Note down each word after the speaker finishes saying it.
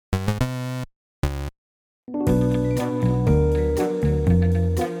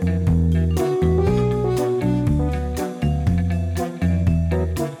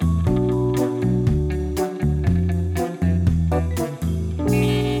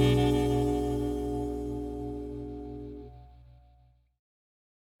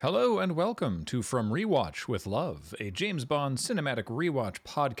Hello and welcome to From Rewatch with Love, a James Bond cinematic rewatch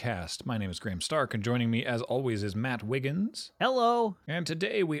podcast. My name is Graham Stark, and joining me as always is Matt Wiggins. Hello. And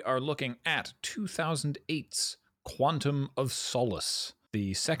today we are looking at 2008's Quantum of Solace,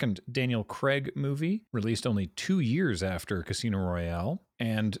 the second Daniel Craig movie, released only 2 years after Casino Royale,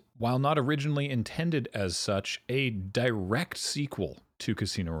 and while not originally intended as such, a direct sequel to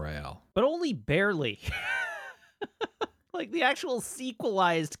Casino Royale. But only barely. Like the actual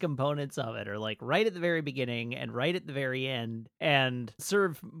sequelized components of it are like right at the very beginning and right at the very end and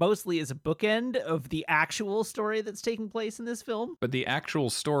serve mostly as a bookend of the actual story that's taking place in this film. But the actual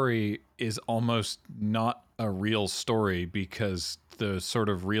story is almost not a real story because the sort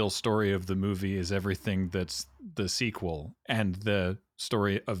of real story of the movie is everything that's the sequel. And the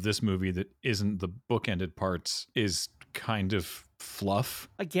story of this movie that isn't the bookended parts is kind of fluff.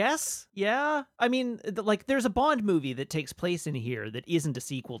 I guess. Yeah. I mean, like there's a Bond movie that takes place in here that isn't a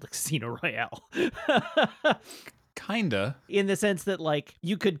sequel to Casino Royale. Kinda. In the sense that, like,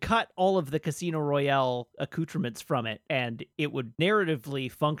 you could cut all of the Casino Royale accoutrements from it, and it would narratively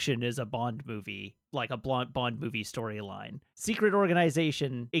function as a Bond movie, like a Bond movie storyline. Secret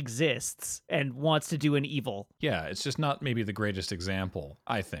organization exists and wants to do an evil. Yeah, it's just not maybe the greatest example,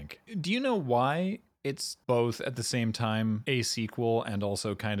 I think. Do you know why it's both at the same time a sequel and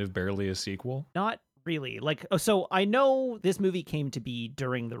also kind of barely a sequel? Not really. Like, so I know this movie came to be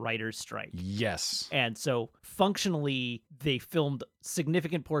during the writer's strike. Yes. And so functionally, they filmed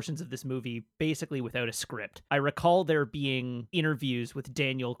significant portions of this movie basically without a script. I recall there being interviews with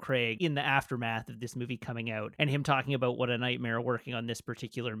Daniel Craig in the aftermath of this movie coming out and him talking about what a nightmare working on this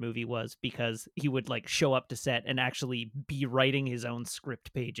particular movie was, because he would like show up to set and actually be writing his own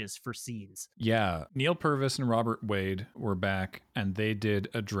script pages for scenes. Yeah. Neil Purvis and Robert Wade were back and they did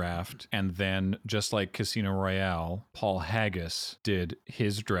a draft, and then just like Casino Royale, Paul Haggis did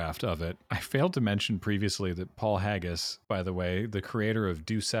his draft of it. I failed to mention previously that Paul Haggis, by the way, the creator of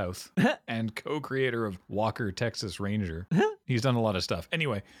Due South and co-creator of Walker, Texas Ranger. He's done a lot of stuff.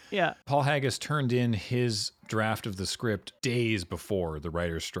 Anyway, yeah. Paul Haggis turned in his draft of the script days before the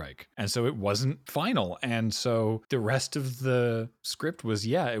writer's strike. And so it wasn't final. And so the rest of the script was,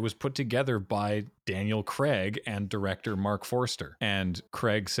 it was put together by Daniel Craig and director Mark Forster. And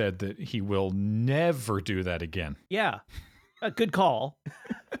Craig said that he will never do that again. Yeah. A good call.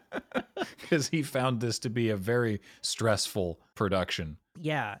 Because he found this to be a very stressful production.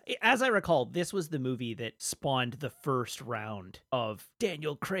 Yeah. As I recall, this was the movie that spawned the first round of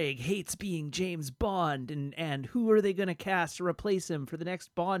Daniel Craig hates being James Bond and who are they going to cast to replace him for the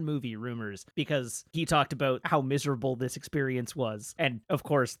next Bond movie rumors, because he talked about how miserable this experience was. And of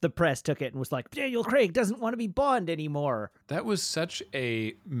course, the press took it and was like, Daniel Craig doesn't want to be Bond anymore. That was such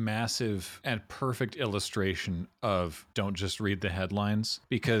a massive and perfect illustration of don't just read the headlines.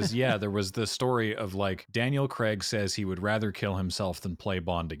 Because there was the story of like Daniel Craig says he would rather kill himself than play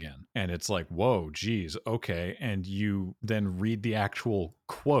Bond again. And it's like, whoa, geez, okay. And you then read the actual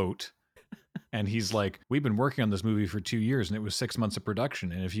quote and he's like, we've been working on this movie for 2 years and it was 6 months of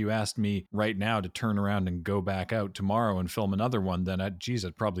production. And if you asked me right now to turn around and go back out tomorrow and film another one, then I'd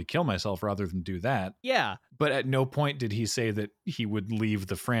probably kill myself rather than do that. Yeah. But at no point did he say that he would leave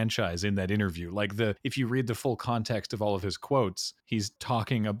the franchise in that interview. Like if you read the full context of all of his quotes, he's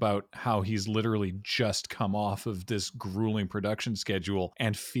talking about how he's literally just come off of this grueling production schedule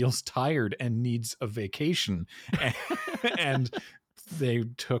and feels tired and needs a vacation. And they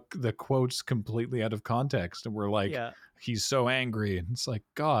took the quotes completely out of context and were like, he's so angry. And it's like,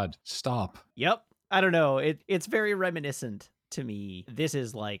 God, stop. Yep. I don't know. It's very reminiscent to me. This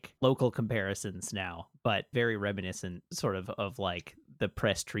is like local comparisons now, but very reminiscent sort of like the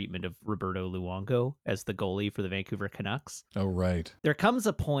press treatment of Roberto Luongo as the goalie for the Vancouver Canucks. Oh, right. There comes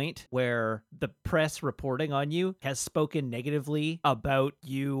a point where the press reporting on you has spoken negatively about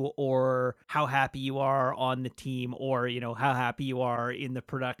you or how happy you are on the team or, how happy you are in the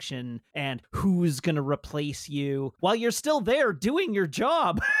production and who's going to replace you while you're still there doing your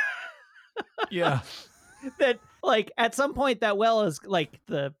job. Yeah. That like at some point that well is like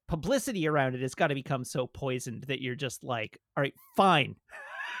the publicity around it has got to become so poisoned that you're just like, all right, fine.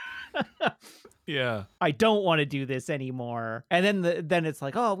 Yeah. I don't want to do this anymore. And then it's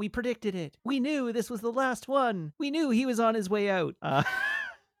like, oh, we predicted it. We knew this was the last one. We knew he was on his way out.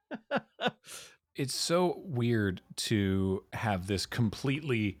 It's so weird to have this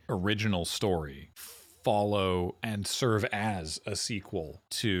completely original story follow and serve as a sequel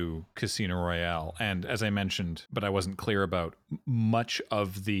to Casino Royale. And as I mentioned, but I wasn't clear about, much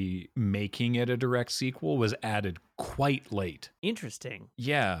of the making it a direct sequel was added quite late. Interesting.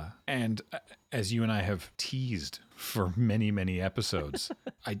 Yeah. And as you and I have teased for many, many episodes,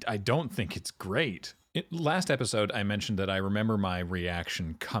 I don't think it's great. Last episode, I mentioned that I remember my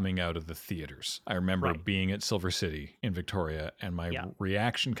reaction coming out of the theaters. I remember being at Silver City in Victoria, and my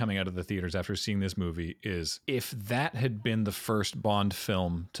reaction coming out of the theaters after seeing this movie is, if that had been the first Bond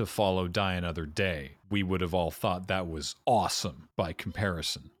film to follow Die Another Day, we would have all thought that was awesome by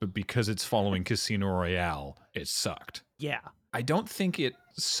comparison. But because it's following Casino Royale, it sucked. Yeah. I don't think it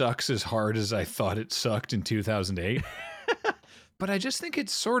sucks as hard as I thought it sucked in 2008, but I just think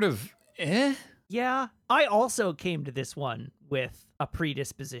it's sort of eh. Yeah, I also came to this one with a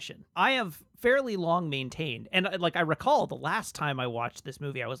predisposition. I have fairly long maintained, and like I recall the last time I watched this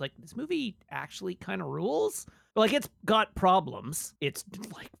movie, I was like, this movie actually kind of rules. Like, it's got problems. It's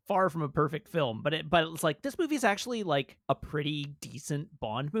like far from a perfect film, but it's like, this movie is actually like a pretty decent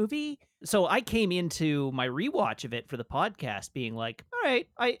Bond movie. So I came into my rewatch of it for the podcast being like, all right,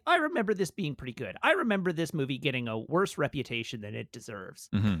 I remember this being pretty good. I remember this movie getting a worse reputation than it deserves.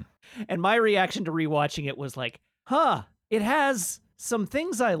 Mm-hmm. And my reaction to rewatching it was like, it has some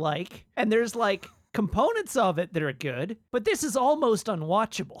things I like, and there's like components of it that are good, but this is almost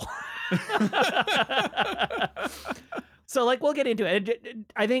unwatchable. So like, we'll get into it.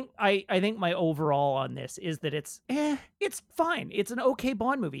 I think my overall on this is that it's fine. It's an okay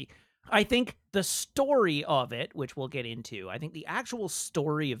Bond movie. I think the story of it, which we'll get into, I think the actual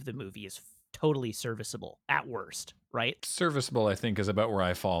story of the movie is totally serviceable at worst, right? Serviceable, I think, is about where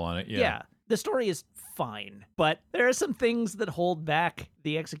I fall on it. Yeah. The story is fine, but there are some things that hold back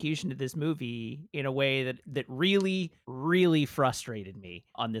the execution of this movie in a way that really, really frustrated me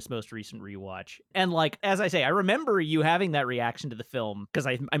on this most recent rewatch. And like, as I say, I remember you having that reaction to the film because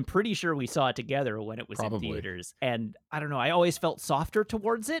I'm pretty sure we saw it together when it was in theaters. And I don't know, I always felt softer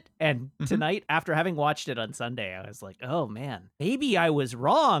towards it. And tonight, after having watched it on Sunday, I was like, oh man, maybe I was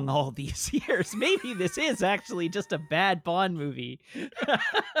wrong all these years. Maybe this is actually just a bad Bond movie.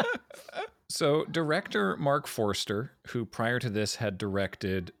 So director Mark Forster, who prior to this had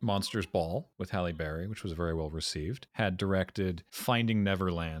directed Monsters Ball with Halle Berry, which was very well received, had directed Finding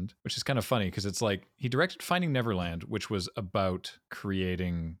Neverland, which is kind of funny because it's like he directed Finding Neverland, which was about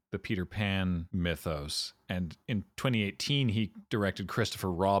creating the Peter Pan mythos. And in 2018, he directed Christopher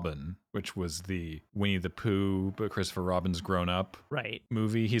Robin, which was the Winnie the Pooh, but Christopher Robin's grown up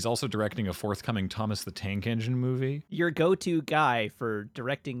movie. He's also directing a forthcoming Thomas the Tank Engine movie. Your go-to guy for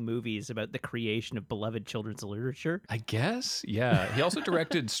directing movies about the creation of beloved children's literature? I guess, yeah. He also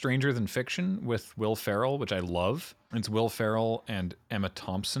directed Stranger Than Fiction with Will Ferrell, which I love. It's Will Ferrell and Emma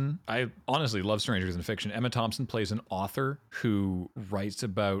Thompson. I honestly love Stranger Than Fiction. Emma Thompson plays an author who writes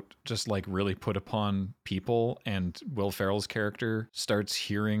about just like really put upon people, and Will Ferrell's character starts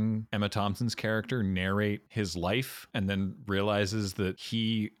hearing Emma Thompson's character narrate his life and then realizes that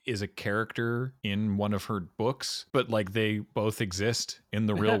he is a character in one of her books, but like they both exist in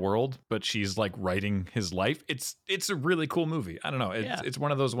the real world, but she's like writing his life. It's a really cool movie. I don't know. It's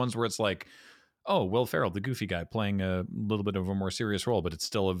one of those ones where it's like, oh, Will Ferrell, the goofy guy, playing a little bit of a more serious role, but it's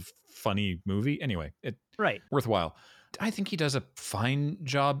still a funny movie. Anyway, worthwhile. I think he does a fine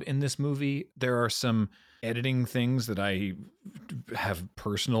job in this movie. There are some editing things that I have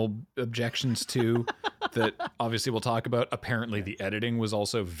personal objections to that obviously we'll talk about. Apparently the editing was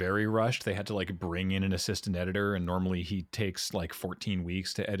also very rushed. They had to like bring in an assistant editor, and normally he takes like 14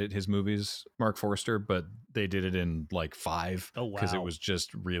 weeks to edit his movies, Mark Forster, but they did it in like 5 because it was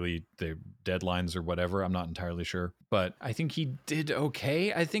just really the deadlines or whatever. I'm not entirely sure, but I think he did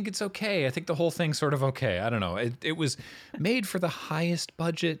okay. I think it's okay. I think the whole thing's sort of okay. I don't know. It was made for the highest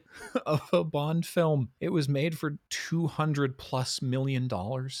budget of a Bond film. It was made for $200+ million.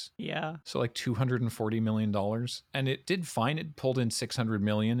 Yeah. So like $240 million. And it did fine. It pulled in 600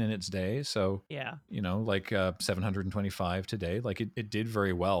 million in its day. So, yeah, you know, like 725 today. Like it did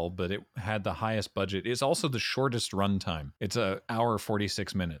very well, but it had the highest budget. It's also the shortest runtime. It's an hour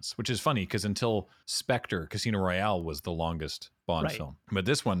 46 minutes, which is funny because until Spectre, Casino Royale was the longest Bond film. But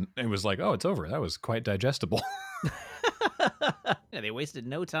this one, it was like, oh, it's over. That was quite digestible. Yeah, they wasted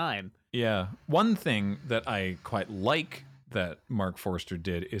no time. Yeah. One thing that I quite like that Mark Forster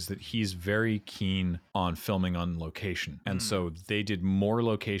did is that he's very keen on filming on location. And so they did more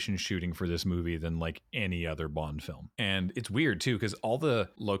location shooting for this movie than like any other Bond film. And it's weird too, because all the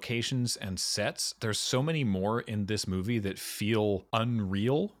locations and sets, there's so many more in this movie that feel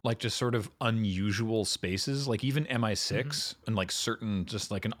unreal, like just sort of unusual spaces. Like even MI6 and like certain,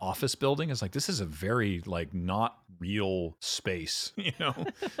 just like an office building is like, this is a very like not real space, you know?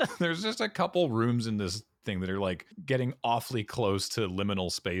 There's just a couple rooms in this thing that are like getting awfully close to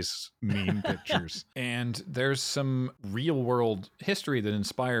liminal space meme pictures. And there's some real world history that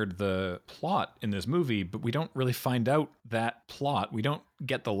inspired the plot in this movie, but we don't really find out that plot. We don't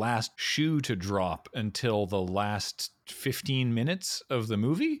get the last shoe to drop until the last 15 minutes of the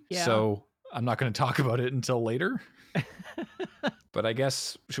movie. Yeah. So I'm not going to talk about it until later. But I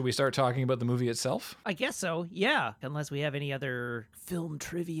guess, should we start talking about the movie itself? I guess so, yeah. Unless we have any other film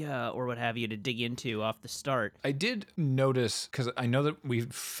trivia or what have you to dig into off the start. I did notice, because I know that we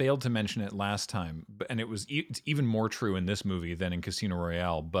failed to mention it last time, and it's even more true in this movie than in Casino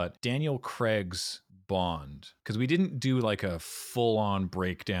Royale, but Daniel Craig's Bond, because we didn't do like a full-on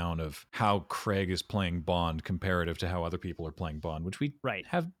breakdown of how Craig is playing Bond comparative to how other people are playing Bond, which we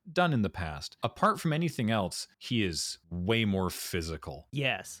have done in the past. Apart from anything else, he is way more physical.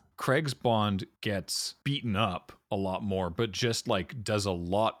 Yes. Craig's Bond gets beaten up a lot more, but just like does a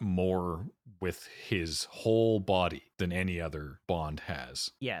lot more with his whole body than any other Bond has.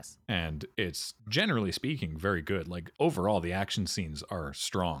 Yes. And it's, generally speaking, very good. Like overall, the action scenes are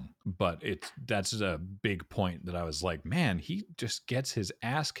strong, but that's a big point that I was like, man, he just gets his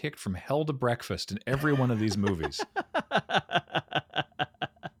ass kicked from hell to breakfast in every one of these movies.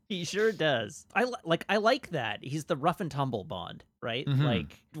 He sure does. I like that. He's the rough and tumble Bond, right? Mm-hmm.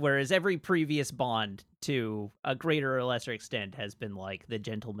 Like, whereas every previous Bond, to a greater or lesser extent, has been like the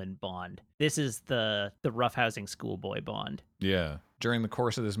gentleman Bond. This is the roughhousing schoolboy Bond. Yeah. During the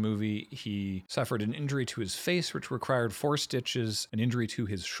course of this movie, he suffered an injury to his face, which required 4 stitches, an injury to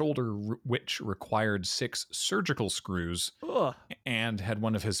his shoulder, which required 6 surgical screws, and had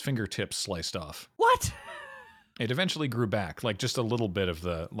one of his fingertips sliced off. What? It eventually grew back, like just a little bit of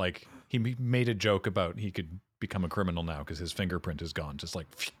the, like, he made a joke about he could become a criminal now because his fingerprint is gone. Just like,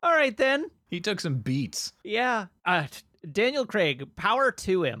 all right, then. He took some beats. Yeah. Daniel Craig, power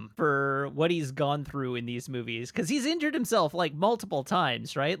to him for what he's gone through in these movies, because he's injured himself like multiple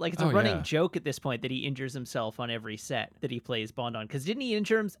times, right? Like it's a running joke at this point that he injures himself on every set that he plays Bond on. Because didn't he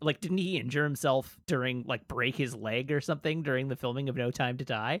injure himself during, like, break his leg or something during the filming of No Time to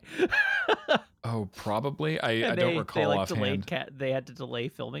Die? Oh, probably. I don't recall offhand. They had to delay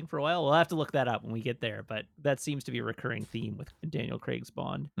filming for a while. We'll have to look that up when we get there, but that seems to be a recurring theme with Daniel Craig's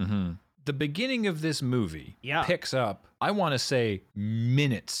Bond. Mm-hmm. The beginning of this movie picks up, I want to say,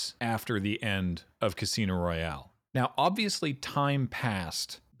 minutes after the end of Casino Royale. Now, obviously, time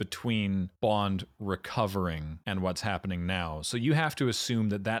passed between Bond recovering and what's happening now. So you have to assume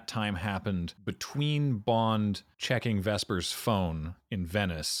that time happened between Bond checking Vesper's phone in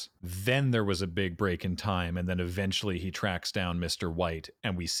Venice. Then there was a big break in time, and then eventually he tracks down Mr. White,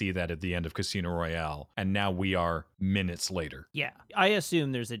 and we see that at the end of Casino Royale. And now we are minutes later. Yeah, I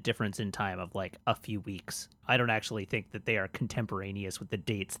assume there's a difference in time of like a few weeks. I don't actually think that they are contemporaneous with the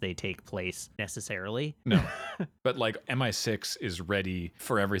dates they take place necessarily. No, but like MI6 is ready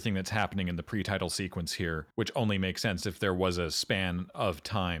for everything that's happening in the pre-title sequence here, which only makes sense if there was a span of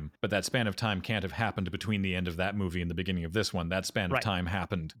time. But that span of time can't have happened between the end of that movie and the beginning of this one. That span of time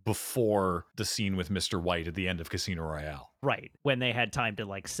happened before the scene with Mr. White at the end of Casino Royale. Right, when they had time to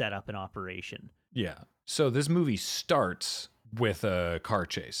like set up an operation. Yeah. So this movie starts with a car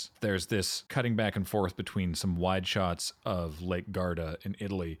chase. There's this cutting back and forth between some wide shots of Lake Garda in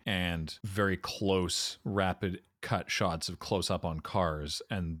Italy and very close, rapid cut shots of close up on cars,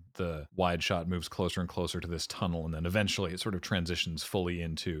 and the wide shot moves closer and closer to this tunnel, and then eventually it sort of transitions fully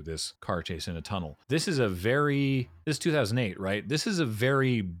into this car chase in a tunnel. This is 2008, right? This is a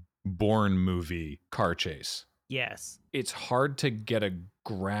very Bourne movie car chase. Yes. It's hard to get a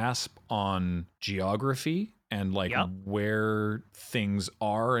grasp on geography and like where things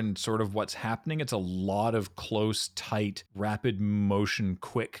are and sort of what's happening. It's a lot of close, tight, rapid motion,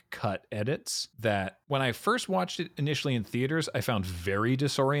 quick cut edits that when I first watched it initially in theaters, I found very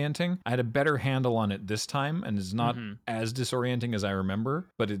disorienting. I had a better handle on it this time, and it's not as disorienting as I remember,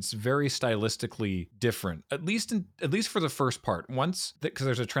 but it's very stylistically different, at least for the first part. Because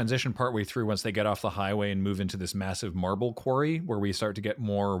there's a transition partway through once they get off the highway and move into this massive marble quarry where we start to get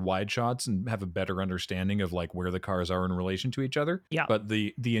more wide shots and have a better understanding of like where the cars are in relation to each other. Yeah. But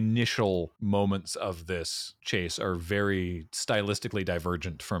the initial moments of this chase are very stylistically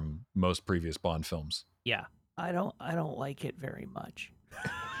divergent from most previous Bond films. Yeah. I don't like it very much.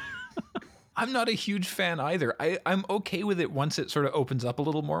 I'm not a huge fan either. I'm okay with it once it sort of opens up a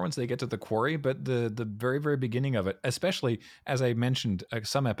little more once they get to the quarry, but the very, very beginning of it, especially as I mentioned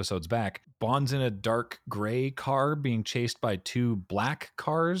some episodes back, Bond's in a dark gray car being chased by two black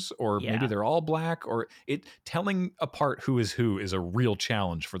cars, or maybe Yeah. they're all black, or it telling apart who is a real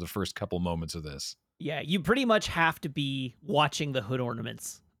challenge for the first couple moments of this. Yeah, you pretty much have to be watching the hood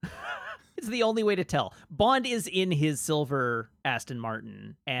ornaments. It's the only way to tell. Bond is in his silver Aston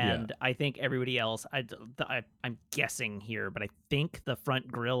Martin, and I think everybody else, I'm guessing here, but I think the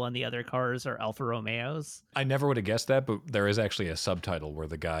front grille on the other cars are Alfa Romeos. I never would have guessed that, but there is actually a subtitle where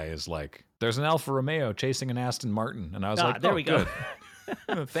the guy is like, there's an Alfa Romeo chasing an Aston Martin. And I was like, there oh, we go. good.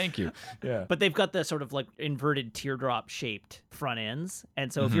 Thank you. Yeah. But they've got the sort of like inverted teardrop shaped front ends.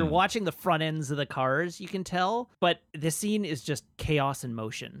 And so if you're watching the front ends of the cars, you can tell. But the scene is just chaos in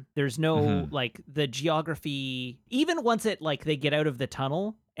motion. There's no like the geography, even once it like they get out of the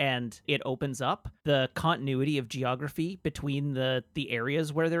tunnel and it opens up, the continuity of geography between the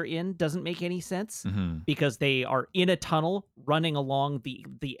areas where they're in doesn't make any sense because they are in a tunnel running along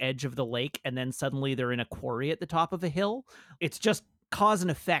the edge of the lake, and then suddenly they're in a quarry at the top of a hill. It's just cause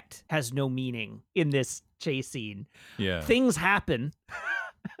and effect has no meaning in this chase scene. Yeah. Things happen.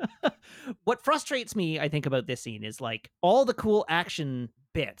 What frustrates me, I think, about this scene is like all the cool action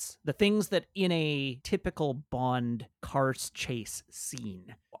bits, the things that in a typical Bond cars chase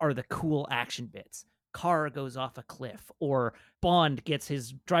scene are the cool action bits. Car goes off a cliff, or Bond gets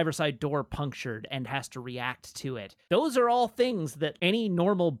his driver's side door punctured and has to react to it. Those are all things that any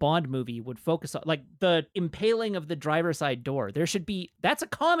normal Bond movie would focus on. Like the impaling of the driver's side door. That's a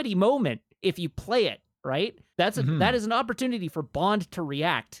comedy moment if you play it, right? That is an opportunity for Bond to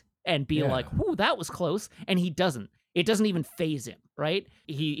react and be like, "Whoo, that was close," and he doesn't. It doesn't even phase him, right?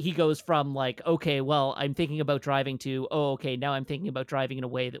 He goes from like, okay, well, I'm thinking about driving to, oh, okay, now I'm thinking about driving in a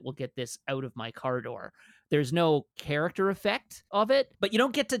way that will get this out of my car door. There's no character effect of it, but you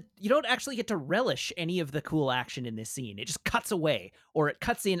don't actually get to relish any of the cool action in this scene. It just cuts away, or it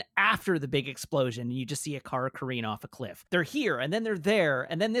cuts in after the big explosion and you just see a car careen off a cliff. They're here and then they're there,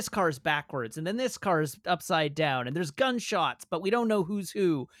 and then this car's backwards and then this car's upside down and there's gunshots, but we don't know who's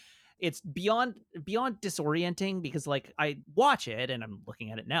who. It's beyond disorienting because like I watch it and I'm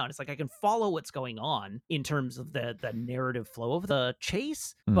looking at it now and it's like I can follow what's going on in terms of the narrative flow of the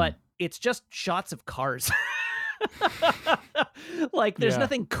chase, but it's just shots of cars. Like there's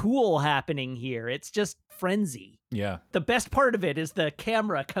nothing cool happening here. It's just frenzy. Yeah. The best part of it is the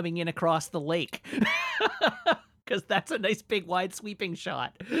camera coming in across the lake. Because that's a nice big wide sweeping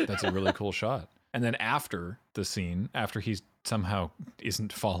shot. That's a really cool shot. And then after the scene, after he's somehow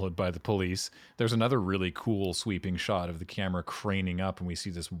isn't followed by the police, there's another really cool sweeping shot of the camera craning up, and we see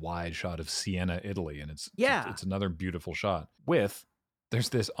this wide shot of Siena, Italy, and it's another beautiful shot with there's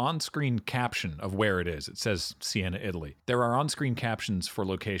this on-screen caption of where it is. It says Siena, Italy. There are on-screen captions for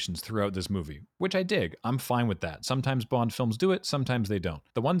locations throughout this movie, which I dig. I'm fine with that. Sometimes Bond films do it, sometimes they don't.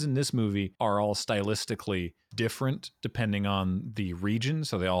 The ones in this movie are all stylistically different depending on the region,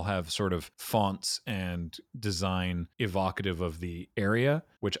 so they all have sort of fonts and design evocative of the area,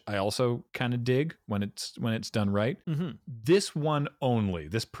 which I also kind of dig when it's done right. This one only,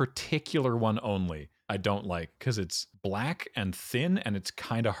 this particular one only, I don't like because it's black and thin and it's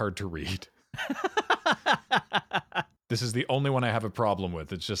kind of hard to read. This is the only one I have a problem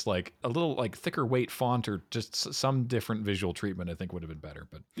with. It's just like a little like thicker weight font or just some different visual treatment I think would have been better.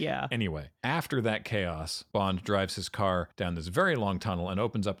 But yeah. Anyway, after that chaos, Bond drives his car down this very long tunnel and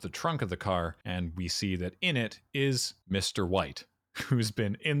opens up the trunk of the car, and we see that in it is Mr. White, who's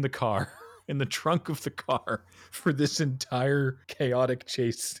been in the car in the trunk of the car for this entire chaotic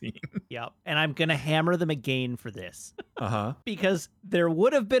chase scene. Yep. And I'm going to hammer them again for this. Uh-huh. Because there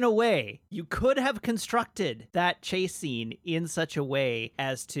would have been a way you could have constructed that chase scene in such a way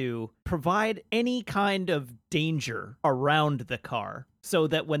as to provide any kind of danger around the car, so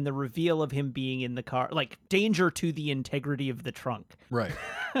that when the reveal of him being in the car, like danger to the integrity of the trunk. Right.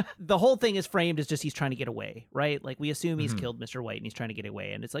 The whole thing is framed as just he's trying to get away, right? Like we assume he's killed Mr. White and he's trying to get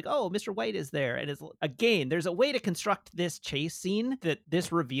away. And it's like, oh, Mr. White is there. And it's again, there's a way to construct this chase scene that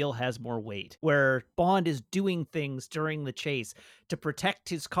this reveal has more weight, where Bond is doing things during the chase to protect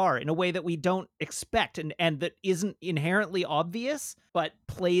his car in a way that we don't expect and that isn't inherently obvious, but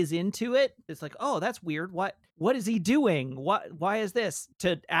plays into it. It's like, oh, that's weird. What is he doing? Why is this?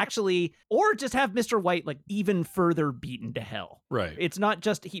 To actually, or just have Mr. White like even further beaten to hell. Right. It's not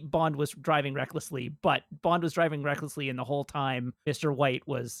just Bond was driving recklessly, but Bond was driving recklessly, and the whole time Mr. White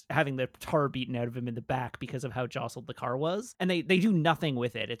was having the tar beaten out of him in the back because of how jostled the car was. And they do nothing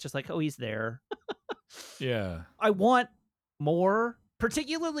with it. It's just like, oh, he's there. Yeah. I want more,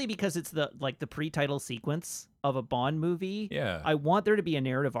 particularly because it's the pre-title sequence of a Bond movie. Yeah. I want there to be a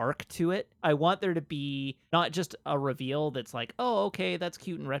narrative arc to it. I want there to be not just a reveal that's like, oh, okay, that's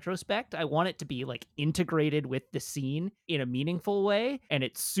cute in retrospect. I want it to be like integrated with the scene in a meaningful way, and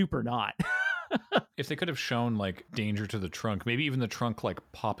it's super not. If they could have shown like danger to the trunk, maybe even the trunk like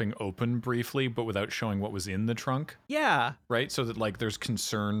popping open briefly, but without showing what was in the trunk, Yeah. right? So that like there's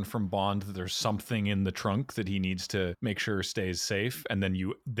concern from Bond that there's something in the trunk that he needs to make sure stays safe, and then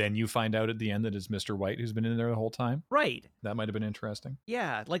you find out at the end that it's Mr. White who's been in there the whole time. Right. That might have been interesting.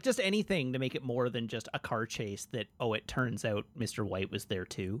 Yeah, like just anything to make it more than just a car chase that, oh, it turns out Mr. White was there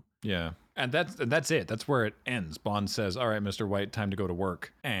too. Yeah. And that's it. That's where it ends. Bond says, "All right, Mr. White, time to go to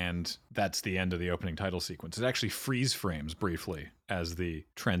work." And that's the end of the opening title sequence. It actually freeze frames briefly as the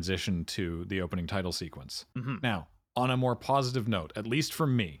transition to the opening title sequence. Mm-hmm. Now, on a more positive note, at least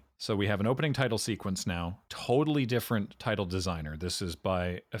from me, so we have an opening title sequence now, totally different title designer. This is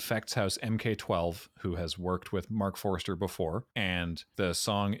by Effects House MK12, who has worked with Mark Forster before. And the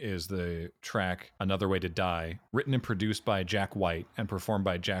song is the track Another Way to Die, written and produced by Jack White and performed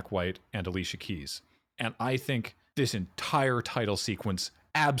by Jack White and Alicia Keys. And I think this entire title sequence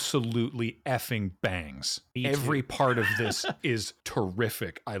absolutely effing bangs. Me too. Every part of this is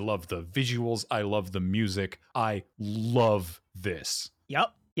terrific. I love the visuals. I love the music. I love this.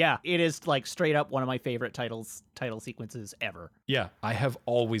 Yep. Yeah, it is like straight up one of my favorite title sequences ever. Yeah, I have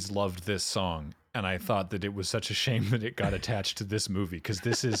always loved this song, and I thought that it was such a shame that it got attached to this movie, because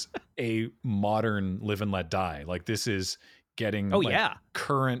this is a modern Live and Let Die. Like, this is getting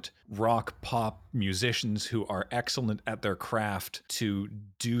current rock pop musicians who are excellent at their craft to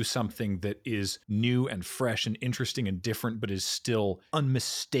do something that is new and fresh and interesting and different, but is still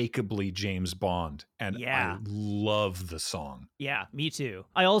unmistakably James Bond. And I love the song. Yeah, me too.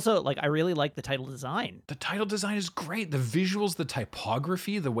 I also I really like the title design. The title design is great. The visuals, the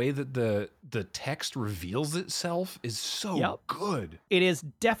typography, the way that the text reveals itself is so good. It is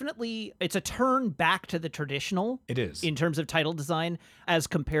definitely, it's a turn back to the traditional. It is. In terms of title design as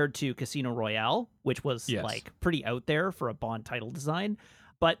compared to Casino Royale, which was like pretty out there for a Bond title design.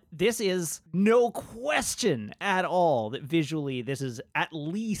 But this is no question at all that visually this is at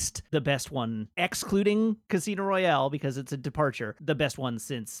least the best one, excluding Casino Royale because it's a departure, the best one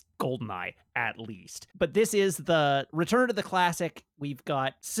since GoldenEye, at least. But this is the return to the classic. We've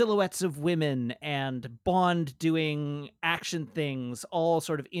got silhouettes of women and Bond doing action things all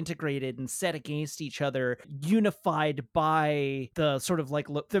sort of integrated and set against each other, unified by the sort of like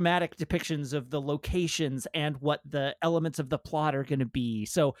thematic depictions of the locations and what the elements of the plot are going to be.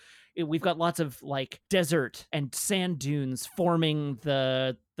 So we've got lots of like desert and sand dunes forming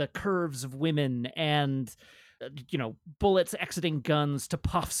the curves of women, and bullets exiting guns to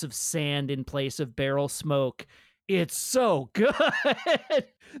puffs of sand in place of barrel smoke. It's so good.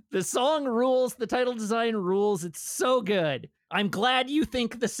 The song rules. The title design rules. It's so good. I'm glad you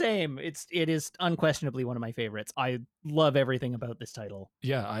think the same. It is unquestionably one of my favorites. I love everything about this title.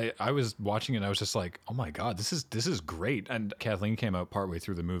 Yeah, I was watching it and I was just like, oh my God, this is great. And Kathleen came out partway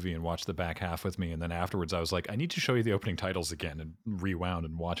through the movie and watched the back half with me. And then afterwards I was like, I need to show you the opening titles again, and rewound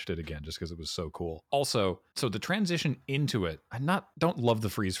and watched it again just because it was so cool. Also, so the transition into it, don't love the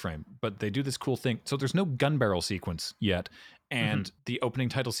freeze frame, but they do this cool thing. So there's no gun barrel sequence yet. And the opening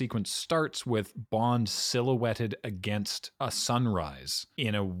title sequence starts with Bond silhouetted against a sunrise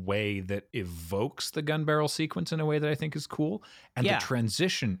in a way that evokes the gun barrel sequence in a way that I think is cool. And the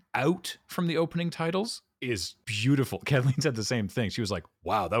transition out from the opening titles is beautiful. Kathleen said the same thing. She was like,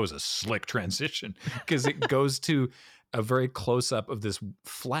 wow, that was a slick transition, because it goes to a very close up of this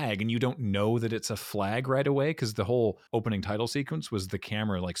flag, and you don't know that it's a flag right away, because the whole opening title sequence was the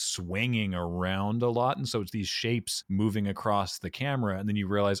camera like swinging around a lot. And so it's these shapes moving across the camera. And then you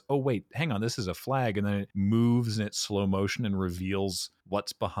realize, oh, wait, hang on, this is a flag. And then it moves in its slow motion and reveals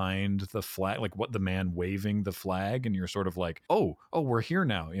what's behind the flag, like what the man waving the flag. And you're sort of like, oh, we're here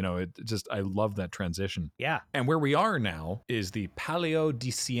now. I love that transition. Yeah. And where we are now is the Palio di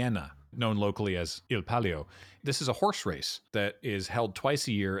Siena, known locally as Il Palio. This is a horse race that is held twice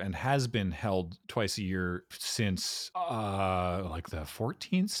a year and has been held twice a year since like the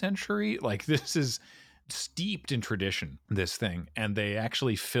 14th century. Like, this is steeped in tradition, this thing. And they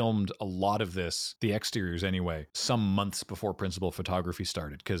actually filmed a lot of this, the exteriors anyway, some months before principal photography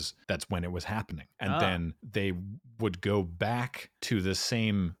started, because that's when it was happening. And then they would go back to the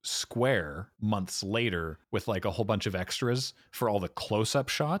same square months later with like a whole bunch of extras for all the close-up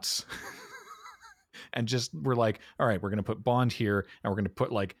shots. And just, we're like, all right, we're going to put Bond here, and we're going to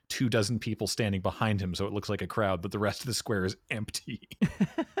put like 24 people standing behind him so it looks like a crowd, but the rest of the square is empty.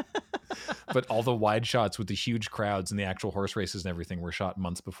 But all the wide shots with the huge crowds and the actual horse races and everything were shot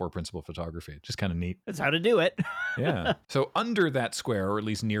months before principal photography. Just kind of neat. That's how to do it. Yeah. So under that square, or at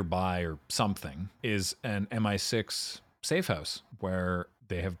least nearby or something, is an MI6 safe house where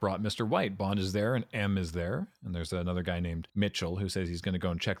they have brought Mr. White. Bond is there and M is there. And there's another guy named Mitchell who says he's going to go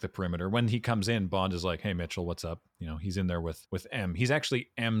and check the perimeter. When he comes in, Bond is like, hey, Mitchell, what's up? You know, he's in there with M. He's actually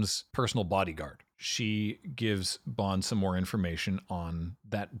M's personal bodyguard. She gives Bond some more information on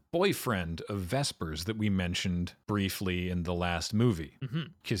that boyfriend of Vesper's that we mentioned briefly in the last movie.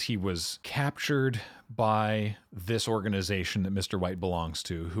 Because he was captured by this organization that Mr. White belongs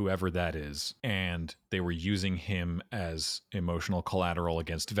to, whoever that is. And they were using him as emotional collateral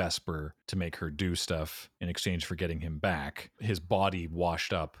against Vesper to make her do stuff in exchange for getting him back. His body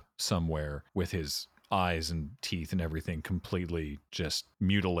washed up somewhere with his eyes and teeth and everything completely just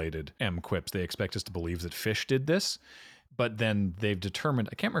mutilated. M quips, they expect us to believe that Fish did this, but then they've determined,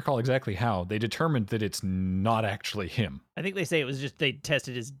 I can't recall exactly how, they determined that it's not actually him. I think they say it was just they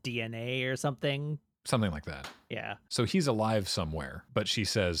tested his DNA or something. Something like that. Yeah. So he's alive somewhere, but she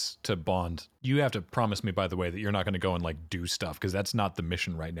says to Bond, you have to promise me, by the way, that you're not going to go and like do stuff, because that's not the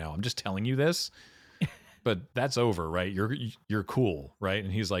mission right now. I'm just telling you this. But that's over, right? You're cool, right?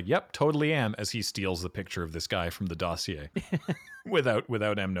 And he's like, yep, totally am, as he steals the picture of this guy from the dossier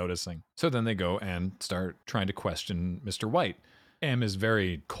without M noticing. So then they go and start trying to question Mr. White. M is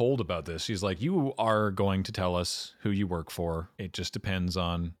very cold about this. She's like, you are going to tell us who you work for. It just depends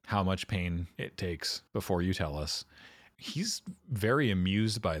on how much pain it takes before you tell us. He's very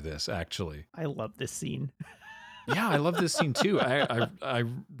amused by this, actually. I love this scene. Yeah, I love this scene too. I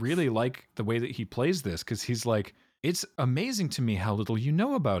really like the way that he plays this, because he's like, it's amazing to me how little you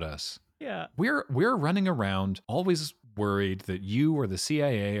know about us. Yeah. We're running around always worried that you or the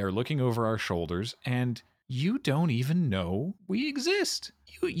CIA are looking over our shoulders, and you don't even know we exist.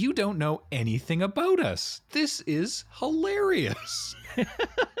 You don't know anything about us. This is hilarious.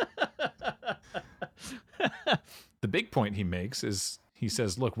 The big point he makes is, he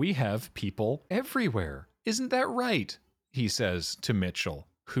says, look, we have people everywhere. Isn't that right? He says to Mitchell,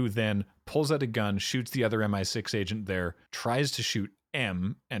 who then pulls out a gun, shoots the other MI6 agent there, tries to shoot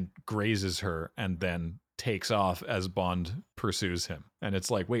M and grazes her, and then takes off as Bond pursues him. And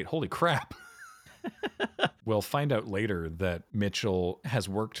it's like, wait, holy crap. We'll find out later that Mitchell has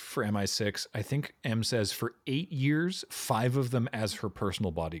worked for MI6, I think M says, for 8 years, 5 of them as her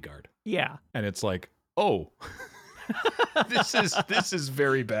personal bodyguard. Yeah. And it's like, oh, this is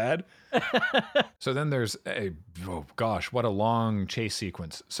very bad. So then there's oh gosh, what a long chase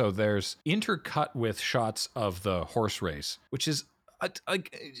sequence. So there's intercut with shots of the horse race, which is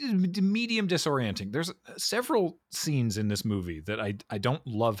medium disorienting. There's several scenes in this movie that I don't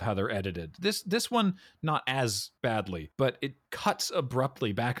love how they're edited. This one, not as badly, but it cuts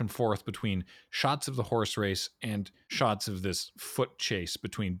abruptly back and forth between shots of the horse race and shots of this foot chase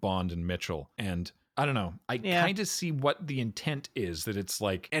between Bond and Mitchell. And I don't know. I kind of see what the intent is, that it's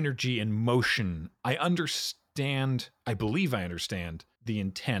like energy and motion. I believe I understand the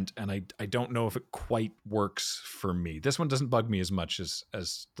intent, and I don't know if it quite works for me. This one doesn't bug me as much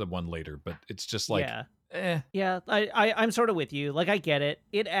as the one later, but it's just like, Yeah, I'm sort of with you. Like, I get it.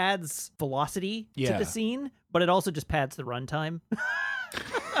 It adds velocity to the scene, but it also just pads the runtime.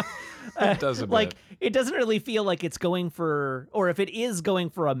 It does a bit. Like, it doesn't really feel like it's going for, or if it is going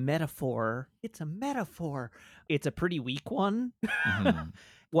for a metaphor, it's a metaphor. It's a pretty weak one. Mm-hmm.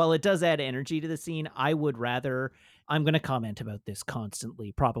 While it does add energy to the scene, I would rather, I'm going to comment about this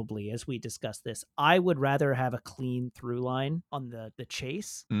constantly, probably, as we discuss this. I would rather have a clean through line on the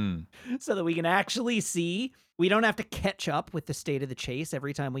chase so that we can actually see. We don't have to catch up with the state of the chase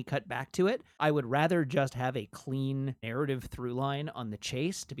every time we cut back to it. I would rather just have a clean narrative through line on the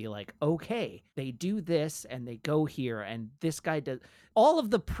chase to be like, okay, they do this and they go here and this guy does. All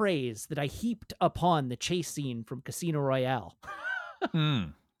of the praise that I heaped upon the chase scene from Casino Royale.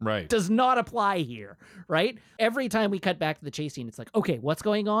 Right. Does not apply here, right? Every time we cut back to the chase scene, it's like, okay, what's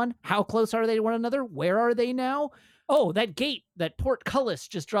going on? How close are they to one another? Where are they now? Oh, that gate, that portcullis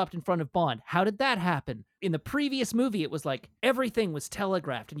just dropped in front of Bond. How did that happen? In the previous movie, it was like everything was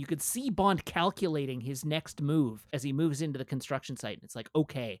telegraphed, and you could see Bond calculating his next move as he moves into the construction site. And it's like,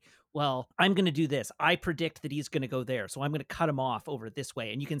 okay, well, I'm going to do this. I predict that he's going to go there, so I'm going to cut him off over this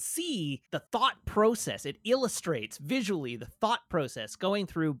way. And you can see the thought process. It illustrates visually the thought process going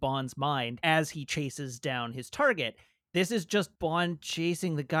through Bond's mind as he chases down his target. This is just Bond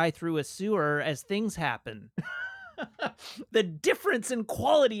chasing the guy through a sewer as things happen. The difference in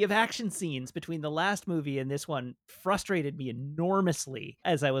quality of action scenes between the last movie and this one frustrated me enormously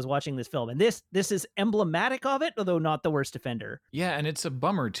as I was watching this film. And this is emblematic of it, although not the worst offender. Yeah, and it's a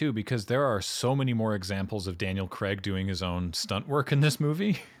bummer too because there are so many more examples of Daniel Craig doing his own stunt work in this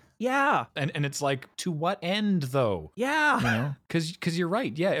movie. Yeah. And it's like, to what end though? Yeah. You know? Because you're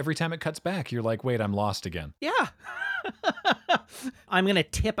right. Yeah, every time it cuts back, you're like, wait, I'm lost again. Yeah. I'm gonna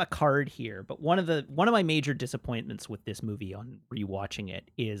tip a card here, but one of my major disappointments with this movie on rewatching it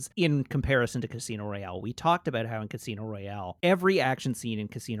is in comparison to Casino Royale. We talked about how in Casino Royale, every action scene in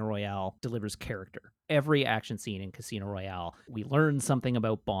Casino Royale delivers character. Every action scene in Casino Royale, we learn something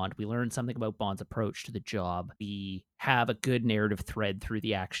about Bond. We learn something about Bond's approach to the job. We have a good narrative thread through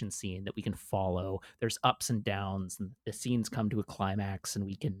the action scene that we can follow. There's ups and downs, and the scenes come to a climax, and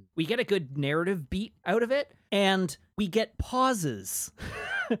we get a good narrative beat out of it, and we get pauses.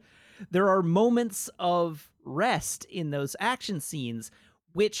 There are moments of rest in those action scenes,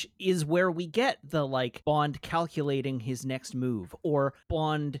 which is where we get the like Bond calculating his next move, or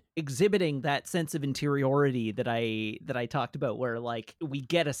Bond exhibiting that sense of interiority that I talked about, where like we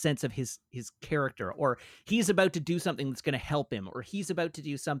get a sense of his character, or he's about to do something that's going to help him, or he's about to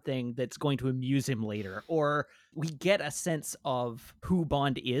do something that's going to amuse him later, or we get a sense of who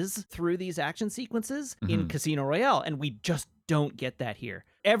Bond is through these action sequences in Casino Royale, and we just don't get that here.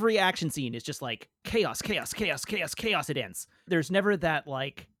 Every action scene is just like chaos, chaos, chaos, chaos, chaos. It ends. There's never that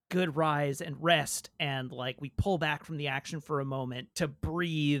like good rise and rest, and like we pull back from the action for a moment to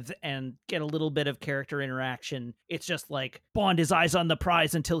breathe and get a little bit of character interaction. It's just like Bond is eyes on the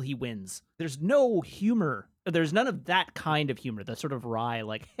prize until he wins. There's no humor. There's none of that kind of humor, the sort of wry,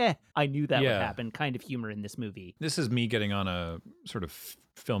 like, I knew that would happen kind of humor in this movie. This is me getting on a sort of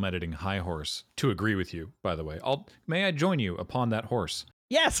film editing high horse to agree with you, by the way. May I join you upon that horse?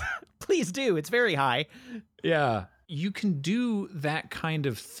 Yes, please do. It's very high. Yeah. You can do that kind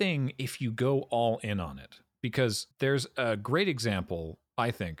of thing if you go all in on it, because there's a great example,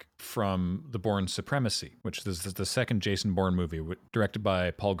 I think, from The Bourne Supremacy, which is the second Jason Bourne movie directed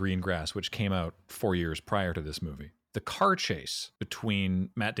by Paul Greengrass, which came out 4 years prior to this movie. The car chase between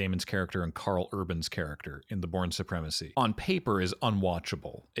Matt Damon's character and Karl Urban's character in The Bourne Supremacy on paper is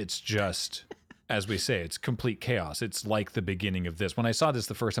unwatchable. It's just, as we say, it's complete chaos. It's like the beginning of this. When I saw this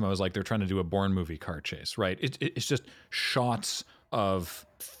the first time, I was like, they're trying to do a Bourne movie car chase, right? It's just shots of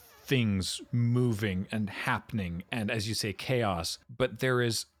things moving and happening, and as you say, chaos, but there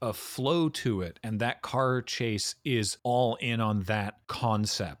is a flow to it, and that car chase is all in on that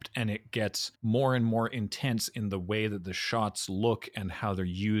concept, and it gets more and more intense in the way that the shots look and how they're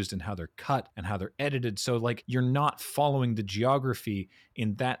used and how they're cut and how they're edited. So like, you're not following the geography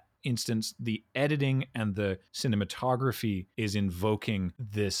in that instance. The editing and the cinematography is invoking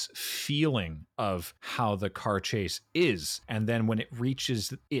this feeling of how the car chase is. And then when it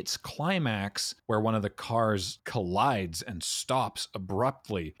reaches its climax, where one of the cars collides and stops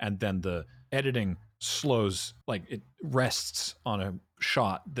abruptly, and then the editing slows, like it rests on a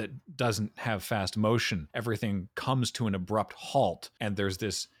shot that doesn't have fast motion, everything comes to an abrupt halt, and there's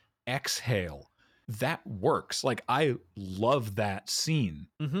this exhale. That works. Like, I love that scene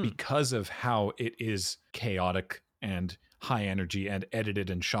because of how it is chaotic and high energy and edited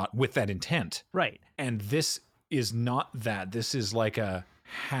and shot with that intent. Right. And this is not that. This is like a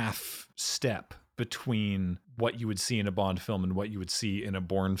half step between what you would see in a Bond film and what you would see in a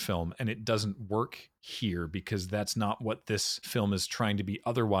Bourne film. And it doesn't work here because that's not what this film is trying to be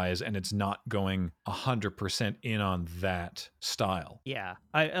otherwise. And it's not going 100% in on that style. Yeah,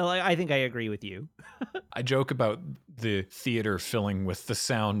 I think I agree with you. I joke about the theater filling with the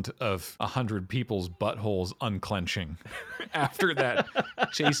sound of 100 people's buttholes unclenching after that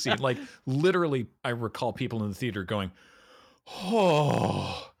chase scene. Like, literally, I recall people in the theater going,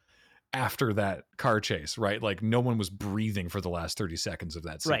 oh, after that car chase, right? Like, no one was breathing for the last 30 seconds of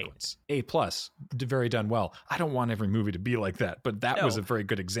that sequence. Right. A+, very done well. I don't want every movie to be like that, but that was a very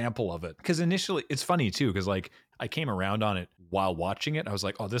good example of it. Because initially, it's funny too, because like, I came around on it while watching it. I was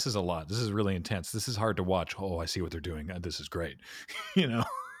like, oh, this is a lot. This is really intense. This is hard to watch. Oh, I see what they're doing. This is great. You know?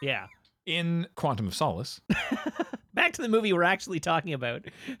 Yeah. In Quantum of Solace. Back to the movie we're actually talking about.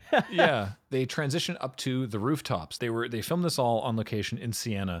 Yeah, they transition up to the rooftops. They filmed this all on location in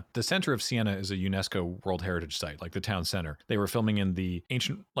Siena. The center of Siena is a UNESCO World Heritage Site, like the town center. They were filming in the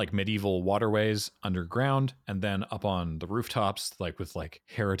ancient, like, medieval waterways underground, and then up on the rooftops, like with like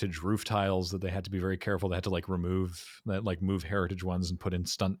heritage roof tiles that they had to be very careful. They had to like move heritage ones and put in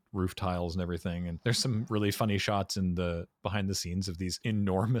stunt roof tiles and everything. And there's some really funny shots in the behind the scenes of these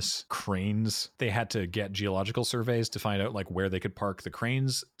enormous cranes. They had to get geological surveys to find find out like where they could park the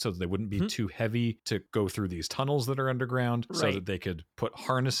cranes so that they wouldn't be Mhm. too heavy to go through these tunnels that are underground, so Right. that they could put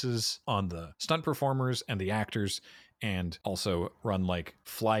harnesses on the stunt performers and the actors, and also run like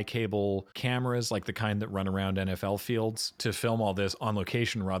fly cable cameras, like the kind that run around NFL fields, to film all this on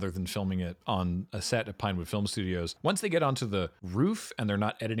location rather than filming it on a set at Pinewood Film Studios. Once they get onto the roof and they're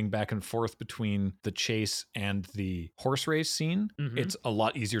not editing back and forth between the chase and the horse race scene, Mhm. it's a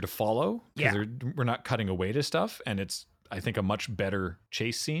lot easier to follow because Yeah. we're not cutting away to stuff, and it's, I think, a much better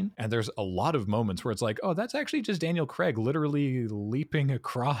chase scene. And there's a lot of moments where it's like, oh, that's actually just Daniel Craig literally leaping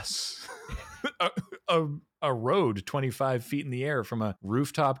across a road 25 feet in the air from a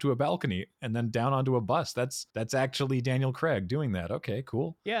rooftop to a balcony and then down onto a bus. That's actually Daniel Craig doing that. Okay,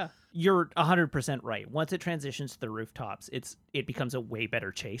 cool. Yeah. You're 100% right. Once it transitions to the rooftops, it becomes a way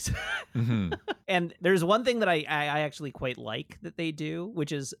better chase. Mhm. And there's one thing that I actually quite like that they do,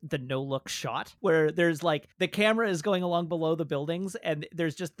 which is the no look shot, where there's like the camera is going along below the buildings and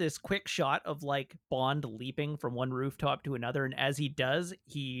there's just this quick shot of like Bond leaping from one rooftop to another. And as he does,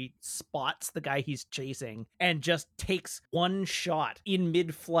 he spots the guy he's chasing and just takes one shot in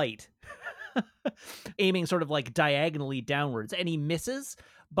mid flight, aiming sort of like diagonally downwards, and he misses.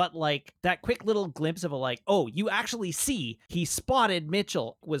 But like that quick little glimpse of a like, oh, you actually see he spotted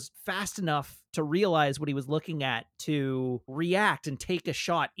Mitchell, was fast enough to realize what he was looking at to react and take a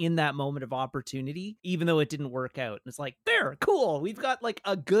shot in that moment of opportunity, even though it didn't work out. And it's like, there, cool. We've got like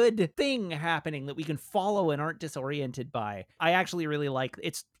a good thing happening that we can follow and aren't disoriented by. I actually really like,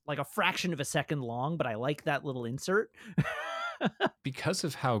 it's like a fraction of a second long, but I like that little insert. Because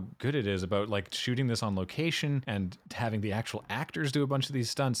of how good it is about like shooting this on location and having the actual actors do a bunch of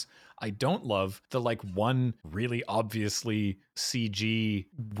these stunts, I don't love the like one really obviously CG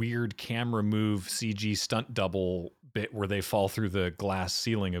weird camera move CG stunt double bit where they fall through the glass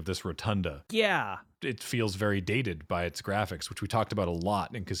ceiling of this rotunda. Yeah. It feels very dated by its graphics, which we talked about a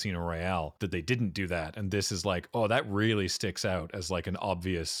lot in Casino Royale, that they didn't do that. And this is like, oh, that really sticks out as like an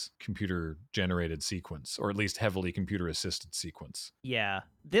obvious computer generated sequence, or at least heavily computer assisted sequence. Yeah.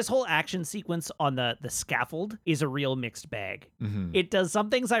 This whole action sequence on the scaffold is a real mixed bag. Mhm. It does some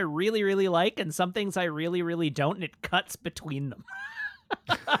things I really, really like and some things I really, really don't, and it cuts between them.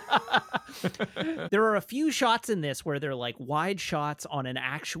 There are a few shots in this where they're like wide shots on an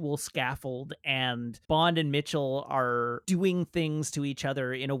actual scaffold, and Bond and Mitchell are doing things to each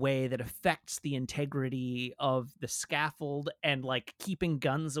other in a way that affects the integrity of the scaffold and like keeping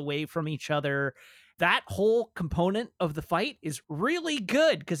guns away from each other. That whole component of the fight is really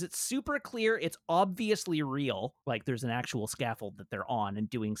good because it's super clear. It's obviously real. Like there's an actual scaffold that they're on and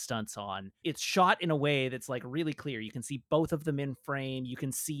doing stunts on. It's shot in a way that's like really clear. You can see both of them in frame. You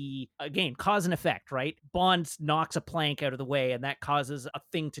can see, again, cause and effect, right? Bond knocks a plank out of the way and that causes a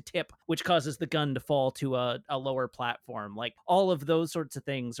thing to tip, which causes the gun to fall to a lower platform. Like all of those sorts of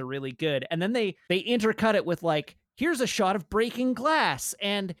things are really good. And then they intercut it with like, here's a shot of breaking glass,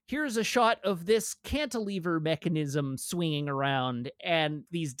 and here's a shot of this cantilever mechanism swinging around, and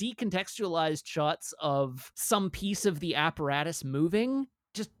these decontextualized shots of some piece of the apparatus moving.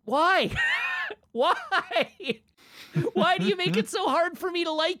 Just why? Why? Why do you make it so hard for me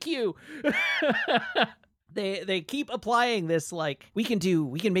to like you? They keep applying this like we can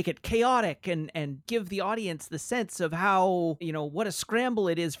make it chaotic and give the audience the sense of how, you know, what a scramble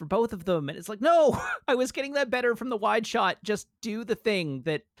it is for both of them. And it's like, no, I was getting that better from the wide shot. Just do the thing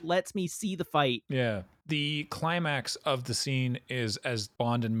that lets me see the fight. Yeah. The climax of the scene is as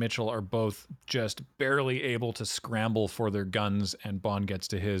Bond and Mitchell are both just barely able to scramble for their guns, and Bond gets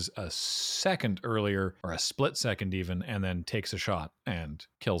to his a second earlier, or a split second even, and then takes a shot and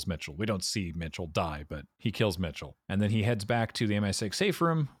kills Mitchell. We don't see Mitchell die, but he kills Mitchell. And then he heads back to the MI6 safe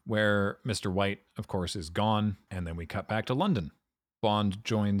room where Mr. White, of course, is gone. And then we cut back to London. Bond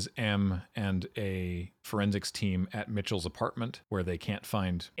joins M and a forensics team at Mitchell's apartment where they can't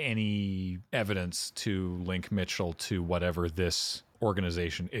find any evidence to link Mitchell to whatever this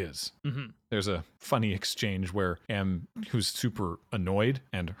organization is. Mm-hmm. There's a funny exchange where M, who's super annoyed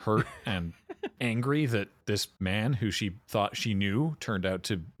and hurt and angry that this man who she thought she knew turned out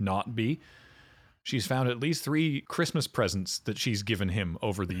to not be, she's found at least 3 Christmas presents that she's given him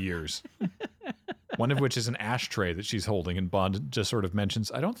over the years. One of which is an ashtray that she's holding, and Bond just sort of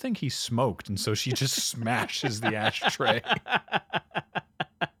mentions, I don't think he smoked, and so she just smashes the ashtray.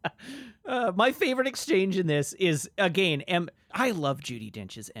 My favorite exchange in this is, again, I love Judi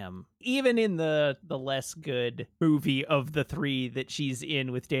Dench's M. Even in the less good movie of the three that she's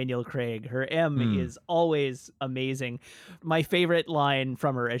in with Daniel Craig, her M is always amazing. My favorite line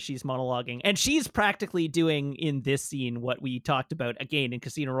from her as she's monologuing, and she's practically doing in this scene what we talked about again in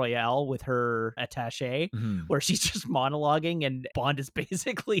Casino Royale with her attaché, where she's just monologuing and Bond is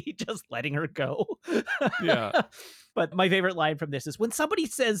basically just letting her go. Yeah. But my favorite line from this is when somebody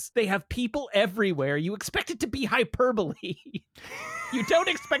says they have people everywhere, you expect it to be hyperbole. You don't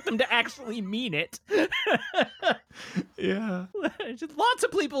expect them to actually mean it. Yeah. Just lots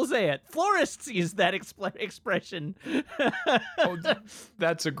of people say it. Florists use that expression.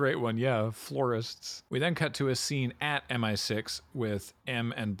 That's a great one. Yeah, florists. We then cut to a scene at MI6 with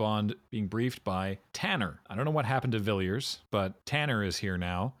M and Bond being briefed by Tanner. I don't know what happened to Villiers, but Tanner is here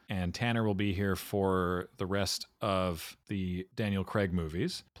now, and Tanner will be here for the rest of the Daniel Craig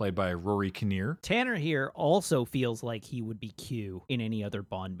movies, played by Rory Kinnear. Tanner here also feels like he would be Q in any other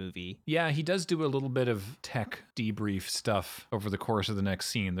Bond movie. Yeah, he does do a little bit of tech debrief stuff over the course of the next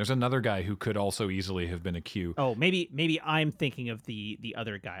scene. There's another guy who could also easily have been a Q. Oh, maybe I'm thinking of the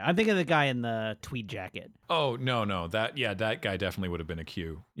other guy. I'm thinking of the guy in the tweed jacket. Oh, no. That guy definitely would have been a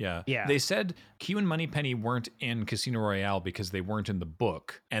Q. Yeah. Yeah. They said Q and Moneypenny weren't in Casino Royale because they weren't in the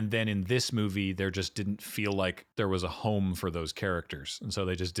book. And then in this movie, there just didn't feel like there was a home for those characters. And so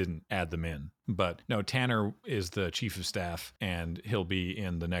they just didn't add them in. But no, Tanner is the chief of staff, and he'll be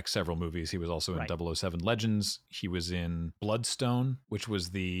in the next several movies. He was also in 007 Legends. He was in Bloodstone, which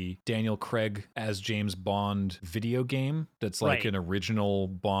was the Daniel Craig as James Bond video game that's like an original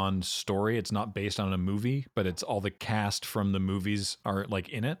Bond story. It's not based on a movie, but it's all the cast from the movies are like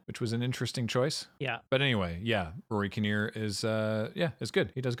in it, which was an interesting choice. Yeah. But anyway, yeah, Rory Kinnear is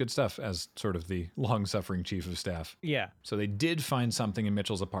good. He does good stuff as sort of the long-suffering chief of staff. Yeah. So they did find something in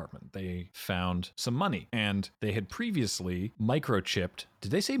Mitchell's apartment. They found some money, and they had previously microchipped. Did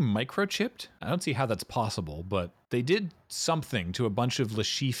they say microchipped? I don't see how that's possible, but they did something to a bunch of Le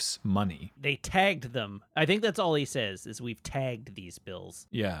Chiffre's money. They tagged them. I think that's all he says is we've tagged these bills.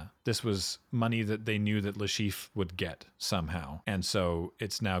 Yeah, this was money that they knew that Le Chiffre would get somehow. And so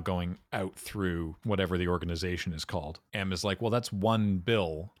it's now going out through whatever the organization is called. M is like, well, that's one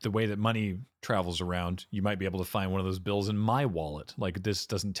bill. The way that money travels around, you might be able to find one of those bills in my wallet. Like, this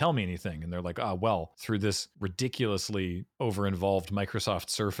doesn't tell me anything. And they're like, well, through this ridiculously over-involved Microsoft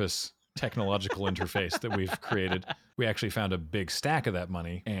Surface technological interface that we've created, we actually found a big stack of that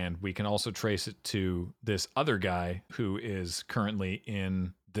money, and we can also trace it to this other guy who is currently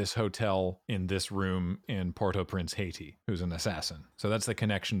in this hotel in this room in Port-au-Prince, Haiti, who's an assassin. So that's the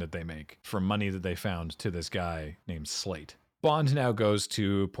connection that they make from money that they found to this guy named Slate. Bond now goes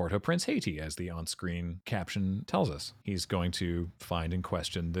to Port-au-Prince, Haiti, as the on-screen caption tells us. He's going to find and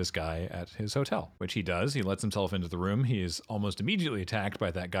question this guy at his hotel, which he does. He lets himself into the room. He is almost immediately attacked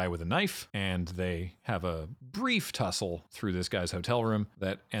by that guy with a knife, and they have a brief tussle through this guy's hotel room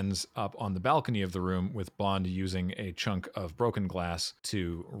that ends up on the balcony of the room with Bond using a chunk of broken glass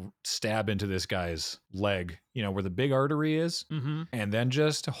to stab into this guy's leg, where the big artery is, and then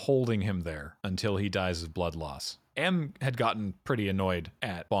just holding him there until he dies of blood loss. M had gotten pretty annoyed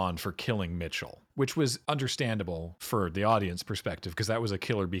at Bond for killing Mitchell, which was understandable for the audience perspective because that was a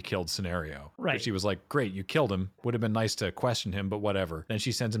kill or be killed scenario. Right. But she was like, great, you killed him. Would have been nice to question him, but whatever. Then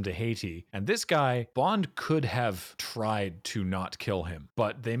she sends him to Haiti. And this guy, Bond could have tried to not kill him,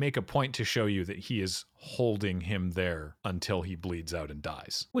 but they make a point to show you that he is holding him there until he bleeds out and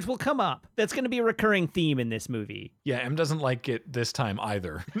dies. Which will come up. That's going to be a recurring theme in this movie. Yeah, M doesn't like it this time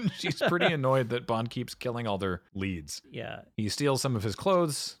either. She's pretty annoyed that Bond keeps killing all their leads. Yeah. He steals some of his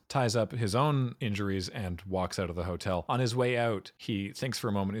clothes, ties up his own injuries, and walks out of the hotel. On his way out, he thinks for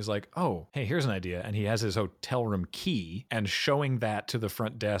a moment. He's like, oh, hey, here's an idea. And he has his hotel room key, and showing that to the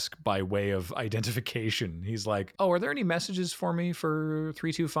front desk by way of identification. He's like, oh, are there any messages for me for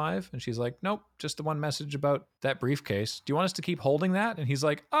 325? And she's like, nope, just the one message about that briefcase. Do you want us to keep holding that? And he's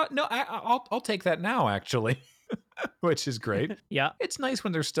like, no, I'll take that now, actually. Which is great. Yeah. It's nice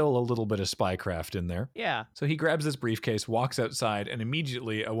when there's still a little bit of spycraft in there. Yeah. So he grabs this briefcase, walks outside, and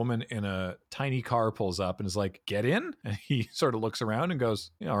immediately a woman in a tiny car pulls up and is like, get in? And he sort of looks around and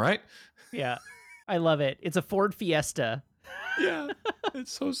goes, yeah, all right. Yeah. I love it. It's a Ford Fiesta. Yeah,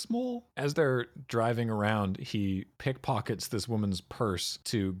 it's so small. As they're driving around, he pickpockets this woman's purse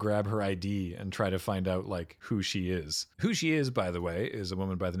to grab her ID and try to find out, like, who she is. Who she is, by the way, is a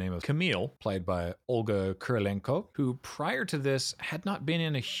woman by the name of Camille, played by Olga Kurylenko, who prior to this had not been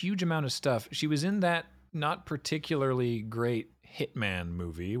in a huge amount of stuff. She was in that not particularly great hitman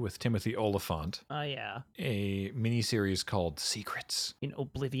movie with Timothy Olyphant, Oh, yeah. a miniseries called Secrets. In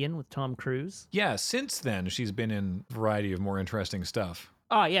Oblivion with Tom Cruise. Yeah, since then, she's been in a variety of more interesting stuff.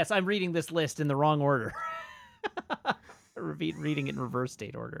 Ah, yes, I'm reading this list in the wrong order. Reading it in reverse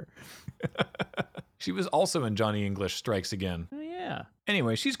date order. She was also in Johnny English Strikes Again. Oh, yeah.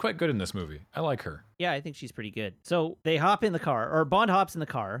 Anyway, she's quite good in this movie. I like her. Yeah, I think she's pretty good. So they hop in the car, or Bond hops in the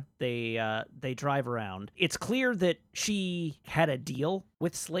car. They drive around. It's clear that she had a deal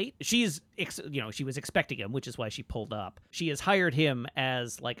with Slate. She was expecting him, which is why she pulled up. She has hired him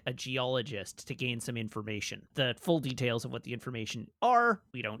as like a geologist to gain some information. The full details of what the information are,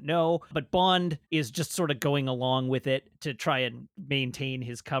 we don't know. But Bond is just sort of going along with it to try and maintain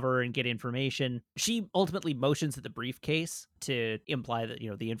his cover and get information. She ultimately motions at the briefcase to imply that,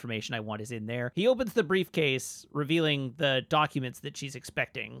 the information I want is in there. He opens the briefcase, revealing the documents that she's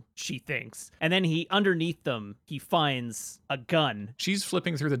expecting, she thinks. And then underneath them, he finds a gun. She's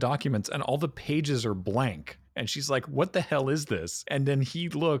flipping through the documents and all the pages are blank. And she's like, what the hell is this? And then he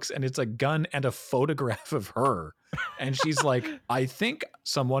looks and it's a gun and a photograph of her. And she's like, I think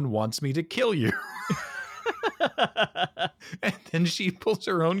someone wants me to kill you. And then she pulls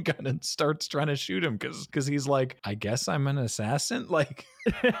her own gun and starts trying to shoot him because he's like, I guess I'm an assassin. Like,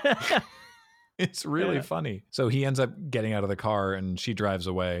 it's really funny. So he ends up getting out of the car and she drives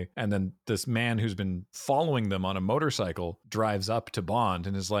away. And then this man who's been following them on a motorcycle drives up to Bond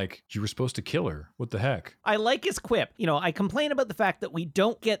and is like, you were supposed to kill her. What the heck? I like his quip. I complain about the fact that we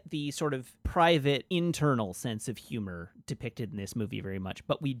don't get the sort of private internal sense of humor depicted in this movie very much,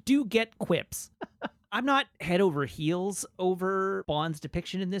 but we do get quips. I'm not head over heels over Bond's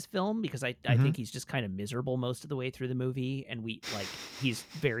depiction in this film because I think he's just kind of miserable most of the way through the movie, and he's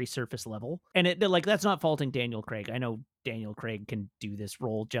very surface level. And that's not faulting Daniel Craig. I know Daniel Craig can do this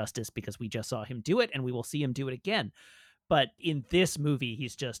role justice because we just saw him do it, and we will see him do it again. But in this movie,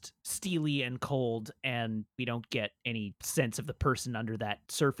 he's just steely and cold, and we don't get any sense of the person under that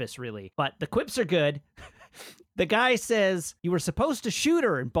surface, really. But the quips are good. The guy says, you were supposed to shoot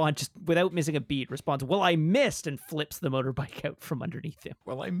her, and Bond, just without missing a beat, responds, well, I missed, and flips the motorbike out from underneath him.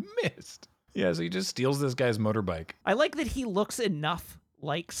 Well, I missed. Yeah, so he just steals this guy's motorbike. I like that he looks enough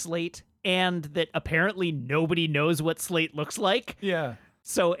like Slate, and that apparently nobody knows what Slate looks like. Yeah.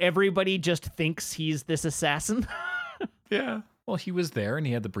 So everybody just thinks he's this assassin. Yeah. Well, he was there and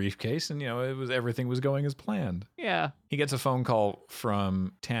he had the briefcase and, everything was going as planned. Yeah. He gets a phone call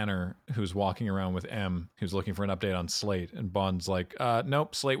from Tanner, who's walking around with M, who's looking for an update on Slate. And Bond's like,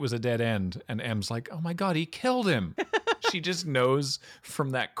 nope, Slate was a dead end. And M's like, oh my God, he killed him. She just knows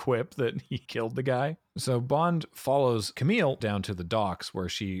from that quip that he killed the guy. So Bond follows Camille down to the docks where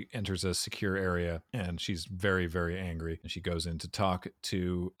she enters a secure area and she's very, very angry. And she goes in to talk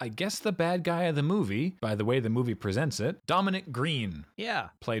to, I guess, the bad guy of the movie, by the way the movie presents it, Dominic Green. Yeah.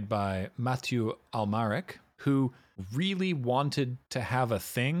 Played by Matthew Almarek, who really wanted to have a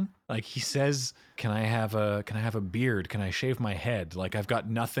thing. Like he says, can I have a beard? Can I shave my head? Like I've got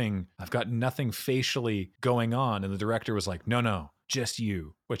nothing facially going on. And the director was like, no, just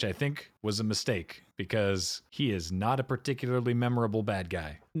you, which I think was a mistake because he is not a particularly memorable bad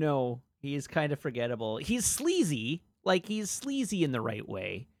guy. No, he is kind of forgettable. He's sleazy. Like, he's sleazy in the right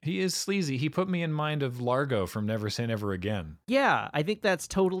way. He is sleazy. He put me in mind of Largo from Never Say Never Again. Yeah, I think that's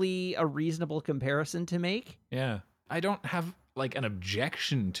totally a reasonable comparison to make. Yeah. I don't have, an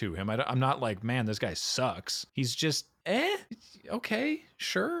objection to him. I'm not like, man, this guy sucks. He's just, okay,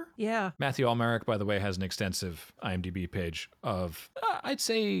 sure. Yeah. Matthew Almarek, by the way, has an extensive IMDb page of, I'd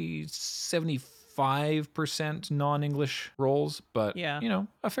say 75% non-English roles, but, yeah,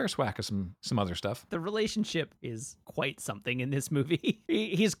 a fair swack of some other stuff. The relationship is quite something in this movie.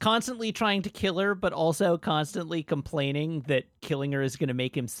 He's constantly trying to kill her, but also constantly complaining that killing her is going to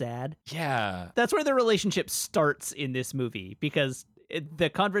make him sad. Yeah. That's where the relationship starts in this movie, because the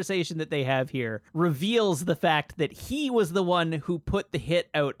conversation that they have here reveals the fact that he was the one who put the hit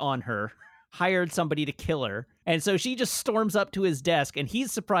out on her, hired somebody to kill her. And so she just storms up to his desk and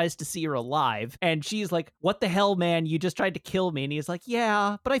he's surprised to see her alive. And she's like, what the hell, man? You just tried to kill me. And he's like,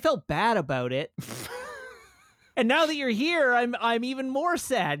 yeah, but I felt bad about it. And now that you're here, I'm even more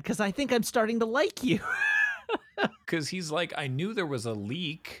sad because I think I'm starting to like you. Because he's like, I knew there was a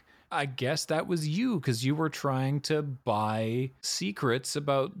leak. I guess that was you because you were trying to buy secrets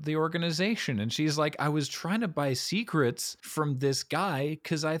about the organization. And she's like, I was trying to buy secrets from this guy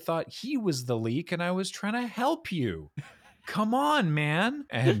because I thought he was the leak and I was trying to help you. Come on, man.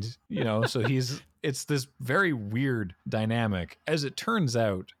 And, so he's it's this very weird dynamic. As it turns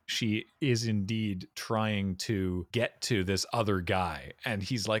out, she is indeed trying to get to this other guy. And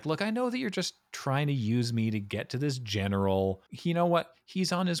he's like, look, I know that you're just trying to use me to get to this general. You know what?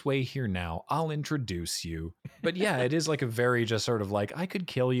 He's on his way here now. I'll introduce you. But yeah, it is like a very just sort of like, I could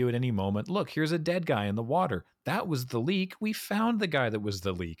kill you at any moment. Look, here's a dead guy in the water. That was the leak. We found the guy that was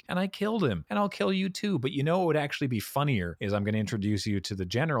the leak and I killed him and I'll kill you too. But you know what would actually be funnier is I'm going to introduce you to the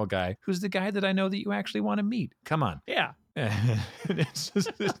general guy who's the guy that I know that you actually want to meet. Come on. Yeah. It's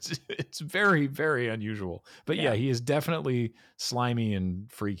very, very unusual. But yeah, he is definitely slimy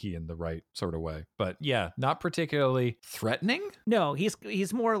and freaky in the right sort of way. But yeah, not particularly threatening. No,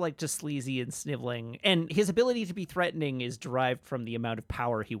 he's more like just sleazy and sniveling. And his ability to be threatening is derived from the amount of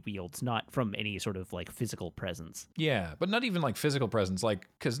power he wields, not from any sort of like physical presence. Yeah, but not even like physical presence, like,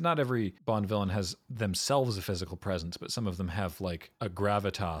 because not every Bond villain has themselves a physical presence, but some of them have like a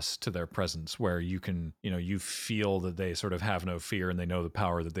gravitas to their presence where you can, you feel that they sort of have no fear and they know the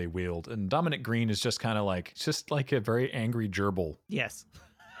power that they wield. And Dominic Green is just kind of like, a very angry gerbil. Yes.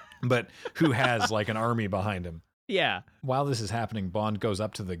 But who has like an army behind him. Yeah. While this is happening, Bond goes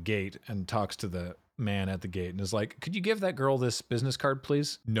up to the gate and talks to the man at the gate and is like, could you give that girl this business card,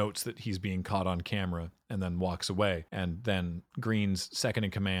 please? Notes that he's being caught on camera and then walks away. And then Green's second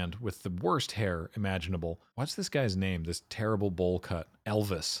in command with the worst hair imaginable. What's this guy's name? This terrible bowl cut.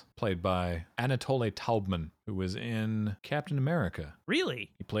 Elvis, played by Anatole Taubman, who was in Captain America.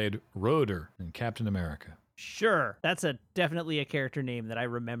 Really? He played Roeder in Captain America. Sure. That's definitely a character name that I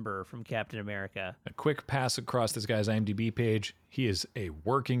remember from Captain America. A quick pass across this guy's IMDb page. He is a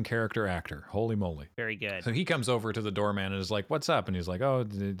working character actor. Holy moly. Very good. So he comes over to the doorman and is like, what's up? And he's like, oh,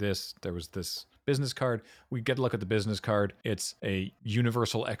 there was this business card. We get a look at the business card. It's a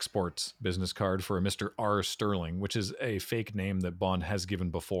Universal Exports business card for a Mr. R. Sterling, which is a fake name that Bond has given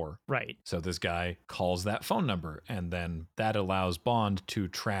before. Right. So this guy calls that phone number, and then that allows Bond to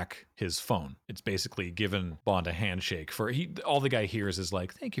track his phone. It's basically given Bond a handshake for all the guy hears is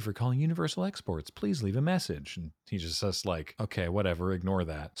like, thank you for calling Universal Exports. Please leave a message. And he's just like, okay, whatever, ignore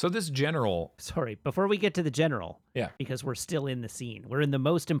that. So this general. Sorry, before we get to the general. Yeah. Because we're still in the scene. We're in the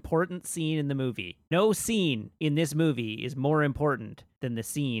most important scene in the movie. No scene in this movie is more important than the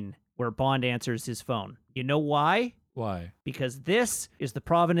scene where Bond answers his phone. You know why? Why? Because this is the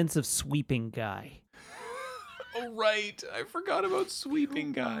provenance of Sweeping Guy. Oh, right. I forgot about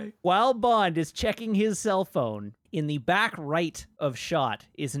Sweeping Guy. While Bond is checking his cell phone, in the back right of shot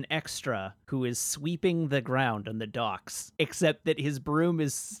is an extra who is sweeping the ground on the docks, except that his broom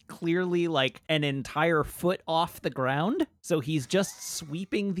is clearly like an entire foot off the ground, so he's just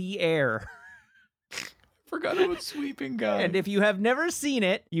sweeping the air. Forgot about Sweeping Guy. And if you have never seen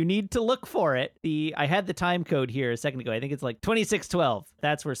it, you need to look for it. I had the time code here a second ago. I think it's like 2612.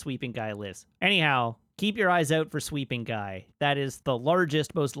 That's where Sweeping Guy lives. Anyhow, keep your eyes out for Sweeping Guy. That is the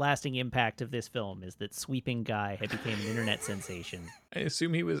largest, most lasting impact of this film, is that Sweeping Guy had became an internet sensation. I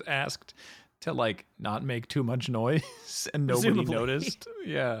assume he was asked to like not make too much noise and nobody Presumably. noticed.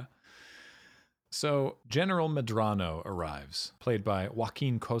 Yeah. So General Medrano arrives, played by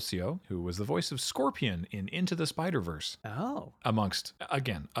Joaquin Cosio, who was the voice of Scorpion in Into the Spider-Verse, Oh. amongst,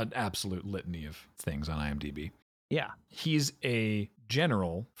 again, an absolute litany of things on IMDb. Yeah. He's a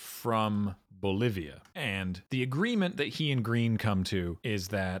general from Bolivia. And the agreement that he and Green come to is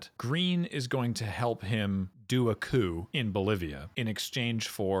that Green is going to help him do a coup in Bolivia in exchange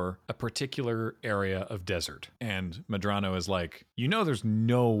for a particular area of desert. And Medrano is like, there's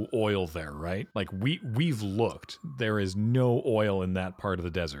no oil there, right? Like we've looked. There is no oil in that part of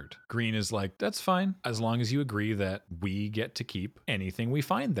the desert. Green is like, that's fine, as long as you agree that we get to keep anything we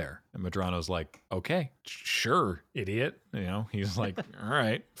find there. And Medrano's like, okay, sure, idiot. He's like, all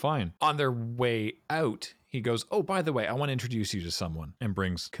right, fine. On their way out, he goes, oh, by the way, I want to introduce you to someone, and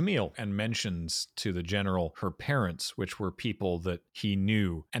brings Camille and mentions to the general her parents, which were people that he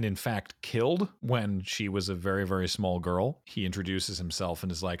knew and in fact killed when she was a very, very small girl. He introduces himself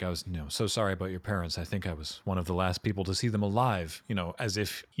and is like, I was so sorry about your parents. I think I was one of the last people to see them alive, as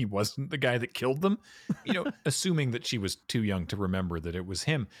if he wasn't the guy that killed them, assuming that she was too young to remember that it was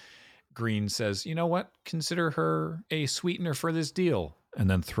him. Green says, you know what? Consider her a sweetener for this deal, and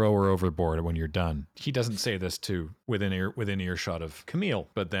then throw her overboard when you're done. He doesn't say this to within earshot of Camille,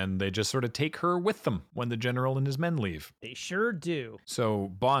 but then they just sort of take her with them when the general and his men leave. They sure do. So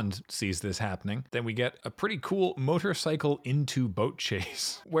Bond sees this happening. Then we get a pretty cool motorcycle into boat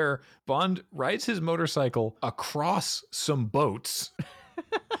chase where Bond rides his motorcycle across some boats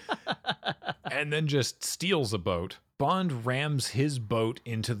and then just steals a boat, Bond rams his boat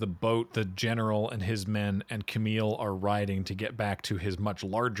into the boat the general and his men and Camille are riding to get back to his much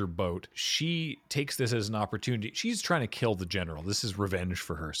larger boat. She takes this as an opportunity. She's trying to kill the general. This is revenge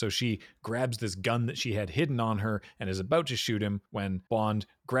for her. So she grabs this gun that she had hidden on her and is about to shoot him when Bond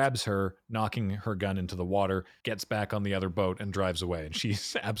grabs her, knocking her gun into the water, gets back on the other boat and drives away. And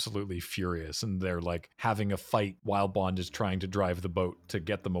she's absolutely furious. And they're like having a fight while Bond is trying to drive the boat to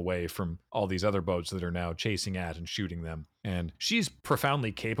get them away from all these other boats that are now chasing at and shooting them. And she's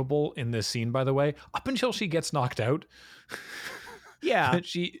profoundly capable in this scene, by the way, up until she gets knocked out. Yeah.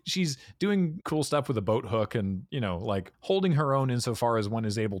 She's doing cool stuff with a boat hook and, you know, like holding her own insofar as one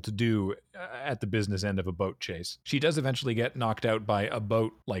is able to do at the business end of a boat chase. She does eventually get knocked out by a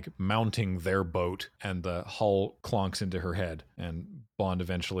boat, like mounting their boat, and the hull clonks into her head, and Bond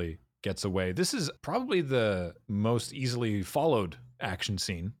eventually gets away. This is probably the most easily followed action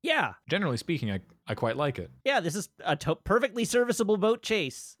scene. Yeah. Generally speaking, I quite like it. Yeah, this is a perfectly serviceable boat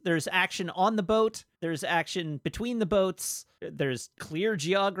chase. There's action on the boat. There's action between the boats. There's clear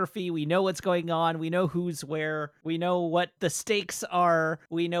geography. We know what's going on. We know who's where. We know what the stakes are.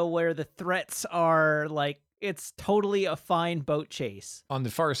 We know where the threats are. Like, it's totally a fine boat chase. On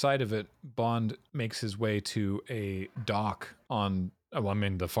the far side of it, Bond makes his way to a dock on,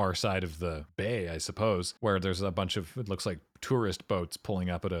 the far side of the bay, I suppose, where there's a bunch of, it looks like tourist boats pulling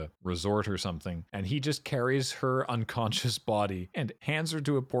up at a resort or something. And he just carries her unconscious body and hands her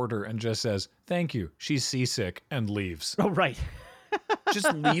to a porter and just says, "Thank you. She's seasick," and leaves. Oh, right.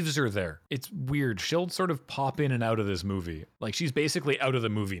 Just leaves her there. It's weird. She'll sort of pop in and out of this movie. Like, she's basically out of the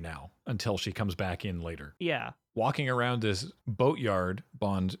movie now until she comes back in later. Yeah. Walking around this boatyard,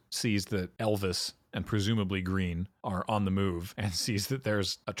 Bond sees that Elvis and presumably Green are on the move and sees that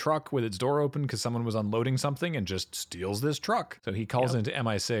there's a truck with its door open because someone was unloading something and just steals this truck. So he calls into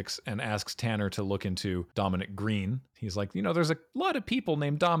MI6 and asks Tanner to look into Dominic Green. He's like, you know, there's a lot of people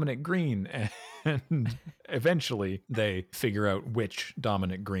named Dominic Green. And eventually they figure out which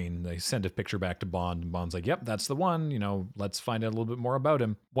Dominic Green. They send a picture back to Bond, and Bond's like, yep, that's the one. You know, let's find out a little bit more about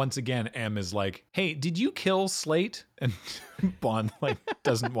him. Once again, M is like, hey, did you kill Slate? And Bond like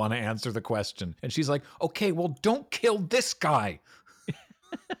doesn't want to answer the question. And she's like, okay, well, don't kill this guy.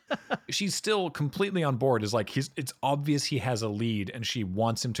 She's still completely on board. Is like, it's obvious he has a lead and she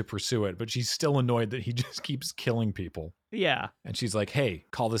wants him to pursue it, but she's still annoyed that he just keeps killing people. Yeah. And she's like, hey,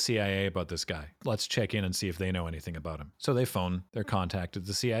 call the CIA about this guy. Let's check in and see if they know anything about him. So they phone, they're contacted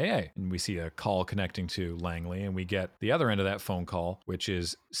the CIA. And we see a call connecting to Langley, and we get the other end of that phone call, which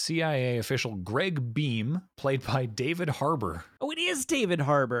is CIA official Greg Beam, played by David Harbour. Oh, it is David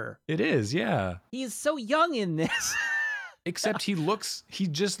Harbour. It is, yeah. He's so young in this. Except he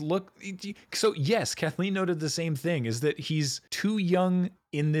just looked. So yes, Kathleen noted the same thing, is that he's too young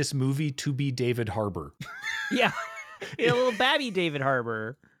in this movie to be David Harbour. Yeah. A little babby David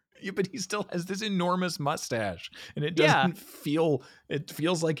Harbour. Yeah, but he still has this enormous mustache, and it doesn't feel, it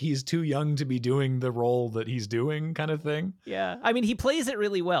feels like he's too young to be doing the role that he's doing, kind of thing. Yeah. I mean, he plays it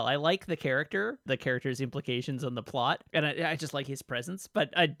really well. I like the character's implications on the plot, and I just like his presence, but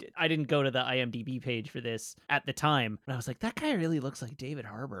I didn't go to the IMDb page for this at the time. And I was like, that guy really looks like David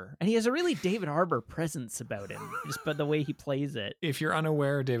Harbour. And he has a really David Harbour presence about him, just by the way he plays it. If you're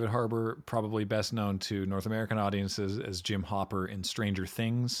unaware, David Harbour, probably best known to North American audiences as Jim Hopper in Stranger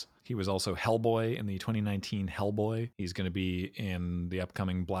Things. He was also Hellboy in the 2019 Hellboy. He's going to be in the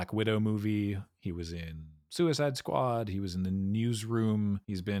upcoming Black Widow movie. He was in Suicide Squad. He was in The Newsroom.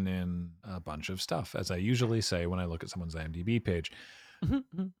 He's been in a bunch of stuff, as I usually say when I look at someone's IMDb page.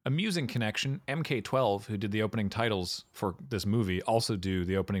 Amusing connection, MK12, who did the opening titles for this movie, also do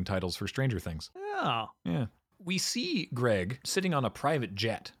the opening titles for Stranger Things. Oh. Yeah. We see Greg sitting on a private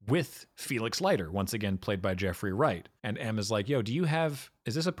jet with Felix Leiter, once again played by Jeffrey Wright. And M is like, yo,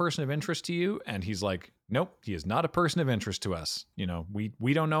 is this a person of interest to you? And he's like, nope, he is not a person of interest to us. You know,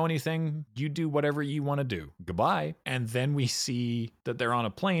 we don't know anything. You do whatever you want to do. Goodbye. And then we see that they're on a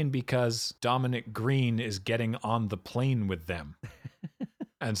plane because Dominic Green is getting on the plane with them.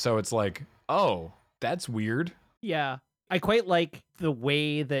 And so it's like, oh, that's weird. Yeah. I quite like the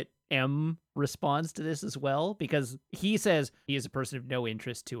way that M responds to this as well, because he says he is a person of no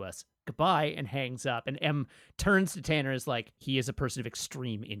interest to us. Goodbye, and hangs up. And M turns to Tanner, is like, he is a person of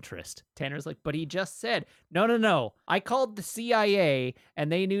extreme interest. Tanner's like, but he just said, no. I called the CIA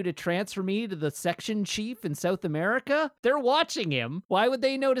and they knew to transfer me to the section chief in South America. They're watching him. Why would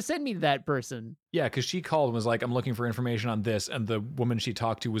they know to send me to that person? Yeah, because she called and was like, I'm looking for information on this. And the woman she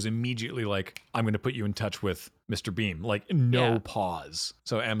talked to was immediately like, I'm going to put you in touch with Mr. Beam. Like, no pause.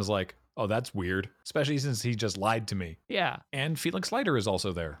 So M's like, oh, that's weird, especially since he just lied to me. Yeah. And Felix Leiter is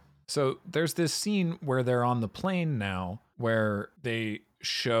also there. So there's this scene where they're on the plane now where they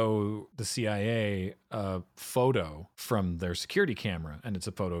show the CIA a photo from their security camera, and it's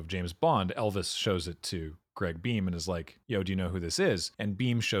a photo of James Bond. Elvis shows it to Greg Beam and is like, yo, do you know who this is? And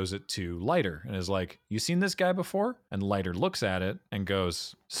Beam shows it to Leiter and is like, you seen this guy before? And Leiter looks at it and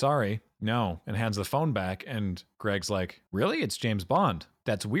goes, sorry, no, and hands the phone back. And Greg's like, really? It's James Bond.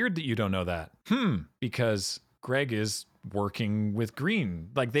 That's weird that you don't know that. Because Greg is working with Green.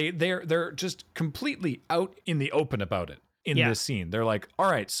 Like they're just completely out in the open about it. In this scene, they're like, all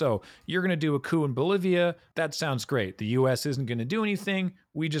right, so you're going to do a coup in Bolivia. That sounds great. The US isn't going to do anything.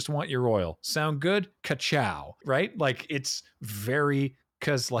 We just want your oil. Sound good? Ka-chow, right? Like it's very,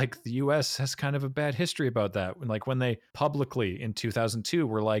 because like the US has kind of a bad history about that. Like when they publicly in 2002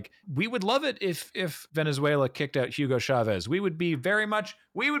 were like, we would love it if Venezuela kicked out Hugo Chavez. We would be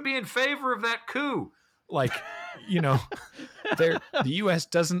in favor of that coup. Like, the US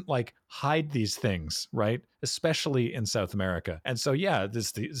doesn't like hide these things, right? Especially in South America. And so,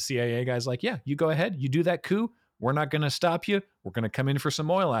 the CIA guy's like, yeah, you go ahead, you do that coup. We're not going to stop you. We're going to come in for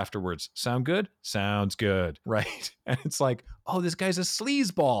some oil afterwards. Sound good? Sounds good, right? And it's like, oh, this guy's a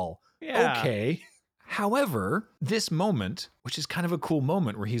sleazeball. Yeah. Okay. However, this moment, which is kind of a cool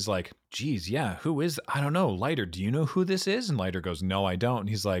moment where he's like, geez, yeah, who is, I don't know, Leiter, do you know who this is? And Leiter goes, no, I don't. And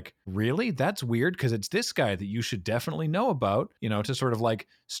he's like, really? That's weird because it's this guy that you should definitely know about, to sort of like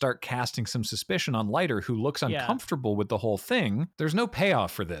start casting some suspicion on Leiter, who looks uncomfortable with the whole thing. There's no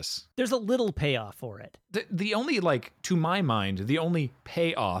payoff for this. There's a little payoff for it. The only, like, to my mind, the only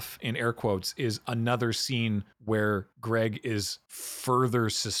payoff in air quotes is another scene where Greg is further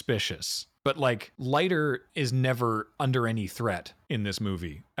suspicious. But like Leiter is never under any threat in this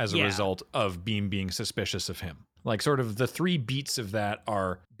movie as a result of Beam being suspicious of him. Like sort of the three beats of that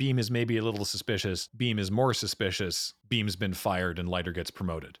are Beam is maybe a little suspicious, Beam is more suspicious, Beam's been fired, and Leiter gets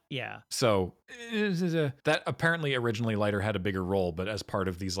promoted. Yeah. So that apparently originally Leiter had a bigger role, but as part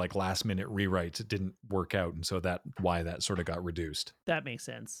of these like last minute rewrites, it didn't work out. And so why that sort of got reduced. That makes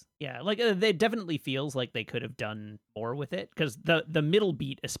sense. Yeah. Like it definitely feels like they could have done more with it because the middle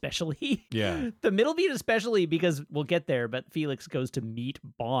beat especially. Yeah. The middle beat especially because we'll get there, but Felix goes to meet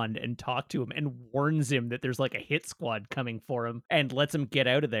Bond and talk to him and warns him that there's like a hit squad coming for him and lets him get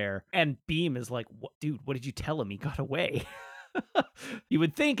out of there. And Beam is like, dude, what did you tell him? He got away. You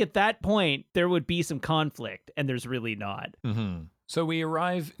would think at that point there would be some conflict, and there's really not. Mm-hmm. So we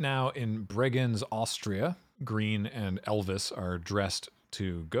arrive now in Bregenz, Austria. Green and Elvis are dressed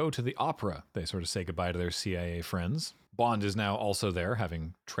to go to the opera. They sort of say goodbye to their CIA friends. Bond is now also there,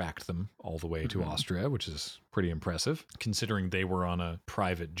 having tracked them all the way to Austria, which is pretty impressive, considering they were on a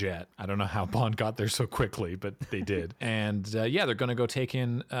private jet. I don't know how Bond got there so quickly, but they did. And they're going to go take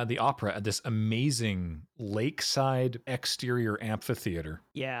in the opera at this amazing lakeside exterior amphitheater.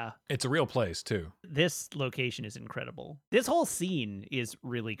 Yeah. It's a real place, too. This location is incredible. This whole scene is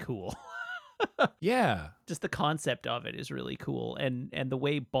really cool. Yeah. Just the concept of it is really cool. And the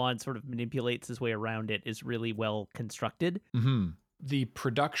way Bond sort of manipulates his way around it is really well constructed. Mm-hmm. The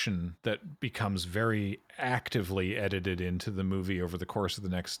production that becomes very actively edited into the movie over the course of the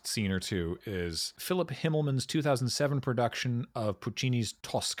next scene or two is Philip Himmelman's 2007 production of Puccini's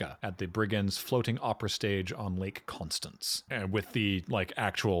Tosca at the Bregenz Floating Opera Stage on Lake Constance, and with the like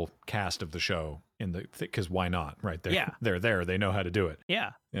actual cast of the show in the, because why not, right? They're there. They know how to do it.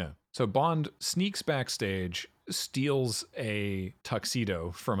 Yeah. Yeah. So Bond sneaks backstage, steals a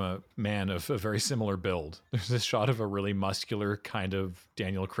tuxedo from a man of a very similar build. There's this shot of a really muscular kind of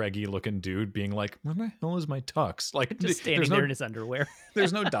Daniel Craig-y looking dude being like, where the hell is my tux? Like just standing there in his underwear.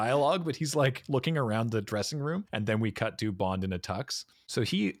 There's no dialogue, but he's like looking around the dressing room, and then we cut to Bond in a tux. So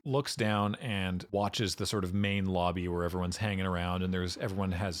he looks down and watches the sort of main lobby where everyone's hanging around, and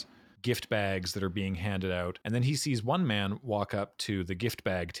everyone has gift bags that are being handed out. And then he sees one man walk up to the gift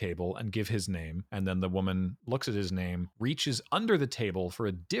bag table and give his name. And then the woman looks at his name, reaches under the table for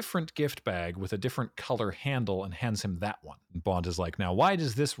a different gift bag with a different color handle and hands him that one. And Bond is like, now, why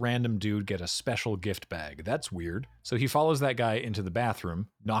does this random dude get a special gift bag? That's weird. So he follows that guy into the bathroom,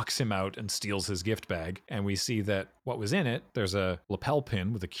 knocks him out, and steals his gift bag. And we see that what was in it, there's a lapel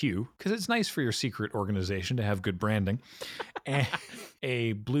pin with a Q, because it's nice for your secret organization to have good branding, and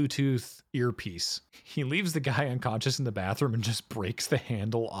a Bluetooth earpiece. He leaves the guy unconscious in the bathroom and just breaks the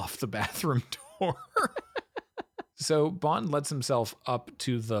handle off the bathroom door. So Bond lets himself up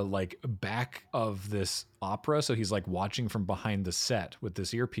to the like back of this opera. So he's like watching from behind the set with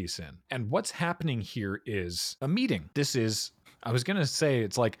this earpiece in. And what's happening here is a meeting. This is, I was going to say,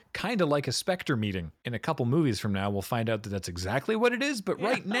 it's like kind of like a Spectre meeting. In a couple movies from now, we'll find out that that's exactly what it is. But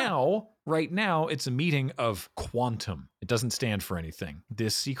right now, Right now, it's a meeting of Quantum. It doesn't stand for anything.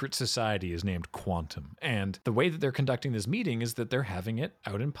 This secret society is named Quantum. And the way that they're conducting this meeting is that they're having it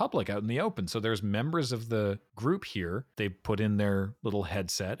out in public, out in the open. So there's members of the group here. They put in their little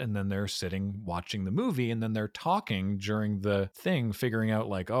headset and then they're sitting watching the movie and then they're talking during the thing, figuring out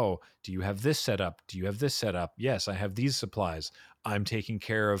like, oh, do you have this set up? Do you have this set up? Yes, I have these supplies. I'm taking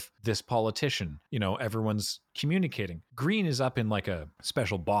care of this politician. You know, everyone's communicating. Green is up in like a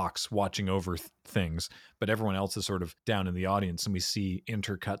special box watching over things, but everyone else is sort of down in the audience and we see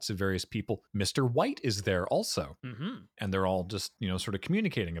intercuts of various people. Mr. White is there also. And they're all just, you know, sort of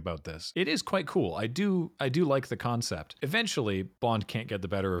communicating about this. It is quite cool. I do like the concept. Eventually, Bond can't get the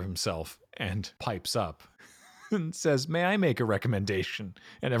better of himself and pipes up and says, "May I make a recommendation?"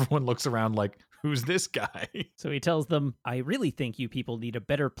 And everyone looks around like, who's this guy? So he tells them, I really think you people need a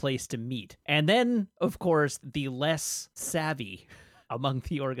better place to meet. And then, of course, the less savvy among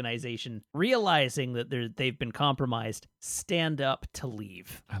the organization, realizing that they've been compromised, stand up to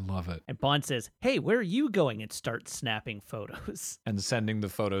leave. I love it. And Bond says, hey, where are you going? And starts snapping photos. And sending the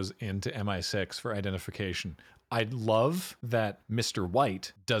photos into MI6 for identification. I love that Mr.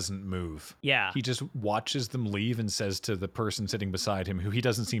 White doesn't move. Yeah. He just watches them leave and says to the person sitting beside him, who he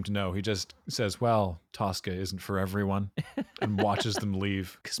doesn't seem to know, he just says, well, Tosca isn't for everyone, and watches them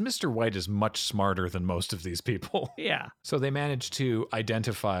leave. Because Mr. White is much smarter than most of these people. Yeah. So they managed to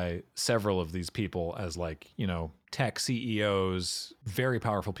identify several of these people as like, you know, tech CEOs, very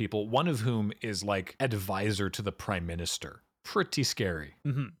powerful people, one of whom is like advisor to the prime minister. Pretty scary.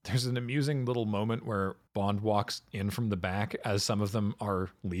 There's an amusing little moment where Bond walks in from the back as some of them are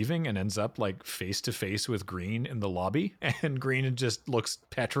leaving and ends up like face to face with Green in the lobby. And Green just looks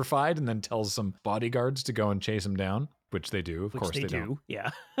petrified and then tells some bodyguards to go and chase him down, which they do. Of course they do. Yeah.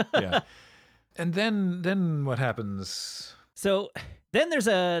 Yeah. And then what happens? So then there's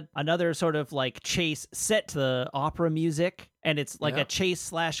another sort of like chase set to the opera music, and it's like a chase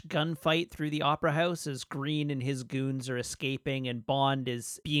 / gunfight through the opera house as Green and his goons are escaping and Bond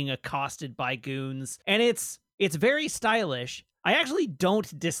is being accosted by goons. And it's very stylish. I actually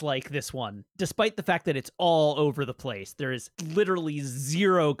don't dislike this one, despite the fact that it's all over the place. There is literally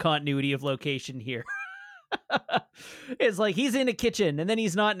zero continuity of location here. It's like he's in a kitchen and then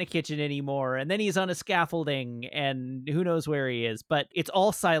he's not in a kitchen anymore and then he's on a scaffolding and who knows where he is, but it's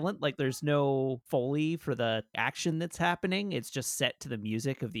all silent. Like there's no Foley for the action that's happening. It's just set to the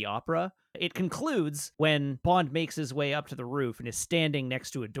music of the opera. It concludes when Bond makes his way up to the roof and is standing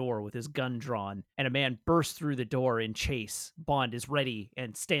next to a door with his gun drawn, and a man bursts through the door in chase. Bond is ready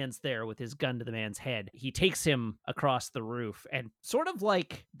and stands there with his gun to the man's head. He takes him across the roof and sort of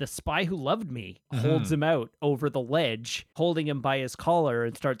like The Spy Who Loved Me, holds him out over the ledge, holding him by his collar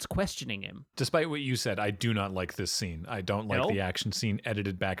and starts questioning him. Despite what you said, I do not like this scene. I don't like the action scene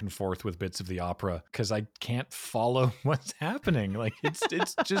edited back and forth with bits of the opera because I can't follow what's happening. Like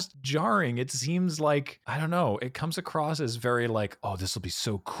it's just jarring. It seems like, I don't know, it comes across as very like, oh, this will be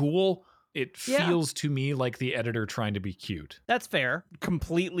so cool. It feels to me like the editor trying to be cute. That's fair.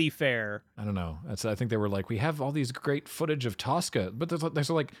 Completely fair. I don't know. I think they were like, we have all these great footage of Tosca, but there's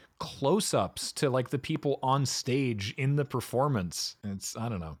like close-ups to like the people on stage in the performance. I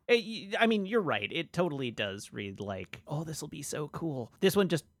don't know. I mean, you're right. It totally does read like, oh, this will be so cool. This one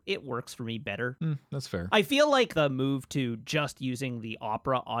just, it works for me better. That's fair. I feel like the move to just using the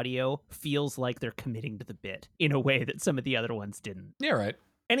opera audio feels like they're committing to the bit in a way that some of the other ones didn't. Yeah, right.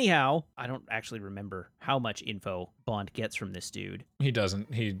 Anyhow, I don't actually remember how much info Bond gets from this dude. He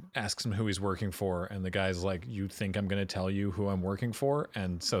doesn't. He asks him who he's working for, and the guy's like, you think I'm going to tell you who I'm working for?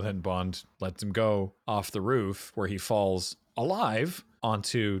 And so then Bond lets him go off the roof, where he falls alive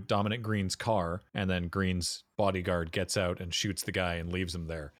onto Dominic Green's car, and then Green's bodyguard gets out and shoots the guy and leaves him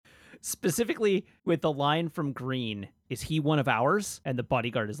there. Specifically with the line from Green, is he one of ours? And the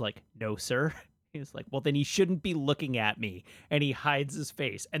bodyguard is like, no, sir. He's like, well, then he shouldn't be looking at me. And he hides his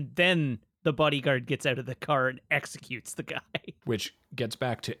face. And then the bodyguard gets out of the car and executes the guy. Which gets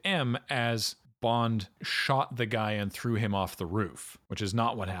back to M as Bond shot the guy and threw him off the roof, which is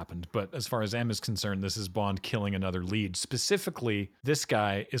not what happened. But as far as M is concerned, this is Bond killing another lead. Specifically, this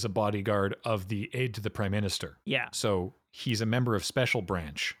guy is a bodyguard of the aide to the Prime Minister. Yeah. So he's a member of Special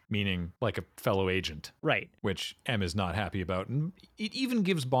Branch, meaning like a fellow agent. Right. Which M is not happy about. And it even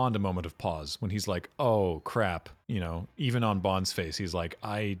gives Bond a moment of pause when he's like, oh, crap. You know, even on Bond's face, he's like,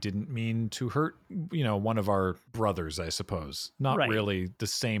 I didn't mean to hurt, you know, one of our brothers, I suppose. Not really the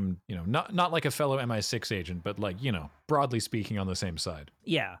same, you know, not like a fellow MI6 agent, but like, you know, broadly speaking on the same side.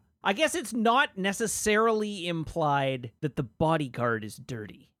 Yeah. I guess it's not necessarily implied that the bodyguard is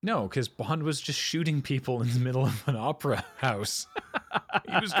dirty. No, because Bond was just shooting people in the middle of an opera house.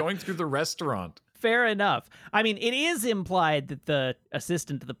 He was going through the restaurant. Fair enough. I mean, it is implied that the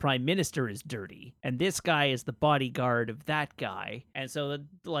assistant to the prime minister is dirty, and this guy is the bodyguard of that guy. And so,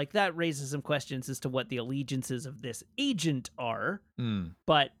 that raises some questions as to what the allegiances of this agent are.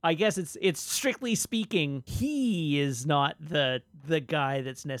 But I guess it's strictly speaking, he is not the guy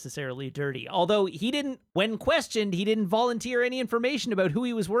that's necessarily dirty. Although when questioned, he didn't volunteer any information about who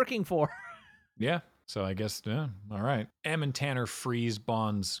he was working for. Yeah. So I guess, yeah, all right. M and Tanner freeze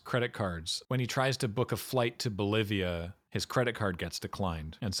Bond's credit cards. When he tries to book a flight to Bolivia, his credit card gets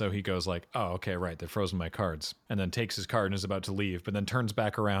declined. And so he goes like, oh, okay, right, they've frozen my cards. And then takes his card and is about to leave, but then turns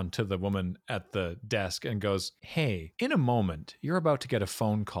back around to the woman at the desk and goes, hey, in a moment, you're about to get a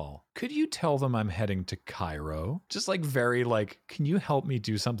phone call. Could you tell them I'm heading to Cairo? Just very can you help me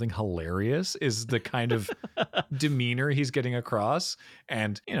do something hilarious is the kind of demeanor he's getting across.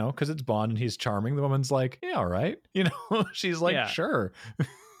 And, because it's Bond and he's charming, the woman's like, yeah, all right. She's like, yeah. Sure.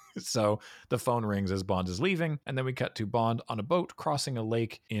 So the phone rings as Bond is leaving, and then we cut to Bond on a boat crossing a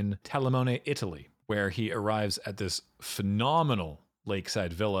lake in Talamone, Italy, where he arrives at this phenomenal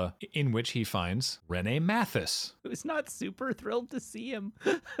lakeside villa in which he finds Rene Mathis. Who's not super thrilled to see him.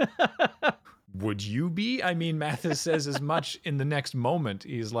 Would you be? I mean, Mathis says as much in the next moment.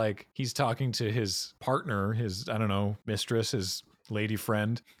 He's talking to his partner, his, mistress, his lady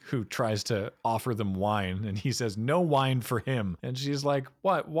friend, who tries to offer them wine, and he says no wine for him, and she's like,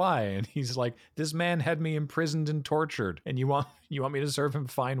 what, why? And he's like, this man had me imprisoned and tortured, and you want me to serve him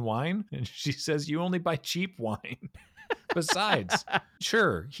fine wine? And she says, you only buy cheap wine. Besides,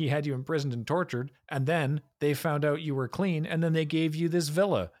 sure, he had you imprisoned and tortured, and then they found out you were clean, and then they gave you this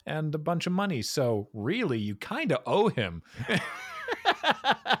villa and a bunch of money, so really you kind of owe him.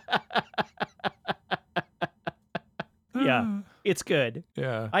 Yeah, it's good.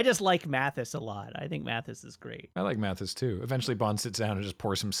 Yeah. I just like Mathis a lot. I think Mathis is great. I like Mathis too. Eventually Bond sits down and just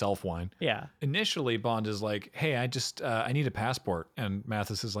pours himself wine. Yeah. Initially Bond is like, hey, I need a passport. And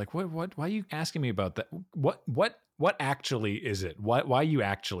Mathis is like, what, why are you asking me about that? What actually is it? Why are you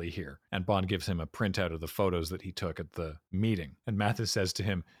actually here? And Bond gives him a printout of the photos that he took at the meeting. And Mathis says to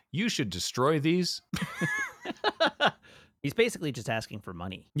him, you should destroy these. He's basically just asking for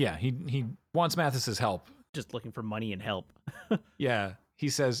money. Yeah, he wants Mathis's help. Just looking for money and help. Yeah. He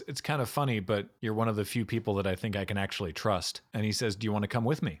says, it's kind of funny, but you're one of the few people that I think I can actually trust. And he says, do you want to come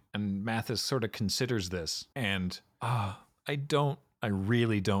with me? And Mathis sort of considers this. And I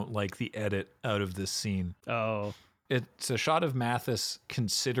really don't like the edit out of this scene. Oh. It's a shot of Mathis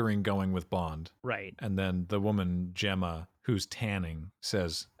considering going with Bond. Right. And then the woman, Gemma, who's tanning,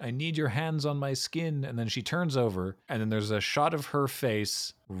 says, I need your hands on my skin. And then she turns over, and then there's a shot of her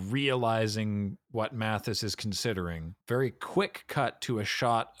face realizing what Mathis is considering. Very quick cut to a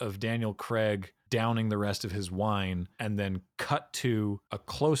shot of Daniel Craig downing the rest of his wine, and then cut to a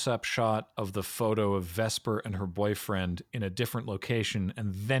close-up shot of the photo of Vesper and her boyfriend in a different location,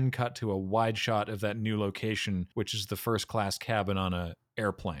 and then cut to a wide shot of that new location, which is the first-class cabin on a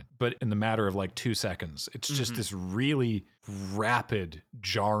airplane. But in the matter of 2 seconds, it's just this really rapid,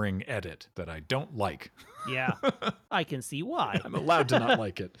 jarring edit that I don't like. Yeah, I can see why. I'm allowed to not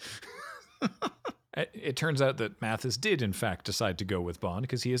like it. It turns out that Mathis did, in fact, decide to go with Bond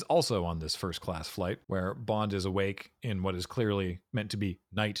because he is also on this first-class flight where Bond is awake in what is clearly meant to be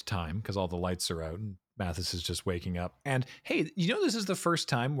nighttime because all the lights are out and Mathis is just waking up. And hey, this is the first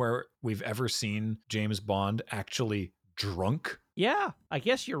time where we've ever seen James Bond actually drunk. Yeah, I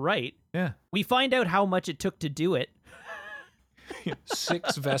guess you're right. Yeah. We find out how much it took to do it.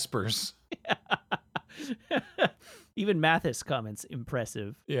 6 Vespers. Even Mathis comments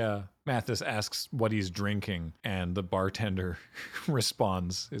impressive. Yeah. Mathis asks what he's drinking, and the bartender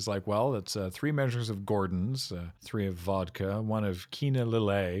responds, is like, well, it's 3 measures of Gordon's, 3 of vodka, 1 of Kina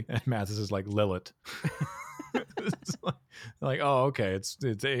Lillet. And Mathis is like, Lillet. It's like, oh, okay, it's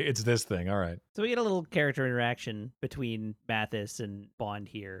this thing. All right. So we get a little character interaction between Mathis and Bond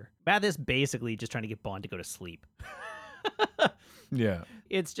here. Mathis basically just trying to get Bond to go to sleep. Yeah.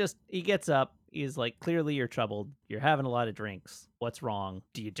 It's just, he gets up. He's like, clearly you're troubled. You're having a lot of drinks. What's wrong?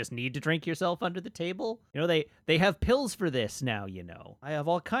 Do you just need to drink yourself under the table? They have pills for this now, I have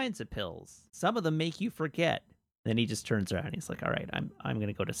all kinds of pills. Some of them make you forget. Then he just turns around and he's like, all right, I'm going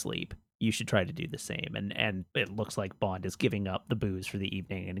to go to sleep. You should try to do the same. And it looks like Bond is giving up the booze for the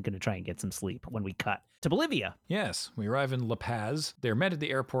evening and going to try and get some sleep when we cut to Bolivia. Yes, we arrive in La Paz. They're met at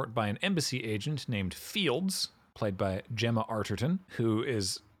the airport by an embassy agent named Fields, played by Gemma Arterton, who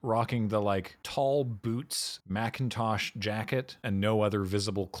is rocking the tall boots, Macintosh jacket, and no other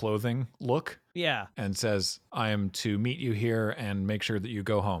visible clothing look. Yeah. And says, I am to meet you here and make sure that you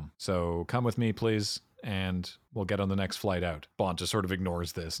go home. So come with me, please. and we'll get on the next flight out. Bond just sort of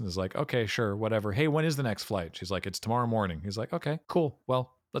ignores this and is like, okay, sure, whatever. Hey, when is the next flight? She's like, it's tomorrow morning. He's like, okay, cool.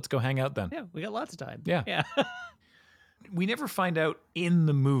 Well, let's go hang out then. Yeah, we got lots of time. Yeah. Yeah. We never find out in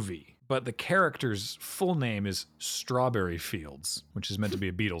the movie, but the character's full name is Strawberry Fields, which is meant to be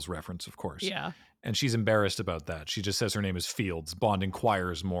a Beatles reference, of course. Yeah. And she's embarrassed about that. She just says her name is Fields. Bond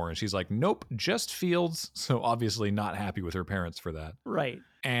inquires more, and she's like, nope, just Fields. So obviously not happy with her parents for that. Right.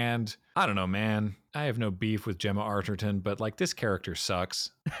 And I don't know, man. I have no beef with Gemma Arterton, but like this character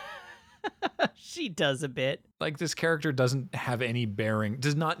sucks. She does a bit. Like this character doesn't have any bearing,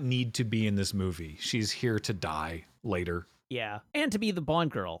 does not need to be in this movie. She's here to die later. Yeah. And to be the Bond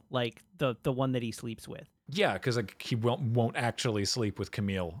girl, like the one that he sleeps with. Yeah, because like he won't actually sleep with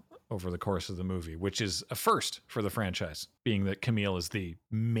Camille over the course of the movie, which is a first for the franchise, being that Camille is the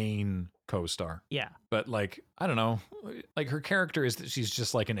main co-star. Yeah. But like, I don't know, like her character is that she's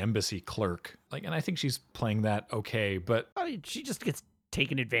just like an embassy clerk. Like, and I think she's playing that okay, but I mean, she just gets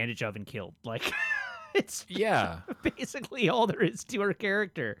taken advantage of and killed. Like, it's yeah. basically all there is to her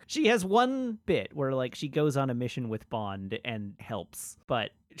character. She has one bit where like she goes on a mission with Bond and helps,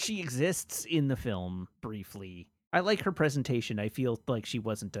 but she exists in the film briefly. I like her presentation. I feel like she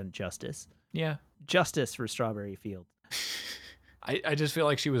wasn't done justice. Yeah. Justice for Strawberry Field. I just feel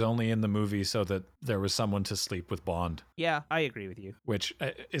like she was only in the movie so that there was someone to sleep with Bond. Yeah, I agree with you. Which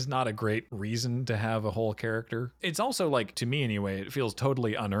is not a great reason to have a whole character. It's also like, to me anyway, it feels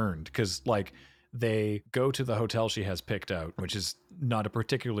totally unearned because like they go to the hotel she has picked out, which is not a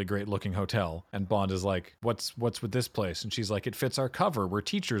particularly great looking hotel. And Bond is like, what's with this place? And she's like, it fits our cover. We're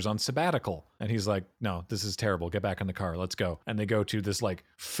teachers on sabbatical. And he's like, no, this is terrible. Get back in the car. Let's go. And they go to this like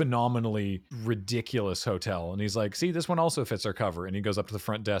phenomenally ridiculous hotel. And he's like, see, this one also fits our cover. And he goes up to the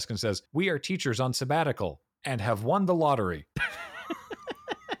front desk and says, we are teachers on sabbatical and have won the lottery.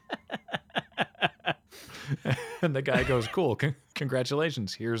 And the guy goes, cool,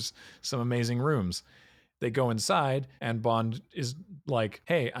 congratulations. Here's some amazing rooms. They go inside and Bond is like,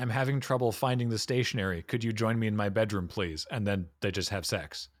 hey, I'm having trouble finding the stationery. Could you join me in my bedroom, please? And then they just have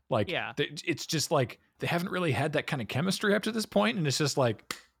sex. Like, yeah. It's just like they haven't really had that kind of chemistry up to this point, and it's just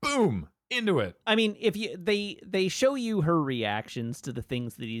like, boom, into it. I mean, if they show you her reactions to the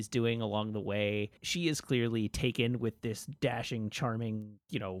things that he's doing along the way. She is clearly taken with this dashing, charming,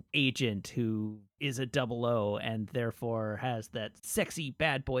 agent who is a 00 and therefore has that sexy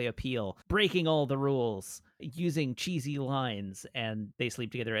bad boy appeal, breaking all the rules, using cheesy lines, and they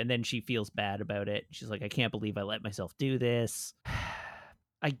sleep together. And then she feels bad about it. She's like, I can't believe I let myself do this.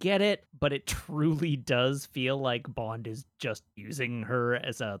 I get it, but it truly does feel like Bond is just using her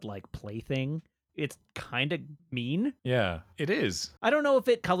as a plaything. It's kind of mean. Yeah, it is. I don't know if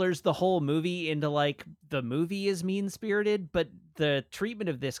it colors the whole movie into the movie is mean-spirited, but the treatment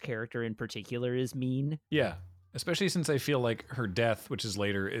of this character in particular is mean. Yeah. Especially since I feel like her death, which is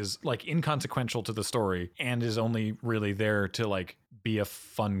later, is inconsequential to the story and is only really there to be a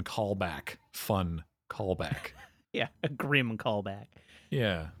fun callback. Yeah, a grim callback.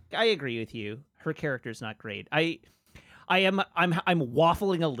 Yeah. I agree with you. Her character's not great. I'm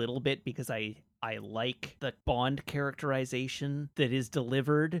waffling a little bit because I like the Bond characterization that is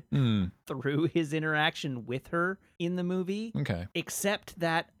delivered through his interaction with her in the movie. Okay. Except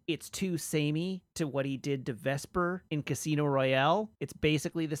that it's too samey to what he did to Vesper in Casino Royale. It's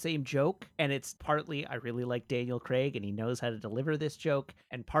basically the same joke, and it's partly I really like Daniel Craig and he knows how to deliver this joke,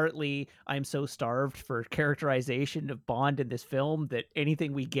 and partly I'm so starved for characterization of Bond in this film that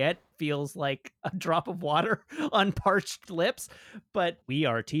anything we get feels like a drop of water on parched lips. But we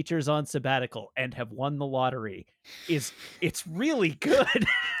are teachers on sabbatical and have won the lottery. It's really good.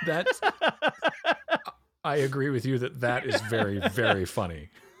 That's I agree with you that is very, very funny.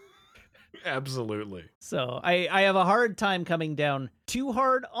 Absolutely. So I have a hard time coming down too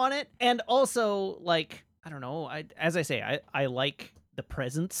hard on it. And also, I don't know, as I say, I like the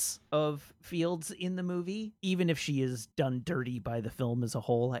presence of Fields in the movie, even if she is done dirty by the film as a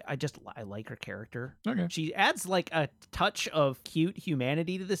whole. I like her character. Okay. She adds a touch of cute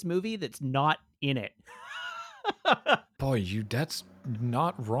humanity to this movie that's not in it. Boy, that's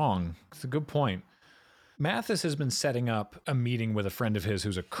not wrong. It's a good point. Mathis has been setting up a meeting with a friend of his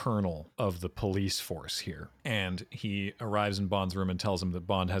who's a colonel of the police force here. And he arrives in Bond's room and tells him that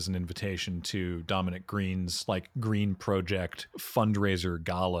Bond has an invitation to Dominic Green's Green Project fundraiser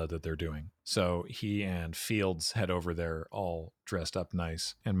gala that they're doing. So he and Fields head over there all dressed up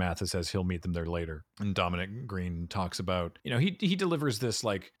nice. And Mathis says he'll meet them there later. And Dominic Green talks about, he delivers this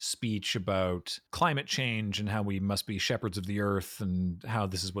like speech about climate change and how we must be shepherds of the earth and how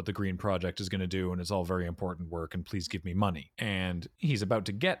this is what the Green Project is going to do. And it's all very important work. And please give me money. And he's about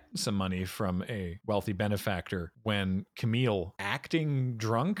to get some money from a wealthy benefactor when Camille, acting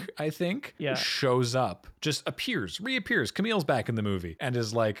drunk, I think, shows up, just reappears. Camille's back in the movie and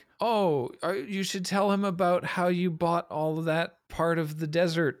is like, oh, you should tell him about how you bought all of that part of the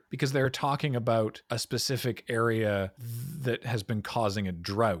desert, because they're talking about a specific area that has been causing a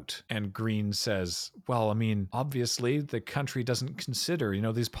drought. And Green says, well, I mean, obviously the country doesn't consider,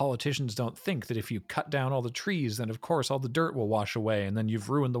 these politicians don't think that if you cut down all the trees, then of course all the dirt will wash away and then you've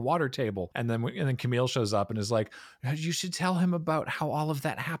ruined the water table. And then Camille shows up and is like, you should tell him about how all of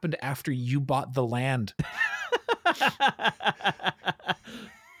that happened after you bought the land.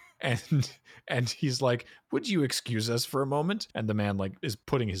 And he's like, would you excuse us for a moment? And the man like is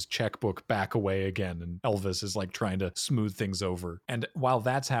putting his checkbook back away again. And Elvis is like trying to smooth things over. And while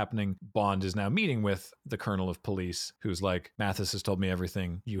that's happening, Bond is now meeting with the colonel of police, who's like, Mathis has told me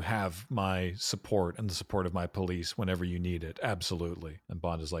everything. You have my support and the support of my police whenever you need it. Absolutely. And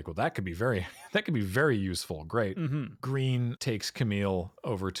Bond is like, well, that could be very useful. Great. Mm-hmm. Green takes Camille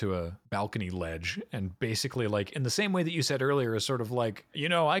over to a balcony ledge and basically, like, in the same way that you said earlier, is sort of like,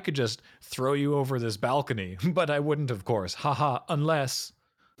 I could just throw you over this balcony, but I wouldn't, of course. Haha, unless,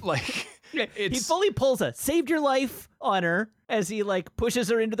 like, he fully pulls a saved your life on her as he like pushes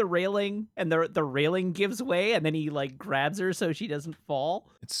her into the railing, and the railing gives way, and then he like grabs her so she doesn't fall.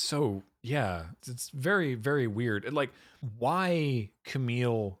 It's so, yeah, it's very, very weird. Like, why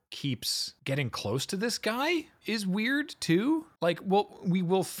Camille keeps getting close to this guy is weird too. Like, well, we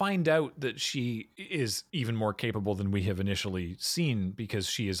will find out that she is even more capable than we have initially seen, because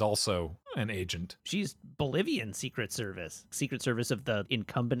she is also an agent. She's Bolivian Secret Service of the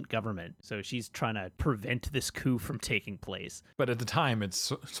incumbent government. So she's trying to prevent this coup from taking place. But at the time,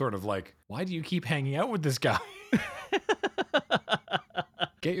 it's sort of like, why do you keep hanging out with this guy?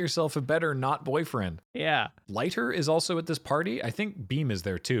 Get yourself a better not boyfriend. Yeah. Leiter is also at this party. I think Beam is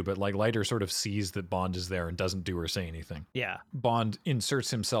there too, but like Leiter sort of sees that Bond is there and doesn't do or say anything. Yeah. Bond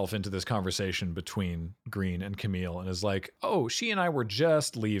inserts himself into this conversation between Green and Camille and is like, oh, she and I were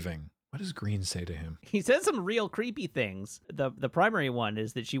just leaving. What does Green say to him? He says some real creepy things. The primary one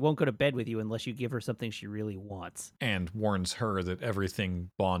is that she won't go to bed with you unless you give her something she really wants. And warns her that everything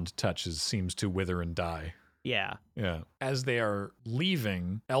Bond touches seems to wither and die. Yeah. Yeah. As they are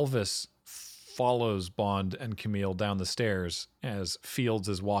leaving, Elvis follows Bond and Camille down the stairs as Fields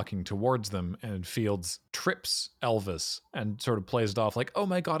is walking towards them, and Fields trips Elvis and sort of plays it off like, oh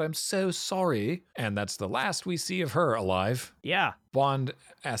my God, I'm so sorry. And that's the last we see of her alive. Yeah. Bond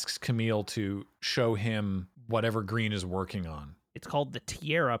asks Camille to show him whatever Green is working on. It's called the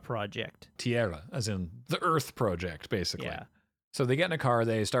Tierra Project. Tierra, as in the Earth Project, basically. Yeah. So they get in a car,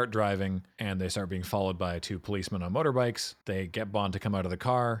 they start driving, and they start being followed by two policemen on motorbikes. They get Bond to come out of the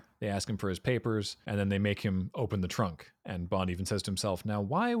car. They ask him for his papers, and then they make him open the trunk. And Bond even says to himself, now,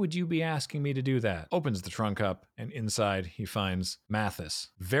 why would you be asking me to do that? Opens the trunk up, and inside he finds Mathis,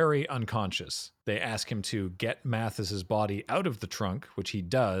 very unconscious. They ask him to get Mathis's body out of the trunk, which he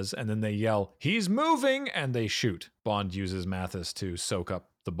does, and then they yell, he's moving, and they shoot. Bond uses Mathis to soak up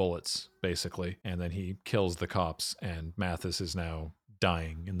the bullets, basically, and then he kills the cops, and Mathis is now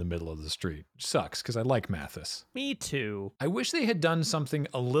dying in the middle of the street. Which sucks, because I like Mathis. Me too. I wish they had done something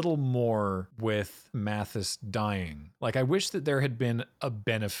a little more with Mathis dying. Like, I wish that there had been a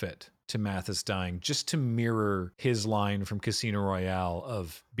benefit to Mathis dying, just to mirror his line from Casino Royale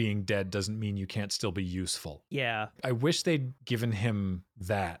of being dead doesn't mean you can't still be useful. Yeah. I wish they'd given him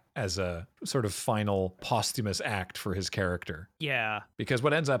that as a sort of final posthumous act for his character. Yeah. Because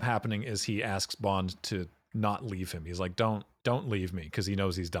what ends up happening is he asks Bond to not leave him. He's like, don't leave me, because he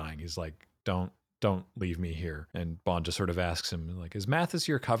knows he's dying. He's like, don't leave me here. And Bond just sort of asks him, like, is Mathis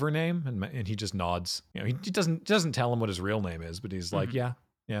your cover name? And he just nods. He doesn't tell him what his real name is, but he's like, yeah,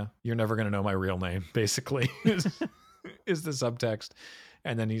 you're never going to know my real name, basically, is the subtext.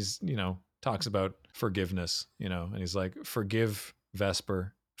 And then he's, talks about forgiveness, and he's like, forgive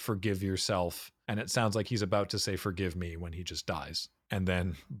Vesper, forgive yourself. And it sounds like he's about to say, forgive me, when he just dies. And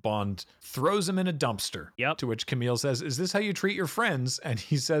then Bond throws him in a dumpster. Yep. To which Camille says, is this how you treat your friends? And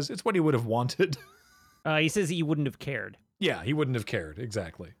he says, it's what he would have wanted. He says he wouldn't have cared. Yeah, he wouldn't have cared.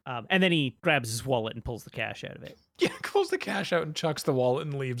 Exactly. And then he grabs his wallet and pulls the cash out of it. Yeah, pulls the cash out and chucks the wallet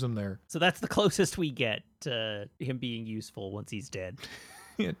and leaves him there. So that's the closest we get to him being useful once he's dead.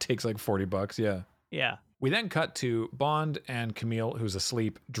 It takes like $40. Yeah. Yeah. We then cut to Bond and Camille, who's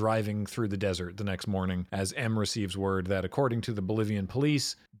asleep, driving through the desert the next morning as M receives word that, according to the Bolivian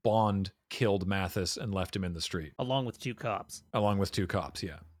police, Bond killed Mathis and left him in the street. Along with 2 cops. Along with 2 cops,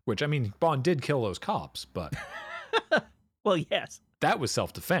 yeah. Which, I mean, Bond did kill those cops, but... Well, yes. That was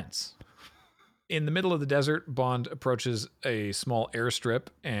self-defense. In the middle of the desert, Bond approaches a small airstrip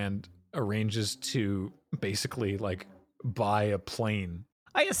and arranges to basically, like, buy a plane.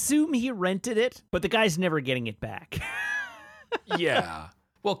 I assume he rented it, but the guy's never getting it back. Yeah.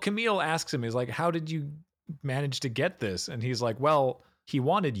 Well, Camille asks him, he's like, how did you manage to get this? And he's like, well, he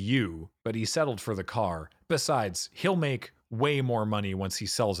wanted you, but he settled for the car. Besides, he'll make way more money once he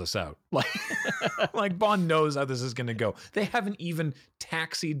sells us out. Like Bond knows how this is going to go. They haven't even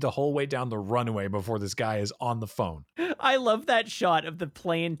taxied the whole way down the runway before this guy is on the phone. I love that shot of the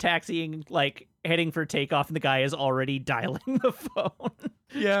plane taxiing, like, heading for takeoff, and the guy is already dialing the phone.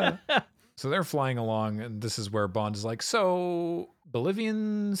 Yeah. So they're flying along, and this is where Bond is like, so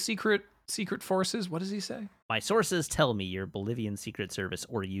Bolivian secret forces, what does he say? My sources tell me you're Bolivian Secret Service,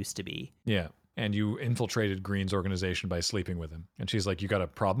 or used to be. Yeah. And you infiltrated Green's organization by sleeping with him. And she's like, you got a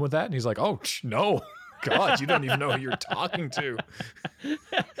problem with that? And he's like, oh, no. God, you don't even know who you're talking to.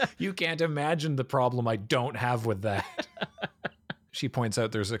 You can't imagine the problem I don't have with that. She points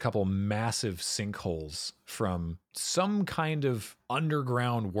out there's a couple massive sinkholes from some kind of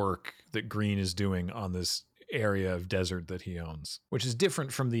underground work that Green is doing on this area of desert that he owns, which is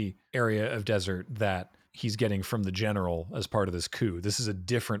different from the area of desert that he's getting from the general as part of this coup. This is a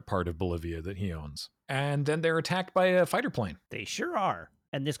different part of Bolivia that he owns. And then they're attacked by a fighter plane. They sure are.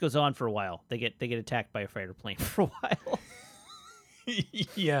 And this goes on for a while. They get attacked by a fighter plane for a while.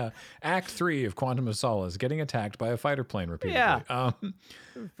 Yeah. Act 3 of Quantum of Solace, getting attacked by a fighter plane repeatedly. Yeah.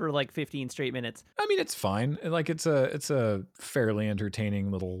 For like 15 straight minutes. I mean, it's fine. Like, it's a fairly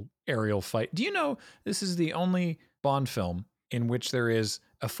entertaining little aerial fight. Do you know this is the only Bond film in which there is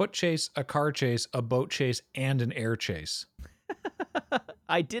a foot chase, a car chase, a boat chase, and an air chase?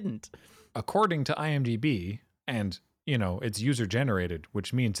 I didn't. According to IMDb, and, you know, it's user-generated,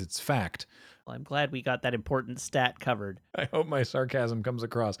 which means it's fact. Well, I'm glad we got that important stat covered. I hope my sarcasm comes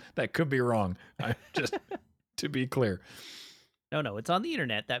across. That could be wrong. I just to be clear. No, it's on the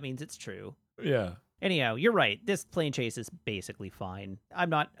internet. That means it's true. Yeah. Anyhow, you're right. This plane chase is basically fine. I'm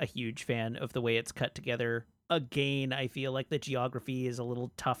not a huge fan of the way it's cut together. Again, I feel like the geography is a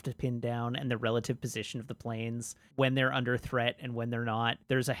little tough to pin down, and the relative position of the planes when they're under threat and when they're not.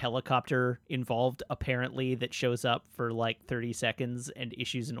 There's a helicopter involved, apparently, that shows up for like 30 seconds and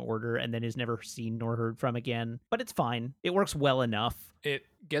issues an order and then is never seen nor heard from again. But it's fine. It works well enough. It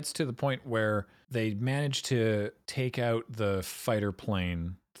gets to the point where they manage to take out the fighter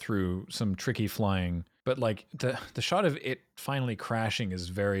plane through some tricky flying. But like the shot of it finally crashing is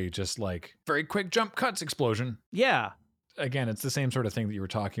very just like very quick jump cuts explosion. Yeah. Again, it's the same sort of thing that you were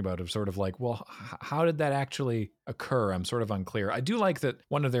talking about of sort of like, well, how did that actually occur? I'm sort of unclear. I do like that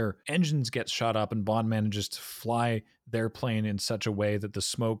one of their engines gets shot up and Bond manages to fly their plane in such a way that the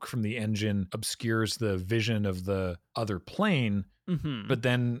smoke from the engine obscures the vision of the other plane. Mm-hmm. But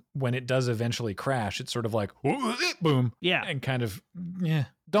then when it does eventually crash, it's sort of like, boom. Yeah. And kind of,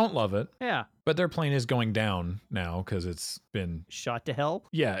 don't love it. Yeah. But their plane is going down now because it's been, Shot to hell.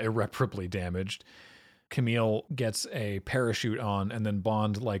 irreparably damaged. Camille gets a parachute on, and then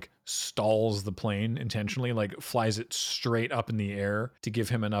Bond like stalls the plane intentionally, like flies it straight up in the air to give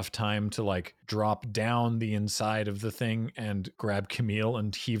him enough time to like drop down the inside of the thing and grab Camille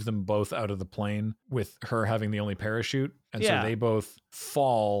and heave them both out of the plane with her having the only parachute. And Yeah. so they both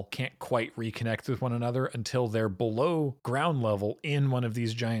fall, can't quite reconnect with one another until they're below ground level in one of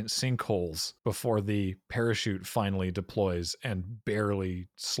these giant sinkholes before the parachute finally deploys and barely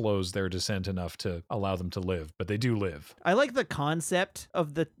slows their descent enough to allow them to live. But they do live. I like the concept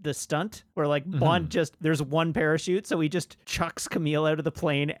of the stunt where like Bond there's one parachute, so he just chucks Camille out of the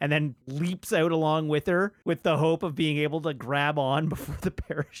plane and then leaps out along with her with the hope of being able to grab on before the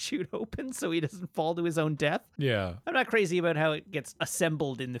parachute opens so he doesn't fall to his own death. Yeah. I'm not crazy about how it gets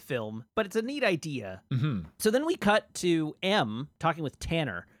assembled in the film, but it's a neat idea. Mm-hmm. So then we cut to M talking with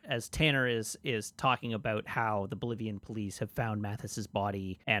Tanner, as Tanner is talking about how the Bolivian police have found Mathis's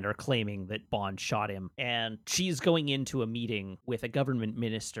body and are claiming that Bond shot him. And she's going into a meeting with a government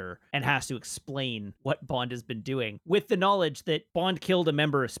minister and has to explain what Bond has been doing, with the knowledge that Bond killed a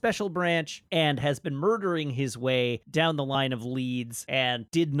member of Special Branch and has been murdering his way down the line of leads and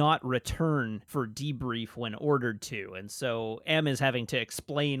did not return for debrief when ordered to. And so M is having to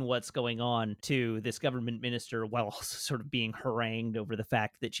explain what's going on to this government minister while also sort of being harangued over the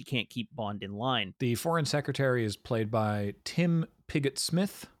fact that she can't keep Bond in line. The foreign secretary is played by Tim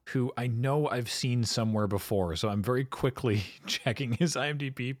Pigott-Smith, who I know I've seen somewhere before, so I'm very quickly checking his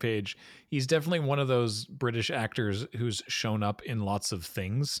IMDb page. He's definitely one of those British actors who's shown up in lots of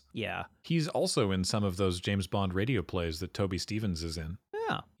things. Yeah. He's also in some of those James Bond radio plays that Toby Stevens is in.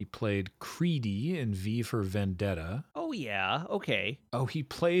 Yeah. He played Creedy in V for Vendetta. Oh, yeah. Okay. Oh, he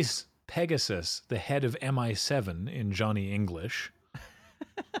plays Pegasus, the head of MI7 in Johnny English.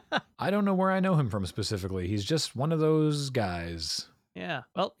 I don't know where I know him from specifically. He's just one of those guys. Yeah.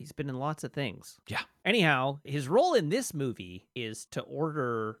 Well, he's been in lots of things. Yeah. Anyhow, his role in this movie is to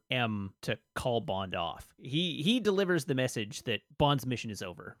order M to call Bond off. He delivers the message that Bond's mission is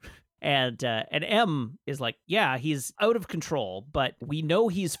over. And M is like, yeah, he's out of control, but we know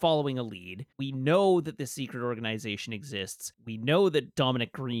he's following a lead. We know that this secret organization exists. We know that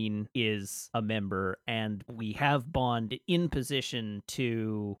Dominic Green is a member, and we have Bond in position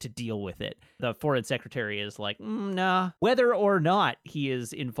to deal with it. The foreign secretary is like, nah. Whether or not he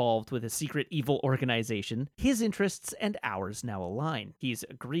is involved with a secret evil organization, his interests and ours now align. He's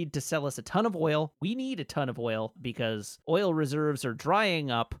agreed to sell us a ton of oil. We need a ton of oil because oil reserves are drying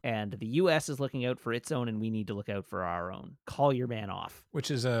up, and the U.S. is looking out for its own, and we need to look out for our own. Call your man off.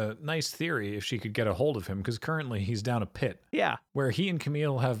 Which is a nice theory if she could get a hold of him, because currently he's down a pit. Yeah. Where he and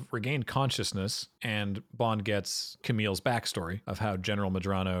Camille have regained consciousness, and Bond gets Camille's backstory of how General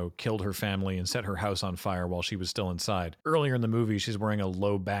Medrano killed her family and set her house on fire while she was still inside. Earlier in the movie, she's wearing a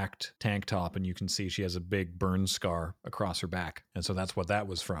low-backed tank top, and you can see she has a big burn scar across her back. And so that's what that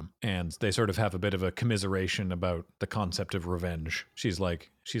was from. And they sort of have a bit of a commiseration about the concept of revenge. She's like,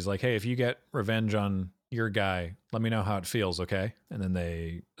 hey, if you get revenge on your guy, let me know how it feels, okay? And then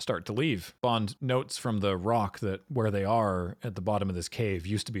they start to leave. Bond notes from the rock that where they are at the bottom of this cave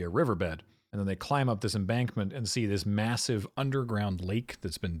used to be a riverbed. And then they climb up this embankment and see this massive underground lake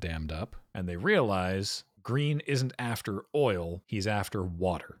that's been dammed up. And they realize Green isn't after oil, he's after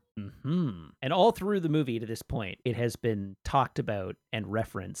water. And all through the movie to this point, it has been talked about and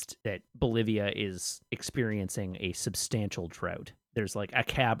referenced that Bolivia is experiencing a substantial drought. There's like a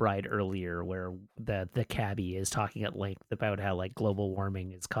cab ride earlier where the cabbie is talking at length about how like global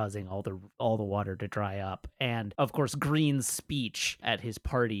warming is causing all the water to dry up. And of course, Green's speech at his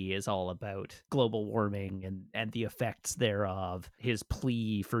party is all about global warming and the effects thereof. His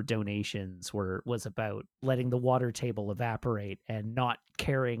plea for donations was about letting the water table evaporate and not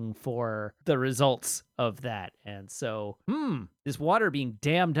caring for the results of that. And so, this water being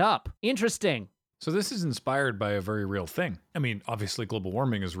dammed up. Interesting. So this is inspired by a very real thing. I mean, obviously global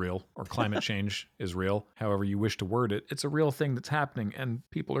warming is real, or climate change is real, however you wish to word it. It's a real thing that's happening, and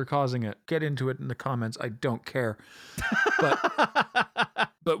people are causing it. Get into it in the comments. I don't care.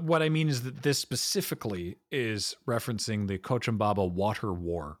 But what I mean is that this specifically is referencing the Cochabamba Water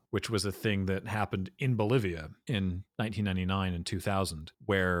War, which was a thing that happened in Bolivia in 1999 and 2000,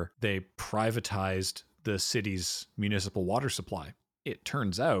 where they privatized the city's municipal water supply. It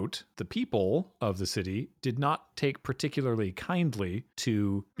turns out the people of the city did not take particularly kindly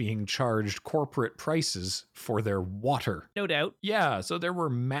to being charged corporate prices for their water. No doubt. Yeah, so there were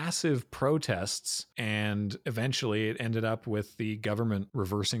massive protests, and eventually it ended up with the government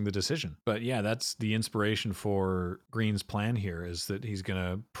reversing the decision. But yeah, that's the inspiration for Green's plan here, is that he's going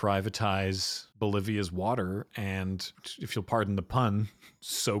to privatize Bolivia's water and, if you'll pardon the pun,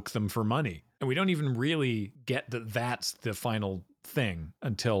 soak them for money. And we don't even really get that that's the final thing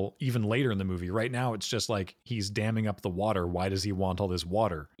until even later in the movie. Right now, it's just like he's damming up the water. Why does he want all this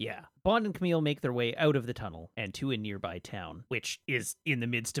water? Yeah. Bond and Camille make their way out of the tunnel and to a nearby town, which is in the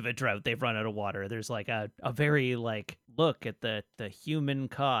midst of a drought. They've run out of water. There's like a very like look at the human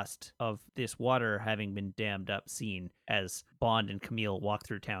cost of this water having been dammed up scene as Bond and Camille walk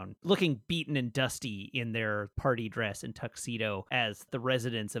through town, looking beaten and dusty in their party dress and tuxedo, as the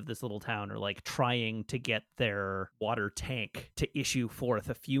residents of this little town are like trying to get their water tank to issue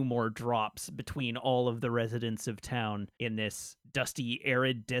forth a few more drops between all of the residents of town in this dusty,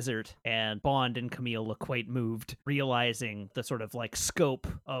 arid desert. And Bond and Camille look quite moved, realizing the sort of like scope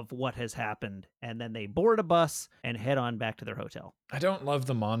of what has happened. And then they board a bus and head on back to their hotel. I don't love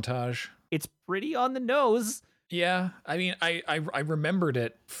the montage. It's pretty on the nose. Yeah, I mean, I remembered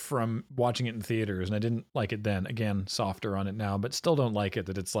it from watching it in theaters, and I didn't like it then. Again, softer on it now, but still don't like it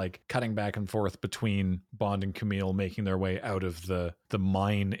that it's like cutting back and forth between Bond and Camille making their way out of the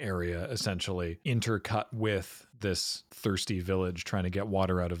mine area, essentially, intercut with this thirsty village trying to get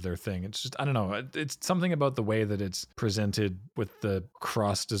water out of their thing. It's just, I don't know. It's something about the way that it's presented with the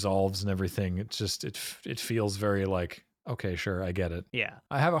cross dissolves and everything. It's just, it feels very like Okay, sure, I get it. Yeah.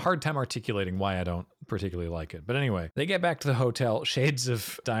 I have a hard time articulating why I don't particularly like it. But anyway, they get back to the hotel. Shades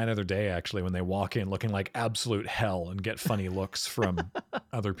of Die Another Day, actually, when they walk in looking like absolute hell and get funny looks from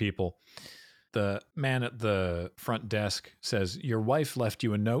other people. The man at the front desk says, "Your wife left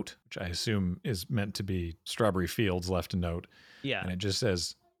you a note," which I assume is meant to be Strawberry Fields left a note. Yeah. And it just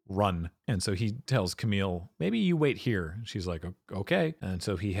says, "Run." And so he tells Camille, "Maybe you wait here." She's like, "Okay." And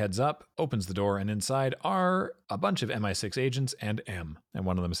so he heads up, opens the door, and inside are a bunch of MI6 agents and M. And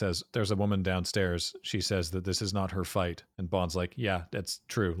one of them says, "There's a woman downstairs. She says that this is not her fight." And Bond's like, "Yeah, that's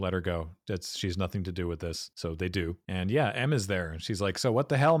true. Let her go. She's nothing to do with this." So they do. And yeah, M is there. And she's like, "So what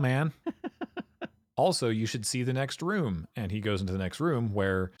the hell, man?" Also, you should see the next room. And he goes into the next room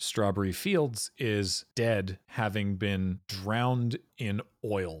where Strawberry Fields is dead, having been drowned in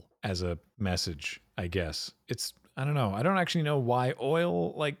oil as a message, I guess. I don't know. I don't actually know why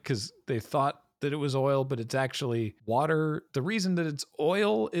oil, because they thought that it was oil, but it's actually water. The reason that it's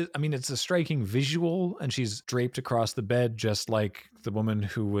oil is, it's a striking visual, and she's draped across the bed just like the woman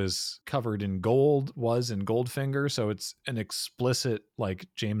who was covered in gold was in Goldfinger. So it's an explicit,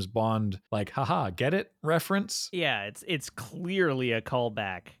 James Bond, haha, get it reference. Yeah, it's clearly a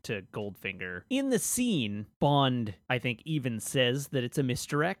callback to Goldfinger. In the scene, Bond, I think, even says that it's a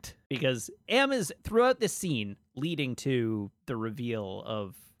misdirect, because M is, throughout this scene leading to the reveal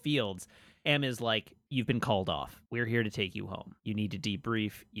of Fields, M is like, "You've been called off. We're here to take you home. You need to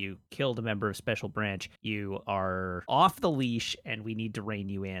debrief. You killed a member of Special Branch. You are off the leash, and we need to rein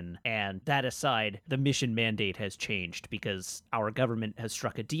you in. And that aside, the mission mandate has changed because our government has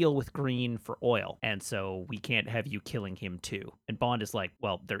struck a deal with Green for oil. And so we can't have you killing him too." And Bond is like,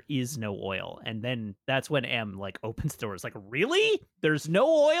 "Well, there is no oil." And then that's when M opens the door. It's like, "Really? There's no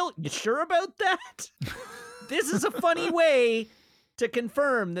oil? You sure about that?" This is a funny way to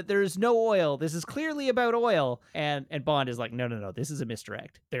confirm that there's no oil. This is clearly about oil. And Bond is like, no, this is a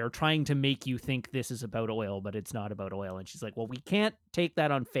misdirect. They're trying to make you think this is about oil, but it's not about oil. And she's like, "Well, we can't take that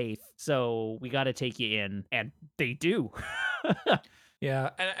on faith, so we got to take you in." And they do.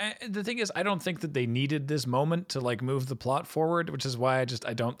 Yeah, and the thing is, I don't think that they needed this moment to move the plot forward, which is why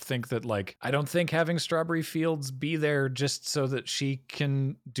I don't think that I don't think having Strawberry Fields be there just so that she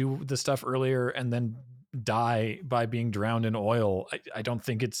can do the stuff earlier and then die by being drowned in oil, I don't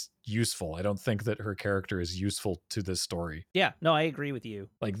think it's useful. I don't think that her character is useful to this story. Yeah, no, I agree with you.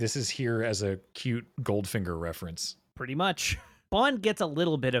 This is here as a cute Goldfinger reference. Pretty much. Bond gets a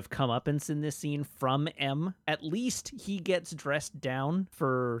little bit of comeuppance in this scene from M. At least he gets dressed down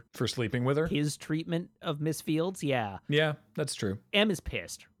for sleeping with her. His treatment of Miss Fields. Yeah. Yeah, that's true. M is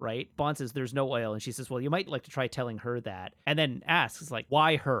pissed, right? Bond says there's no oil, and she says, "Well, you might like to try telling her that." And then asks,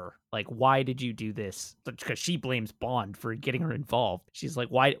 why her? Why did you do this? Because she blames Bond for getting her involved. She's like,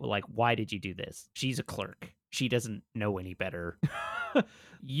 why did you do this? She's a clerk. She doesn't know any better.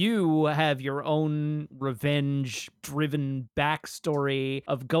 You have your own revenge-driven backstory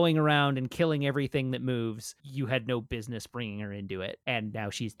of going around and killing everything that moves. You had no business bringing her into it, and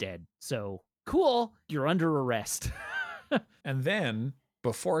now she's dead. So, cool, you're under arrest. And then,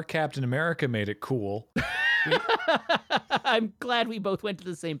 before Captain America made it cool... I'm glad we both went to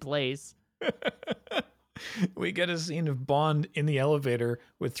the same place. We get a scene of Bond in the elevator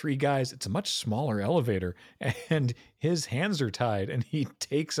with three guys. It's a much smaller elevator, and his hands are tied, and he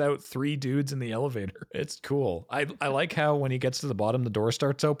takes out three dudes in the elevator. It's cool. I like how when he gets to the bottom, the door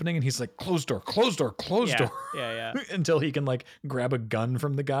starts opening, and he's like, "Closed door, closed door, closed door." Yeah. Until he can grab a gun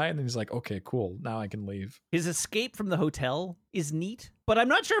from the guy, and then he's like, "Okay, cool. Now I can leave." His escape from the hotel is neat, but I'm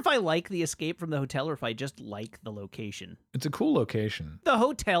not sure if I like the escape from the hotel or if I just like the location. It's a cool location. The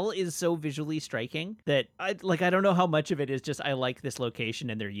hotel is so visually striking that I don't know how much of it is just I like this location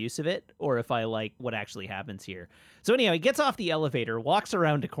and their use of it, or if I like what actually happens here. So anyhow, he gets off the elevator, walks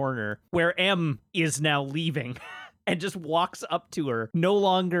around a corner where M is now leaving. And just walks up to her, no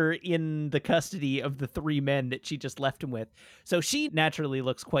longer in the custody of the three men that she just left him with. So she naturally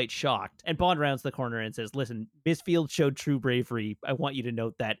looks quite shocked. And Bond rounds the corner and says, "Listen, Miss Fields showed true bravery. I want you to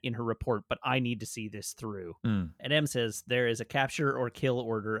note that in her report, but I need to see this through." And M says, "There is a capture or kill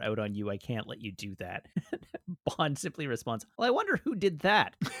order out on you. I can't let you do that." Bond simply responds, "Well, I wonder who did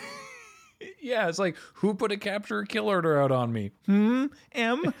that." Yeah, it's like, who put a capture or kill order out on me?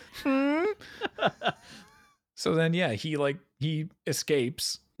 M? So then, yeah, he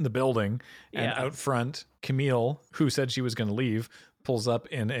escapes the building, and out front, Camille, who said she was going to leave, pulls up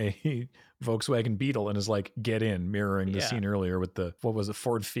in a Volkswagen Beetle and is like, "Get in," mirroring the scene earlier with the, what was it,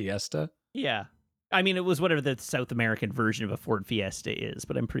 Ford Fiesta? Yeah. I mean, it was whatever the South American version of a Ford Fiesta is,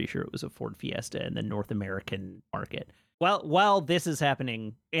 but I'm pretty sure it was a Ford Fiesta in the North American market. While this is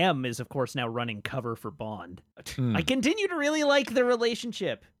happening, M is of course now running cover for Bond. Hmm. I continue to really like the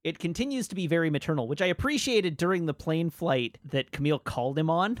relationship. It continues to be very maternal, which I appreciated during the plane flight that Camille called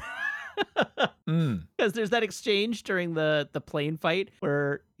him on. Because there's that exchange during the plane fight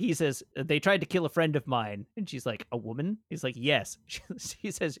where he says, they tried to kill a friend of mine. And she's like, a woman? He's like, yes.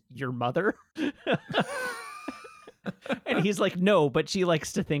 She says, your mother? And he's like, no, but she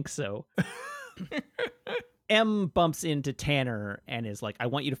likes to think so. M bumps into Tanner and is like, I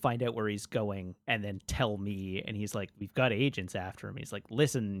want you to find out where he's going and then tell me. And he's like, we've got agents after him. He's like,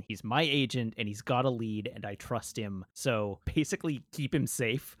 listen, he's my agent and he's got a lead and I trust him. So basically keep him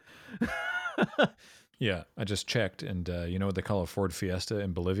safe. Yeah, I just checked, and you know what they call a Ford Fiesta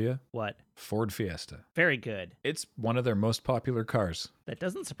in Bolivia? What? Ford Fiesta. Very good. It's one of their most popular cars. That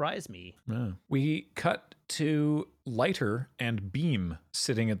doesn't surprise me. Yeah. We cut to Leiter and Beam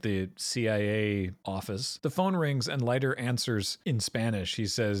sitting at the CIA office. The phone rings and Leiter answers in Spanish. He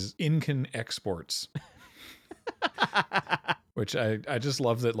says, Incan exports. Which I just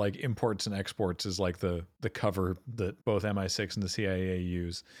love that, like, imports and exports is like the cover that both MI6 and the CIA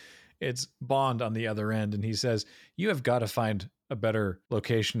use. It's Bond on the other end, and he says, you have got to find a better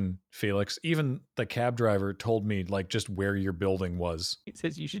location, Felix. Even the cab driver told me, like, just where your building was. He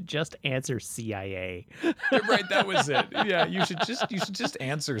says you should just answer CIA. Right, that was it. Yeah, you should just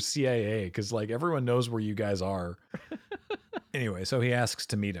answer CIA, because, like, everyone knows where you guys are. Anyway, so he asks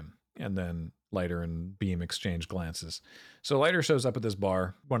to meet him, and then Leiter and Beam exchange glances. So Leiter shows up at this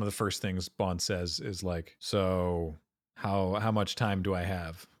bar. One of the first things Bond says is like, so how much time do I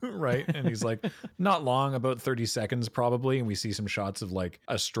have? Right? And he's like, not long, about 30 seconds probably. And we see some shots of like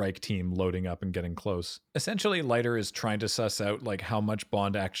a strike team loading up and getting close. Essentially, Leiter is trying to suss out like how much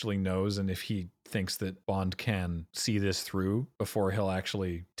Bond actually knows and if he thinks that Bond can see this through before he'll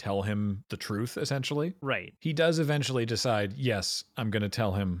actually tell him the truth, essentially. Right. He does eventually decide, yes, I'm going to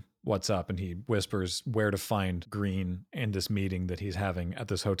tell him what's up, and he whispers where to find Green in this meeting that he's having at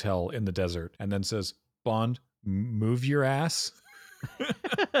this hotel in the desert, and then says, Bond, move your ass.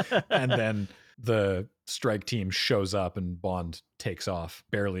 And then the strike team shows up and Bond takes off,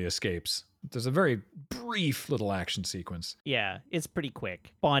 barely escapes. There's a very brief little action sequence. Yeah, it's pretty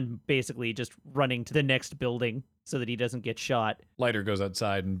quick. Bond basically just running to the next building so that he doesn't get shot. Leiter goes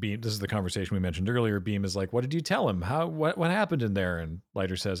outside and Beam, this is the conversation we mentioned earlier, Beam is like, what did you tell him? What happened in there? And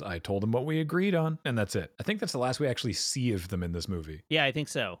Leiter says, I told him what we agreed on. And that's it. I think that's the last we actually see of them in this movie. Yeah, I think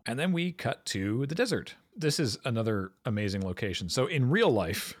so. And then we cut to the desert. This is another amazing location. So in real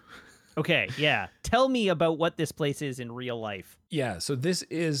life... Okay, yeah. Tell me about what this place is in real life. Yeah, so this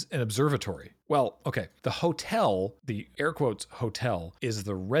is an observatory. Well, okay, the hotel, the air quotes hotel, is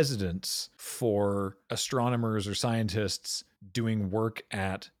the residence for astronomers or scientists doing work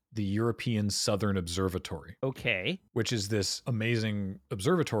at the European Southern Observatory. Okay. Which is this amazing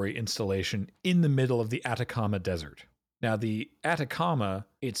observatory installation in the middle of the Atacama Desert. Now, the Atacama,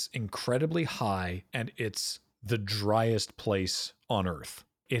 it's incredibly high and it's the driest place on Earth.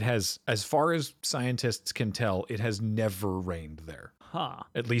 It has, as far as scientists can tell, it has never rained there. Huh.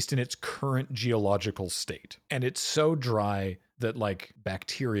 At least in its current geological state. And it's so dry that, like,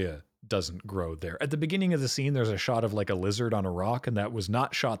 bacteria doesn't grow there. At the beginning of the scene, there's a shot of, like, a lizard on a rock, and that was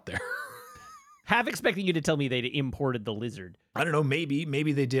not shot there. Half expecting you to tell me they'd imported the lizard. I don't know, maybe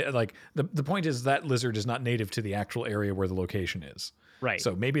they did. Like, the point is that lizard is not native to the actual area where the location is. Right.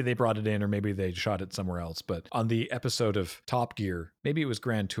 So maybe they brought it in or maybe they shot it somewhere else. But on the episode of Top Gear, maybe it was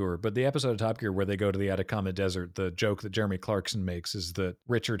Grand Tour, but the episode of Top Gear where they go to the Atacama Desert, the joke that Jeremy Clarkson makes is that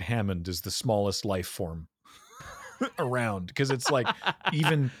Richard Hammond is the smallest life form around, because it's like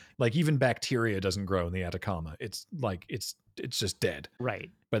even bacteria doesn't grow in the Atacama. It's like it's just dead.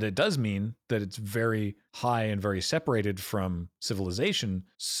 Right. But it does mean that it's very high and very separated from civilization.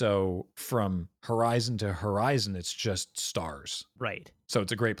 So from horizon to horizon, it's just stars. Right. So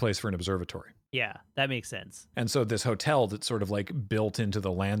it's a great place for an observatory. Yeah, that makes sense. And so this hotel that's sort of like built into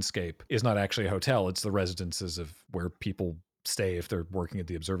the landscape is not actually a hotel. It's the residences of where people stay if they're working at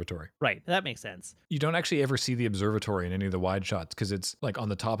the observatory. Right. That makes sense. You don't actually ever see the observatory in any of the wide shots because it's like on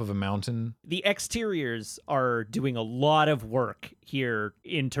the top of a mountain. The exteriors are doing a lot of work here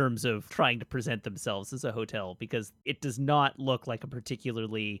in terms of trying to present themselves as a hotel, because it does not look like a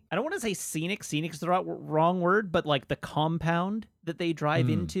particularly, I don't want to say scenic is the wrong word, but like the compound that they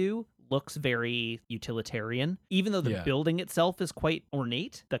drive into looks very utilitarian. Even though the building itself is quite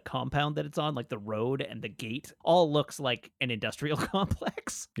ornate, the compound that it's on, like the road and the gate, all looks like an industrial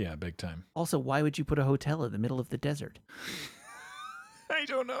complex. Yeah, big time. Also, why would you put a hotel in the middle of the desert? I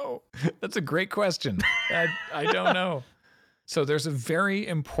don't know. That's a great question. I don't know. So there's a very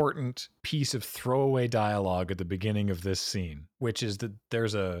important piece of throwaway dialogue at the beginning of this scene, which is that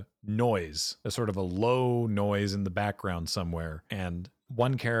there's a noise, a sort of a low noise in the background somewhere. And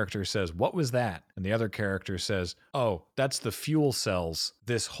one character says, "What was that?" And the other character says, "Oh, that's the fuel cells.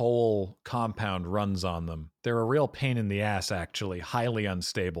 This whole compound runs on them. They're a real pain in the ass, actually, highly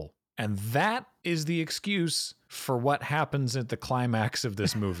unstable." And that is the excuse for what happens at the climax of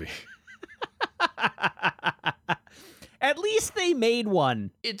this movie. At least they made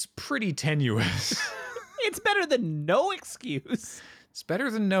one. It's pretty tenuous. It's better than no excuse. It's better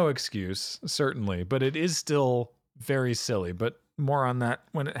than no excuse, certainly, but it is still very silly. But more on that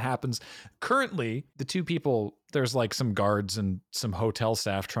when it happens. Currently, the two people, there's like some guards and some hotel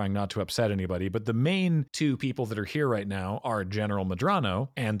staff trying not to upset anybody, but the main two people that are here right now are General Medrano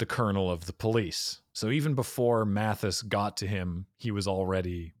and the colonel of the police. So even before Mathis got to him, he was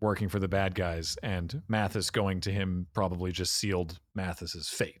already working for the bad guys, and Mathis going to him probably just sealed Mathis's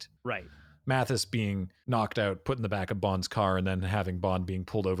fate. Right. Mathis being knocked out, put in the back of Bond's car, and then having Bond being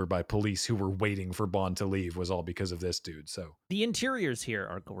pulled over by police who were waiting for Bond to leave was all because of this dude. So the interiors here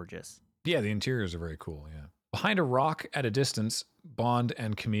are gorgeous. Yeah, the interiors are very cool, yeah. Behind a rock at a distance, Bond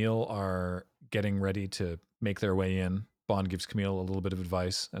and Camille are getting ready to make their way in. Bond gives Camille a little bit of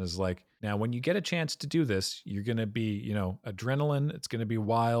advice and is like, now, when you get a chance to do this, you're going to be, adrenaline. It's going to be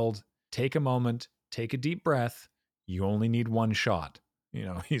wild. Take a moment, take a deep breath. You only need one shot.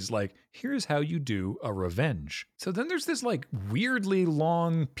 He's like, here's how you do a revenge. So then there's this like weirdly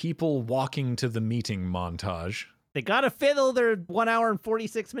long people walking to the meeting montage. They got to fiddle their 1 hour and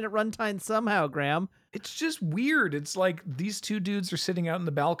 46-minute runtime somehow, Graham. It's just weird. It's like these two dudes are sitting out in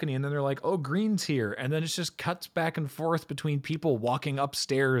the balcony and then they're like, oh, Green's here. And then it just cuts back and forth between people walking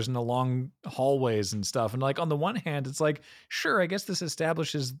upstairs and along hallways and stuff. And like on the one hand, it's like, sure, I guess this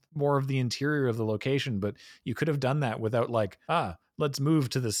establishes more of the interior of the location, but you could have done that without like, let's move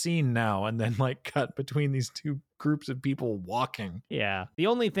to the scene now. And then like cut between these two groups of people walking. Yeah. The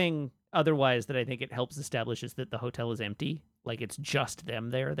only thing otherwise that I think it helps establish is that the hotel is empty. Like it's just them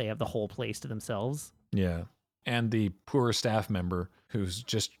there. They have the whole place to themselves. Yeah. And the poor staff member who's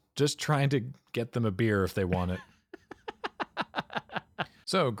just trying to get them a beer if they want it.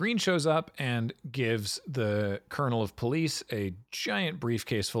 So Green shows up and gives the colonel of police a giant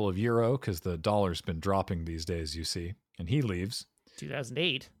briefcase full of euro because the dollar's been dropping these days, you see. And he leaves.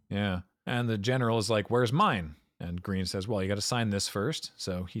 2008. Yeah. And the general is like, where's mine? And Green says, well, you got to sign this first.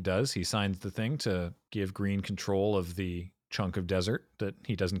 So he does. He signs the thing to give Green control of the chunk of desert that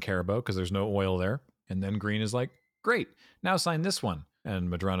he doesn't care about because there's no oil there. And then Green is like, great, now sign this one. And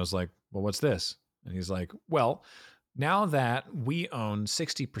Medrano's like, well, what's this? And he's like, well, now that we own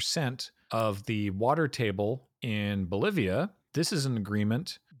 60% of the water table in Bolivia, this is an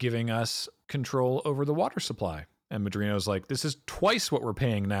agreement giving us control over the water supply. And Medrano's like, this is twice what we're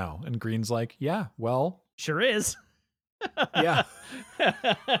paying now. And Green's like, yeah, well. Sure is. Yeah.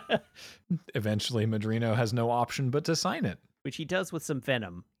 Eventually, Medrano has no option but to sign it. Which he does with some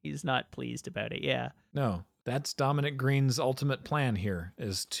venom. He's not pleased about it, yeah. No, that's Dominic Green's ultimate plan here,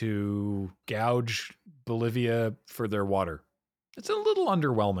 is to gouge Bolivia for their water. It's a little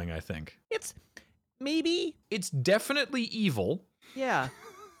underwhelming, I think. It's definitely evil. Yeah.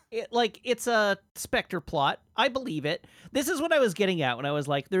 It's a Spectre plot. I believe it. This is what I was getting at when I was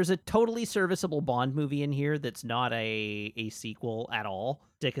like, there's a totally serviceable Bond movie in here that's not a sequel at all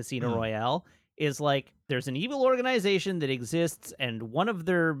to Casino Royale. Is like, there's an evil organization that exists, and one of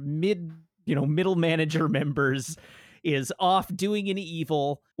their middle manager members is off doing an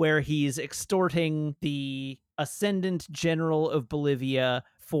evil where he's extorting the ascendant general of Bolivia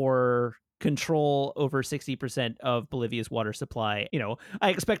for control over 60% of Bolivia's water supply. I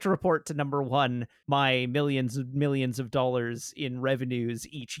expect to report to number one my millions of dollars in revenues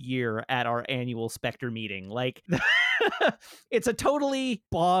each year at our annual Spectre meeting. Like, it's a totally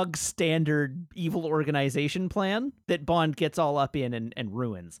bog standard evil organization plan that Bond gets all up in and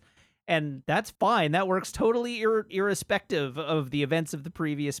ruins. And that's fine. That works totally irrespective of the events of the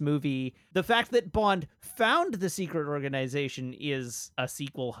previous movie. The fact that Bond found the secret organization is a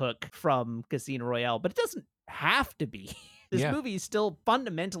sequel hook from Casino Royale, but it doesn't have to be. This movie still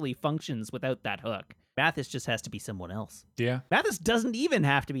fundamentally functions without that hook. Mathis just has to be someone else. Yeah. Mathis doesn't even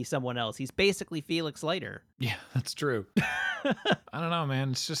have to be someone else. He's basically Felix Leiter. Yeah, that's true. I don't know,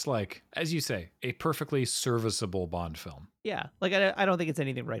 man. It's just like, as you say, a perfectly serviceable Bond film. Yeah, like I don't think it's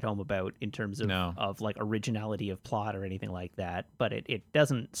anything to write home about in terms of No. like originality of plot or anything like that. But it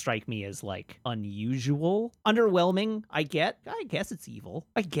doesn't strike me as like unusual, underwhelming. I guess it's evil.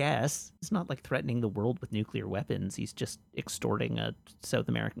 I guess it's not like threatening the world with nuclear weapons. He's just extorting a South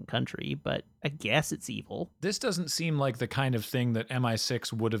American country. But I guess it's evil. This doesn't seem like the kind of thing that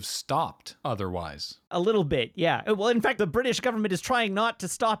MI6 would have stopped otherwise. A little bit, yeah. Well, in fact, the British government is trying not to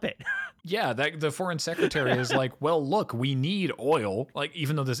stop it. Yeah, that the foreign secretary is like, well, look, we need oil. Like,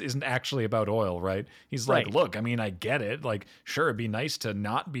 even though this isn't actually about oil, right? He's like, Right. look, I mean, I get it. Like, sure, it'd be nice to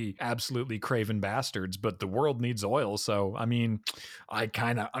not be absolutely craven bastards, but the world needs oil. So, I mean, I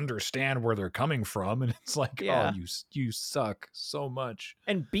kind of understand where they're coming from. And it's like, Yeah. oh, you suck so much.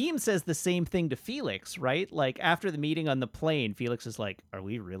 And Beam says the same thing to Felix, right? Like after the meeting on the plane, Felix is like, "Are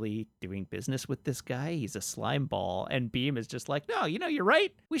we really doing business with this guy? He's a slime ball." And Beam is just like, "No, you're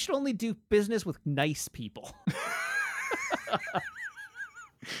right. We should only do business with nice people."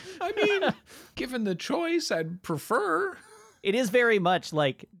 I mean, given the choice, I'd prefer. It is very much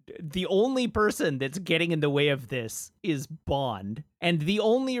like the only person that's getting in the way of this is Bond. And the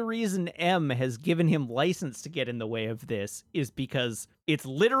only reason M has given him license to get in the way of this is because it's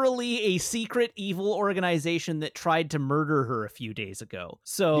literally a secret evil organization that tried to murder her a few days ago.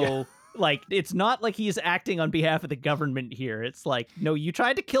 So, Yeah. like, it's not like he's acting on behalf of the government here. It's like, no, you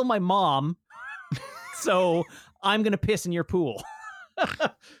tried to kill my mom, so I'm going to piss in your pool.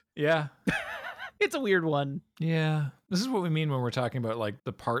 Yeah. It's a weird one. Yeah. This is what we mean when we're talking about like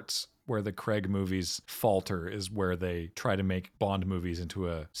the parts where the Craig movies falter is where they try to make Bond movies into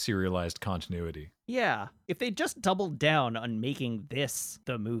a serialized continuity. Yeah. If they just doubled down on making this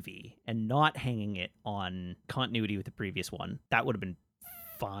the movie and not hanging it on continuity with the previous one, that would have been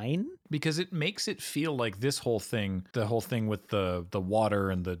fine. Because it makes it feel like this whole thing, the whole thing with the water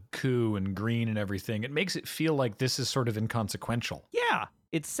and the coup and green and everything, it makes it feel like this is sort of inconsequential. Yeah.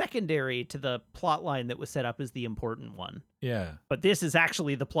 It's secondary to the plot line that was set up as the important one. Yeah. But this is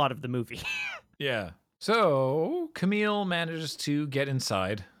actually the plot of the movie. Yeah. So Camille manages to get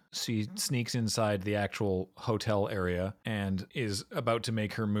inside. She sneaks inside the actual hotel area and is about to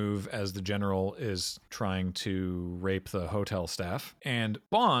make her move as the general is trying to rape the hotel staff. And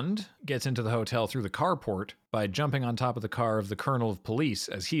Bond gets into the hotel through the carport by jumping on top of the car of the colonel of police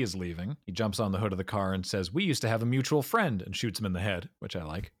as he is leaving. He jumps on the hood of the car and says, "We used to have a mutual friend," and shoots him in the head, which I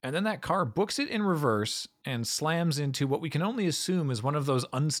like. And then that car books it in reverse and slams into what we can only assume is one of those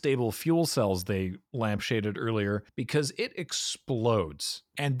unstable fuel cells they lampshaded earlier, because it explodes.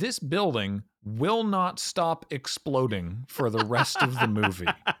 And this building will not stop exploding for the rest of the movie.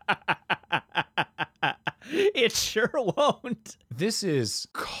 It sure won't. This is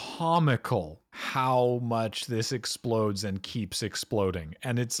comical how much this explodes and keeps exploding.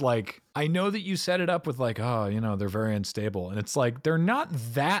 And it's like, I know that you set it up with like, oh, they're very unstable. And it's like, they're not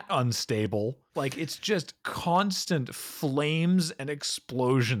that unstable. Like, it's just constant flames and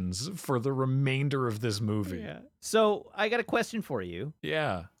explosions for the remainder of this movie. Yeah. So I got a question for you.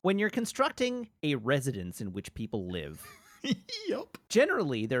 Yeah. When you're constructing a residence in which people live, Yup.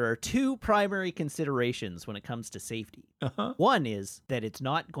 generally there are two primary considerations when it comes to safety. Uh-huh. One is that it's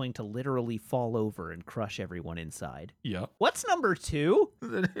not going to literally fall over and crush everyone inside. Yep. What's number two?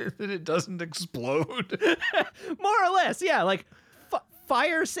 That it doesn't explode. More or less, yeah. Like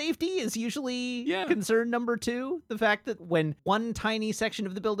fire safety is usually Yeah. concern number two. The fact that when one tiny section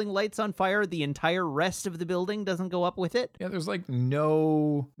of the building lights on fire, the entire rest of the building doesn't go up with it. Yeah, there's like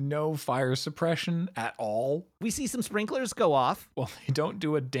no fire suppression at all. We see some sprinklers go off. Well, they don't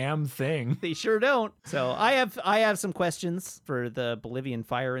do a damn thing. They sure don't. So I have some questions for the Bolivian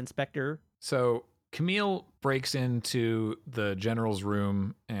fire inspector. So Camille breaks into the general's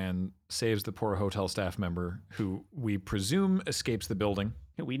room and saves the poor hotel staff member, who we presume escapes the building.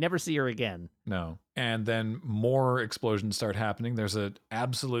 We never see her again. No. And then more explosions start happening. There's an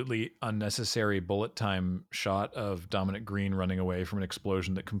absolutely unnecessary bullet time shot of Dominic Green running away from an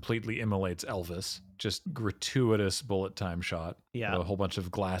explosion that completely immolates Elvis. Just gratuitous bullet time shot. Yeah. With a whole bunch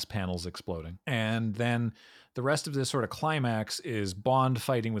of glass panels exploding. And then the rest of this sort of climax is Bond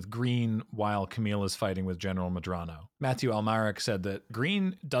fighting with Green while Camille is fighting with General Medrano. Matthew Almaric said that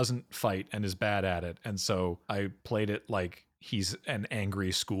Green doesn't fight and is bad at it. And so I played it like he's an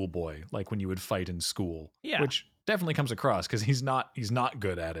angry schoolboy, like when you would fight in school. Yeah. Which definitely comes across because he's not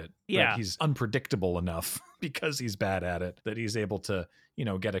good at it. Yeah. But he's unpredictable enough because he's bad at it that he's able to,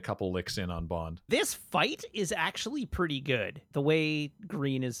 get a couple licks in on Bond. This fight is actually pretty good. The way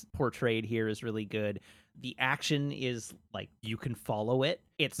Green is portrayed here is really good. The action is like you can follow it.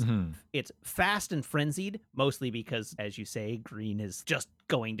 It's fast and frenzied, mostly because, as you say, Green is just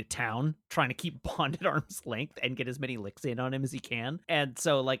going to town, trying to keep Bond at arm's length and get as many licks in on him as he can. And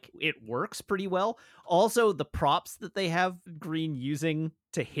so, like, it works pretty well. Also, the props that they have Green using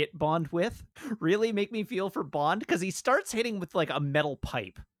to hit Bond with really make me feel for Bond, because he starts hitting with like a metal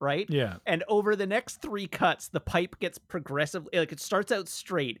pipe, right? Yeah. And over the next 3 cuts, the pipe gets progressively, like, it starts out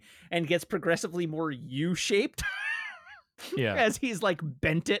straight and gets progressively more U-shaped. Yeah. As he's like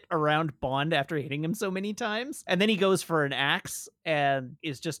bent it around Bond after hitting him so many times. And then he goes for an axe and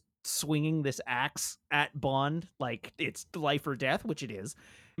is just swinging this axe at Bond like it's life or death, which it is.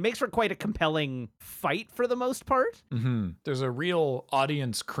 It makes for quite a compelling fight for the most part. There's a real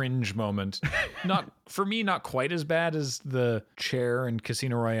audience cringe moment. Not for me, not quite as bad as the chair in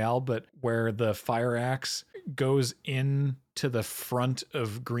Casino Royale, but where the fire axe goes in to the front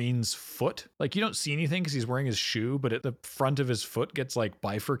of Green's foot. Like, you don't see anything because he's wearing his shoe, but at the front of his foot gets like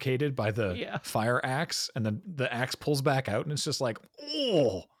bifurcated by the fire axe, and then the axe pulls back out, and it's just like,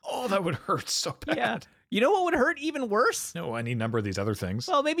 oh, that would hurt so bad. Yeah. You know what would hurt even worse? No, any number of these other things.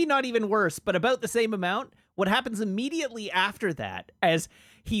 Well, maybe not even worse, but about the same amount. What happens immediately after that, as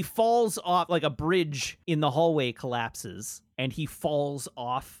he falls off, like a bridge in the hallway collapses, and he falls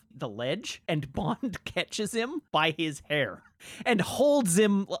off the ledge, and Bond catches him by his hair and holds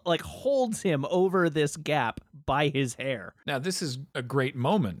him over this gap by his hair. Now, this is a great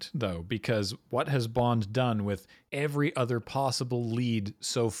moment, though, because what has Bond done with every other possible lead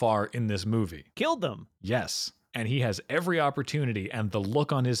so far in this movie? Killed them. Yes. And he has every opportunity, and the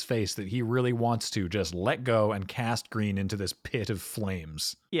look on his face that he really wants to just let go and cast Green into this pit of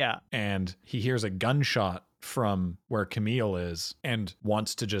flames. Yeah. And he hears a gunshot from where Camille is and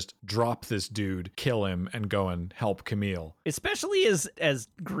wants to just drop this dude, kill him, and go and help Camille. Especially as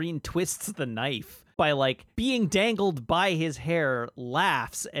Green twists the knife by like being dangled by his hair,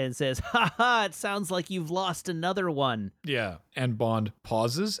 laughs and says, "Ha ha, it sounds like you've lost another one." Yeah. And Bond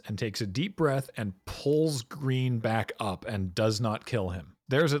pauses and takes a deep breath and pulls Green back up and does not kill him.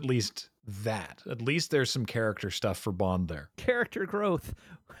 There's at least that. At least there's some character stuff for Bond there. Character growth.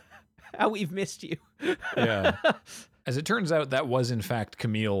 How we've missed you. Yeah. As it turns out, that was in fact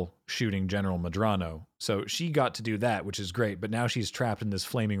Camille shooting General Medrano. So she got to do that, which is great. But now she's trapped in this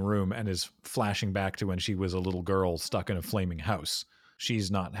flaming room and is flashing back to when she was a little girl stuck in a flaming house.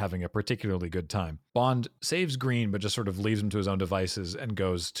 She's not having a particularly good time. Bond saves Green, but just sort of leaves him to his own devices and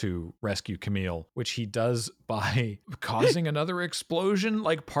goes to rescue Camille, which he does by causing another explosion.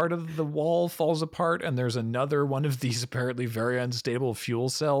 Like, part of the wall falls apart, and there's another one of these apparently very unstable fuel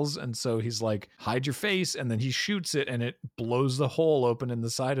cells. And so he's like, hide your face. And then he shoots it, and it blows the hole open in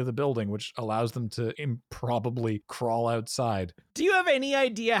the side of the building, which allows them to improbably crawl outside. Do you have any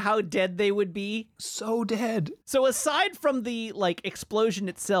idea how dead they would be? So dead. So aside from the like explosion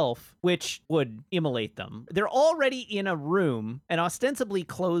itself, which would immolate them, they're already in a room, an ostensibly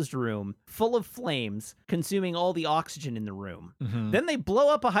closed room, full of flames, consuming all the oxygen in the room. Then they blow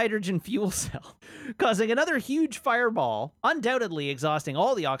up a hydrogen fuel cell, causing another huge fireball, undoubtedly exhausting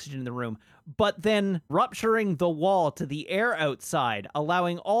all the oxygen in the room, but then rupturing the wall to the air outside,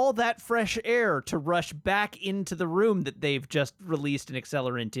 allowing all that fresh air to rush back into the room that they've just released an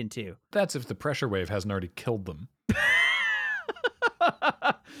accelerant into. That's if the pressure wave hasn't already killed them.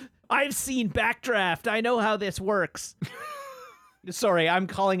 I've seen Backdraft. I know how this works. Sorry, I'm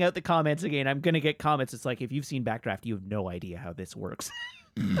calling out the comments again. I'm going to get comments. It's like, if you've seen Backdraft, you have no idea how this works.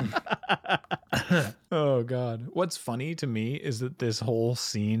 Oh, God. What's funny to me is that this whole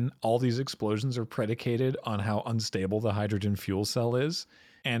scene, all these explosions are predicated on how unstable the hydrogen fuel cell is.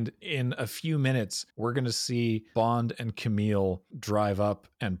 And in a few minutes, we're going to see Bond and Camille drive up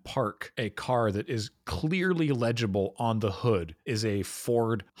and park a car that is clearly legible on the hood is a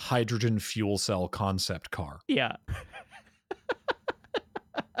Ford hydrogen fuel cell concept car. Yeah.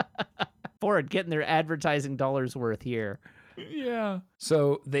 Ford getting their advertising dollars worth here. Yeah.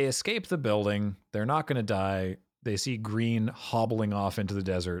 So they escape the building. They're not going to die. They see Green hobbling off into the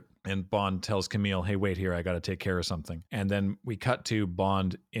desert, and Bond tells Camille, hey, wait here, I got to take care of something. And then we cut to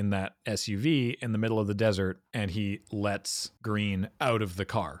Bond in that SUV in the middle of the desert, and he lets Green out of the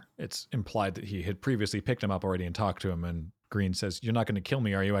car. It's implied that he had previously picked him up already and talked to him, and Green says, you're not going to kill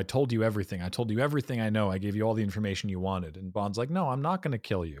me, are you? I told you everything. I told you everything I know. I gave you all the information you wanted. And Bond's like, no, I'm not going to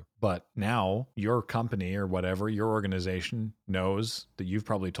kill you. But now your company or whatever, your organization knows that you've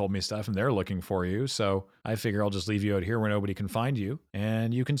probably told me stuff and they're looking for you. So I figure I'll just leave you out here where nobody can find you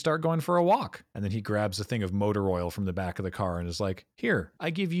and you can start going for a walk. And then he grabs a thing of motor oil from the back of the car and is like, here, I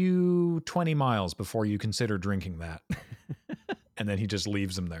give you 20 miles before you consider drinking that. And then he just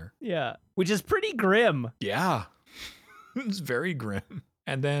leaves him there. Yeah. Which is pretty grim. Yeah. It's very grim.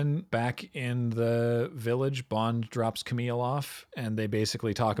 And then back in the village, Bond drops Camille off, and they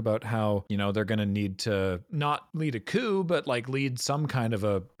basically talk about how, they're going to need to not lead a coup, but like lead some kind of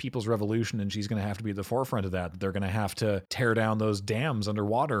a people's revolution, and she's going to have to be at the forefront of that. They're going to have to tear down those dams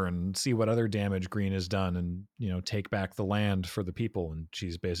underwater and see what other damage Green has done and, take back the land for the people. And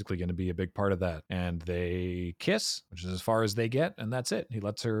she's basically going to be a big part of that. And they kiss, which is as far as they get, and that's it. He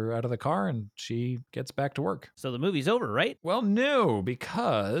lets her out of the car and she gets back to work. So the movie's over, right? Well, no,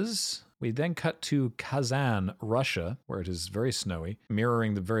 because we then cut to Kazan, Russia, where it is very snowy.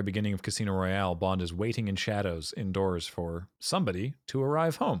 Mirroring the very beginning of Casino Royale, Bond is waiting in shadows indoors for somebody to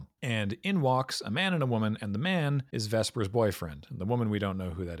arrive home. And in walks a man and a woman, and the man is Vesper's boyfriend. And the woman, we don't know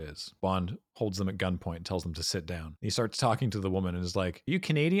who that is. Bond holds them at gunpoint and tells them to sit down. He starts talking to the woman and is like, "Are you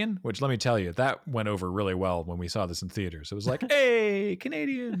Canadian?" Which, let me tell you, that went over really well when we saw this in theaters. It was like, "Hey,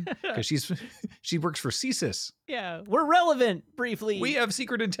 Canadian." Because she works for CSIS. Yeah, we're relevant, briefly. We have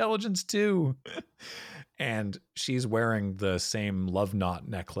secret intelligence too. And she's wearing the same love knot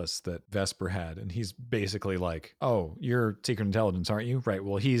necklace that Vesper had. And he's basically like, "Oh, you're secret intelligence, aren't you? Right.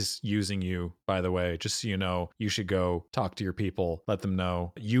 Well, he's using you, by the way. Just so you know, you should go talk to your people, let them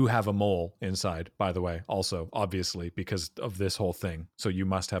know you have a mole inside, by the way. Also, obviously, because of this whole thing. So you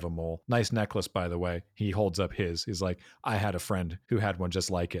must have a mole. Nice necklace, by the way." He holds up his. He's like, "I had a friend who had one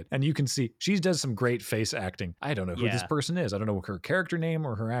just like it." And you can see she does some great face acting. I don't know who this person is. I don't know her character name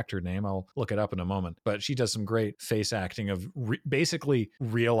or her actor name. I'll look it up in a moment. But she does some great face acting of basically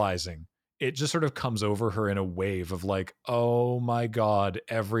realizing it. Just sort of comes over her in a wave of like, "Oh my God,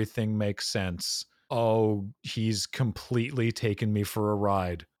 everything makes sense. Oh, he's completely taken me for a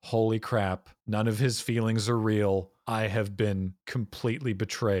ride. Holy crap. None of his feelings are real. I have been completely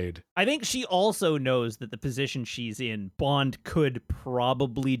betrayed." I think she also knows that the position she's in, Bond could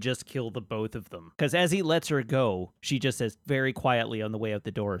probably just kill the both of them. Because as he lets her go, she just says very quietly on the way out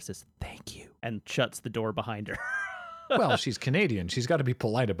the door, says, "Thank you," and shuts the door behind her. Well, she's Canadian. She's got to be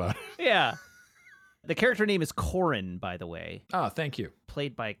polite about it. Yeah. The character name is Corin, by the way. Ah, thank you.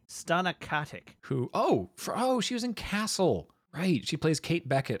 Played by Stana Katic. She was in Castle. Right. She plays Kate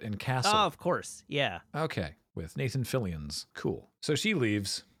Beckett in Castle. Oh, of course. Yeah. Okay. With Nathan Fillions. Cool. So she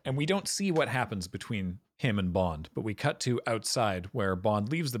leaves, and we don't see what happens between him and Bond, but we cut to outside where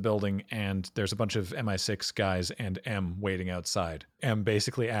Bond leaves the building and there's a bunch of MI6 guys and M waiting outside. M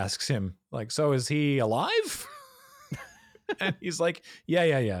basically asks him, like, "So is he alive?" And he's like,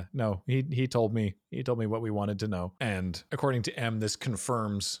 yeah. No, he told me what we wanted to know. And according to M, this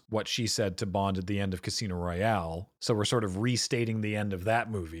confirms what she said to Bond at the end of Casino Royale. So we're sort of restating the end of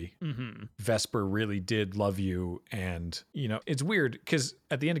that movie. Mm-hmm. Vesper really did love you. And, it's weird because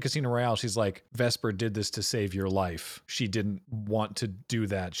at the end of Casino Royale, she's like, "Vesper did this to save your life. She didn't want to do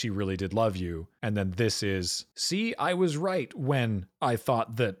that. She really did love you." And then this is, "See, I was right when I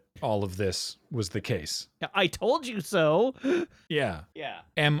thought that all of this was the case." I told you so. Yeah. Yeah.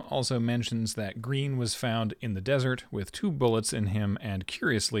 M also mentions that Green was found in the desert with 2 bullets in him and,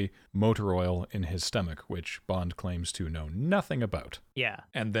 curiously, motor oil in his stomach, which Bond claims to know nothing about. Yeah.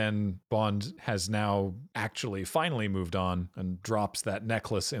 And then Bond has now actually finally moved on and drops that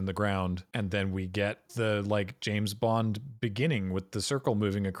necklace in the ground. And then we get the James Bond beginning with the circle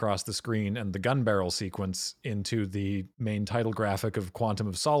moving across the screen and the gun barrel sequence into the main title graphic of Quantum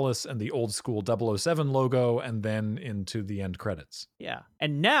of Solace and the old school 007 logo, and then into the end credits. Yeah.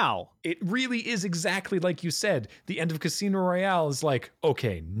 And now it really is exactly like you said. The end of Casino Royale is like,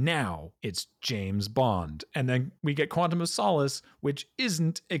 okay, now it's James Bond. And then we get Quantum of Solace, which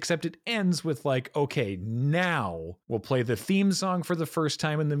isn't, except it ends with like, okay, now we'll play the theme song for the first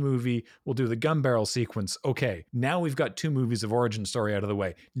time in the movie. We'll do the gun barrel sequence. Okay, now we've got 2 movies of origin story out of the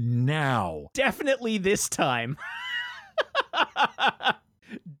way. Now. Definitely this time.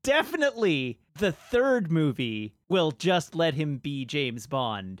 Definitely the 3rd movie will just let him be James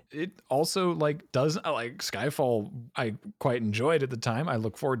Bond. It also does Skyfall. I quite enjoyed at the time. I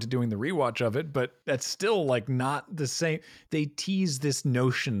look forward to doing the rewatch of it, but that's still not the same. They tease this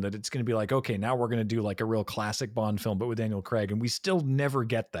notion that it's going to be okay, now we're going to do a real classic Bond film, but with Daniel Craig, and we still never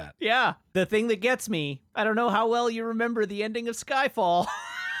get that. Yeah. The thing that gets me, I don't know how well you remember the ending of Skyfall.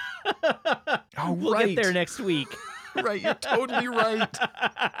 Oh, we'll get there next week. Right, you're totally right.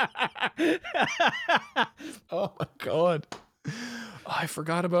 Oh my God. Oh, I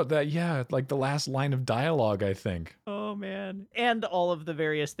forgot about that. Yeah, the last line of dialogue, I think. Oh man. And all of the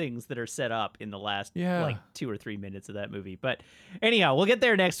various things that are set up in the last 2 or 3 minutes of that movie. But anyhow, we'll get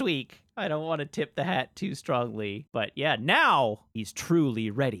there next week. I don't want to tip the hat too strongly, but yeah, now he's truly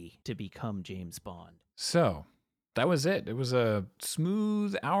ready to become James Bond. So, that was it. It was a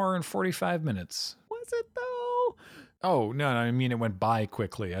smooth hour and 45 minutes. Was it though? Oh, no, I mean, it went by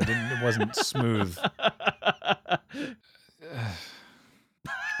quickly. It wasn't smooth.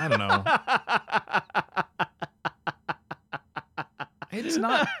 I don't know.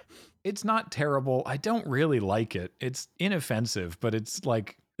 It's not terrible. I don't really like it. It's inoffensive, but it's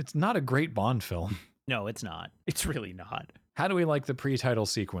not a great Bond film. No, it's not. It's really not. How do we like the pre-title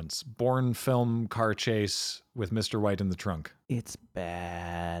sequence? Bourne film car chase with Mr. White in the trunk. It's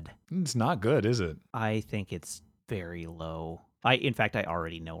bad. It's not good, is it? I think it's very low. In fact, I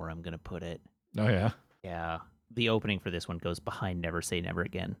already know where I'm going to put it. Oh, yeah? Yeah. The opening for this one goes behind Never Say Never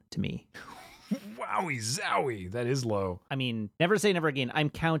Again to me. Wowie zowie. That is low. I mean, Never Say Never Again, I'm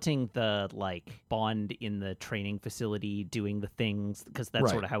counting the, Bond in the training facility doing the things, because that's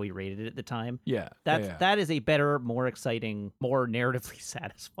Right. sort of how we rated it at the time. Yeah. That is a better, more exciting, more narratively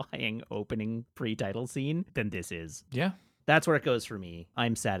satisfying opening pre-title scene than this is. Yeah. That's where it goes for me.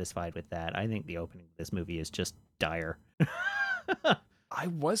 I'm satisfied with that. I think the opening of this movie is just dire. I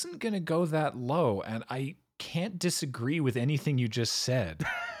wasn't going to go that low, and I can't disagree with anything you just said.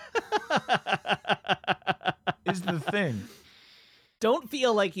 Is the thing. Don't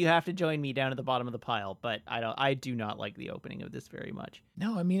feel like you have to join me down at the bottom of the pile, but I do not like the opening of this very much.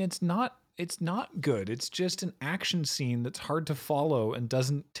 No, I mean, it's not good. It's just an action scene that's hard to follow and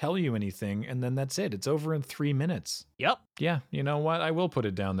doesn't tell you anything, and then that's it. It's over in 3 minutes. Yep. Yeah, you know what? I will put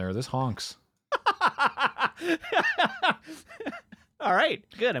it down there. This honks. All right,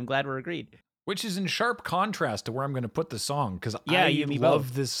 good. I'm glad we're agreed. Which is in sharp contrast to where I'm going to put the song, because Yeah, I you and me love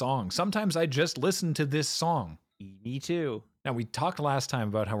both. this song. Sometimes I just listen to this song. Me too. Now, we talked last time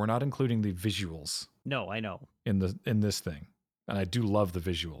about how we're not including the visuals No, I know. in this thing, and I do love the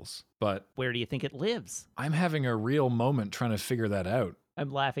visuals, but Where do you think it lives? I'm having a real moment trying to figure that out.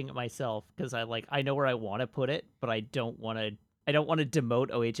 I'm laughing at myself because I know where I want to put it, but I don't want to demote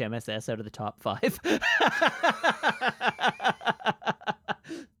OHMSS out of the top 5.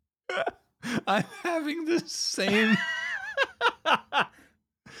 I'm having the same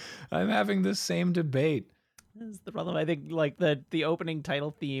I'm having the same debate. This is the problem. I think the opening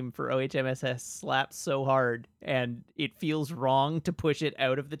title theme for OHMSS slaps so hard, and it feels wrong to push it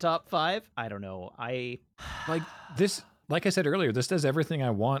out of the top 5. I don't know. Like I said earlier, this does everything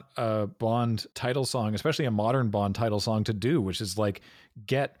I want a Bond title song, especially a modern Bond title song, to do, which is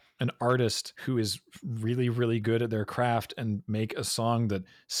get an artist who is really, really good at their craft and make a song that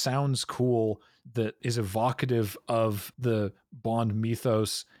sounds cool, that is evocative of the Bond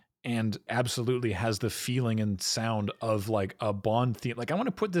mythos, and absolutely has the feeling and sound of a Bond theme. I want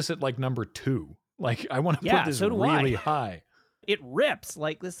to put this at number 2. I want to put this so do really I. high. It rips.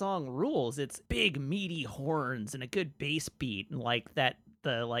 This song rules. It's big, meaty horns and a good bass beat, and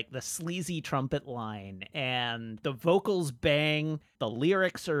the sleazy trumpet line, and the vocals bang. The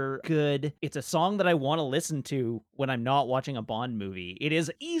lyrics are good. It's a song that I want to listen to when I'm not watching a Bond movie. It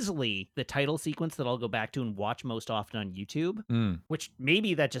is easily the title sequence that I'll go back to and watch most often on YouTube, which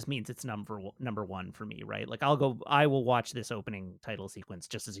maybe that just means it's number 1 for me, right? I will watch this opening title sequence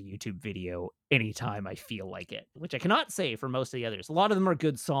just as a YouTube video anytime I feel like it, which I cannot say for most of the others. A lot of them are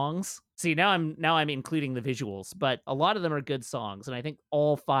good songs. See, now I'm including the visuals, but a lot of them are good songs, and I think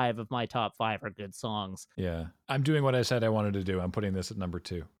all 5 of my top 5 are good songs. Yeah. I'm doing what I said I wanted to do. I'm putting this at number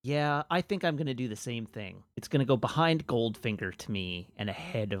 2. Yeah, I think I'm going to do the same thing. It's going to go behind Goldfinger to me and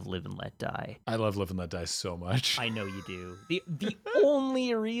ahead of Live and Let Die. I love Live and Let Die so much. I know you do. The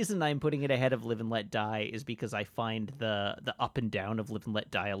only reason I'm putting it ahead of Live and Let Die is because I find the up and down of Live and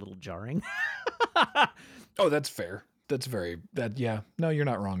Let Die a little jarring. Oh, that's fair. Yeah. No, you're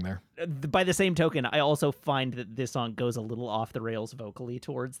not wrong there. By the same token, I also find that this song goes a little off the rails vocally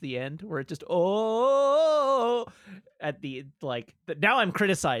towards the end, where it just at the now I'm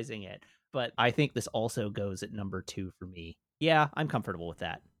criticizing it, but I think this also goes at number 2 for me. Yeah, I'm comfortable with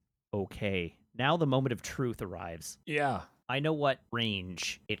that. Okay, now the moment of truth arrives. Yeah. I know what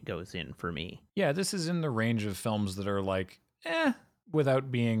range it goes in for me. Yeah, this is in the range of films that are without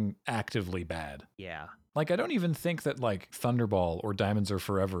being actively bad. Yeah. I don't even think that Thunderball or Diamonds Are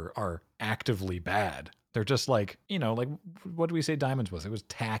Forever are actively bad. They're just what do we say Diamonds was? It was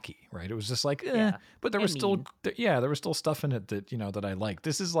tacky, right? It was just Yeah. but there was still, there was still stuff in it that, that I like.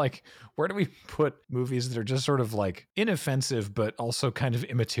 This is where do we put movies that are just sort of inoffensive, but also kind of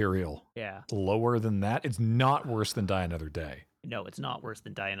immaterial? Yeah. Lower than that? It's not worse than Die Another Day. No, it's not worse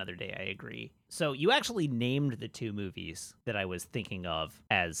than Die Another Day. I agree. So you actually named the 2 movies that I was thinking of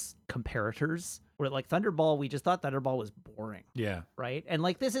as comparators. Where Thunderball, we just thought Thunderball was boring. Yeah. Right? And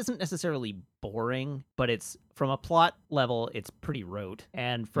this isn't necessarily boring, but it's from a plot level, it's pretty rote.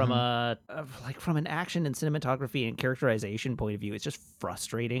 And from from an action and cinematography and characterization point of view, it's just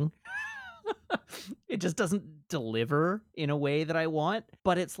frustrating. It just doesn't deliver in a way that I want,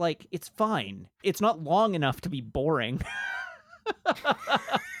 but it's like, it's fine. It's not long enough to be boring.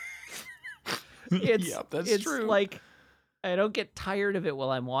 Yeah, that's it's true. like I don't get tired of it while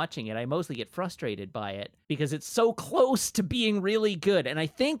I'm watching it. I mostly get frustrated by it because it's so close to being really good. And I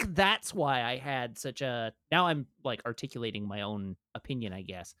think that's why I had such a, now I'm like articulating my own opinion, I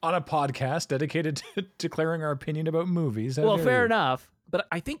guess. On a podcast dedicated to declaring our opinion about movies. How Well, dare fair you. enough. But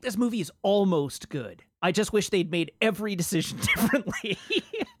I think this movie is almost good. I just wish they'd made every decision differently.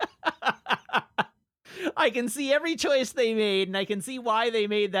 I can see every choice they made, and I can see why they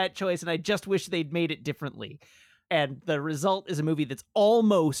made that choice, and I just wish they'd made it differently. And the result is a movie that's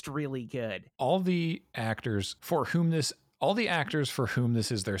almost really good. All the actors for whom this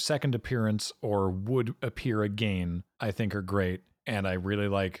is their second appearance or would appear again, I think are great. And I really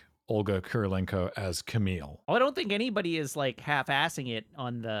like Olga Kurylenko as Camille. I don't think anybody is like half-assing it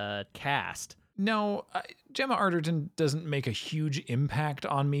on the cast. No, Gemma Arterton doesn't make a huge impact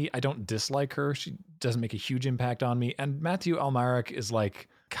on me. I don't dislike her. She doesn't make a huge impact on me. And Matthew Almaric is like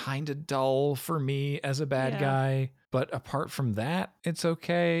kind of dull for me as a bad guy. But apart from that, it's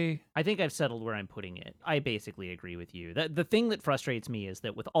okay. I think I've settled where I'm putting it. I basically agree with you. The thing that frustrates me is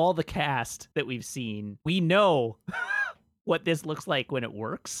that with all the cast that we've seen, we know what this looks like when it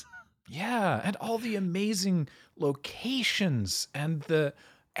works. Yeah, and all the amazing locations and the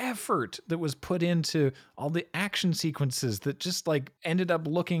effort that was put into all the action sequences that just like ended up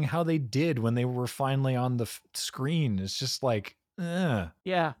looking how they did when they were finally on the screen. It's just like,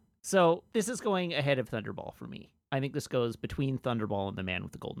 Yeah. So this is going ahead of Thunderball for me. I think this goes between Thunderball and The Man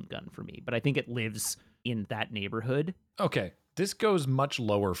with the Golden Gun for me, but I think it lives in that neighborhood. Okay, this goes much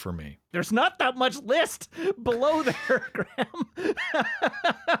lower for me. There's not that much list below there, Graham.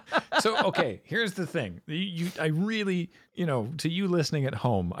 So, okay, here's the thing. I really, to you listening at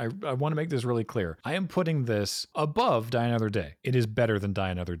home, I want to make this really clear. I am putting this above Die Another Day. It is better than Die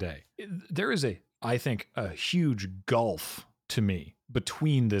Another Day. There is I think, a huge gulf to me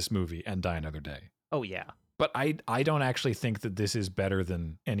between this movie and Die Another Day. Oh, yeah. But I don't actually think that this is better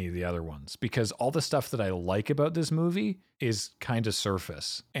than any of the other ones because all the stuff that I like about this movie is kind of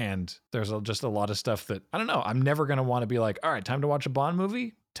surface. And there's just a lot of stuff that, I don't know, I'm never going to want to be like, all right, time to watch a Bond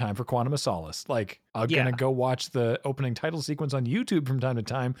movie. Time for Quantum of Solace. Like, I'm going to go watch the opening title sequence on YouTube from time to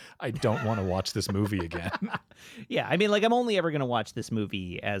time. I don't want to watch this movie again. Yeah, I mean, like, I'm only ever going to watch this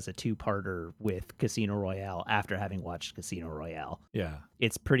movie as a two-parter with Casino Royale after having watched Casino Royale. Yeah.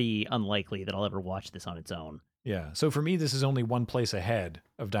 It's pretty unlikely that I'll ever watch this on its own. Yeah. So for me, this is only one place ahead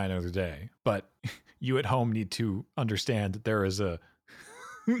of Die Another Day. But you at home need to understand that there is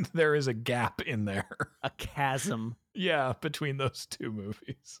a gap in there. A chasm. Yeah, between those two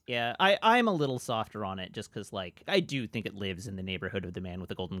movies. Yeah, I'm a little softer on it just because, like, I do think it lives in the neighborhood of The Man with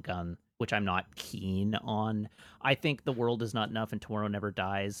the Golden Gun, which I'm not keen on. I think The World Is Not Enough and Tomorrow Never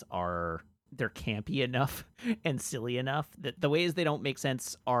Dies they're campy enough and silly enough that the ways they don't make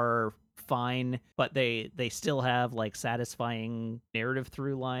sense are fine, but they still have like satisfying narrative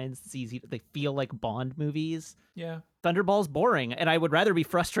through lines. It's easy. They feel like Bond movies. Yeah. Thunderball's boring, and I would rather be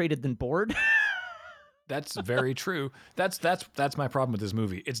frustrated than bored. That's very true. That's my problem with this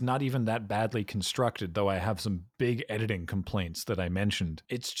movie. It's not even that badly constructed, though I have some big editing complaints that I mentioned.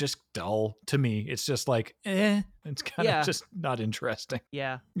 It's just dull to me. It's just like, it's kind of just not interesting.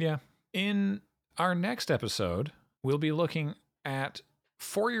 Yeah. Yeah. In our next episode, we'll be looking at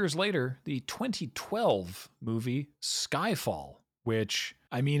 4 years later, the 2012 movie Skyfall, which,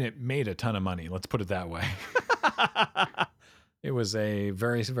 I mean, it made a ton of money. Let's put it that way. It was a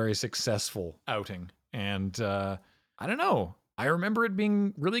very, very successful outing. And I don't know. I remember it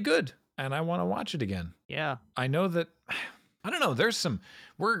being really good and I want to watch it again. Yeah. I know that, I don't know. There's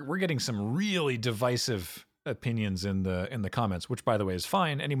we're getting some really divisive opinions in the comments, which by the way is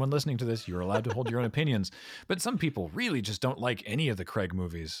fine. Anyone listening to this, you're allowed to hold your own opinions. But some people really just don't like any of the Craig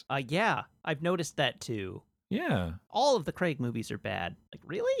movies. Yeah, I've noticed that too. Yeah. All of the Craig movies are bad. Like,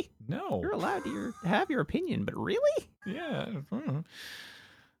 really? No. You're allowed to have your opinion, but really? Yeah.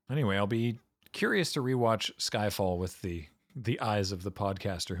 Anyway, I'll be curious to rewatch Skyfall with the eyes of the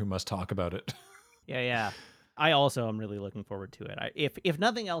podcaster who must talk about it. Yeah. I also am really looking forward to it. If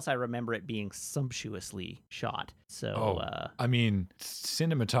nothing else, I remember it being sumptuously shot. So, I mean,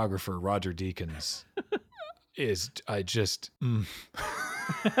 cinematographer Roger Deakins is,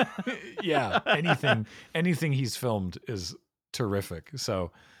 yeah, anything he's filmed is terrific.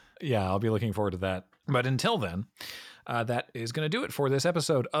 So, yeah, I'll be looking forward to that. But until then, that is going to do it for this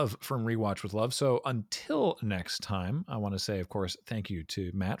episode of From Rewatch with Love. So until next time, I want to say, of course, thank you to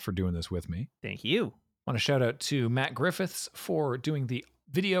Matt for doing this with me. Thank you. I want to shout out to Matt Griffiths for doing the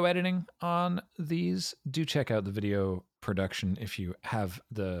video editing on these. Do check out the video production if you have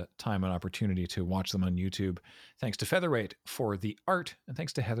the time and opportunity to watch them on YouTube. Thanks to Featherweight for the art, and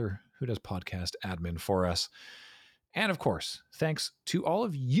thanks to Heather, who does podcast admin for us. And of course, thanks to all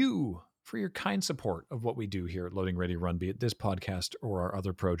of you for your kind support of what we do here at Loading Ready Run, be it this podcast or our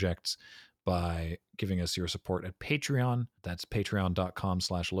other projects, by giving us your support at Patreon. That's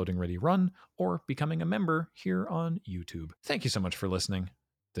patreon.com/loadingreadyrun, or becoming a member here on YouTube. Thank you so much for listening.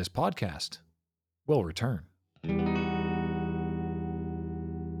 This podcast will return.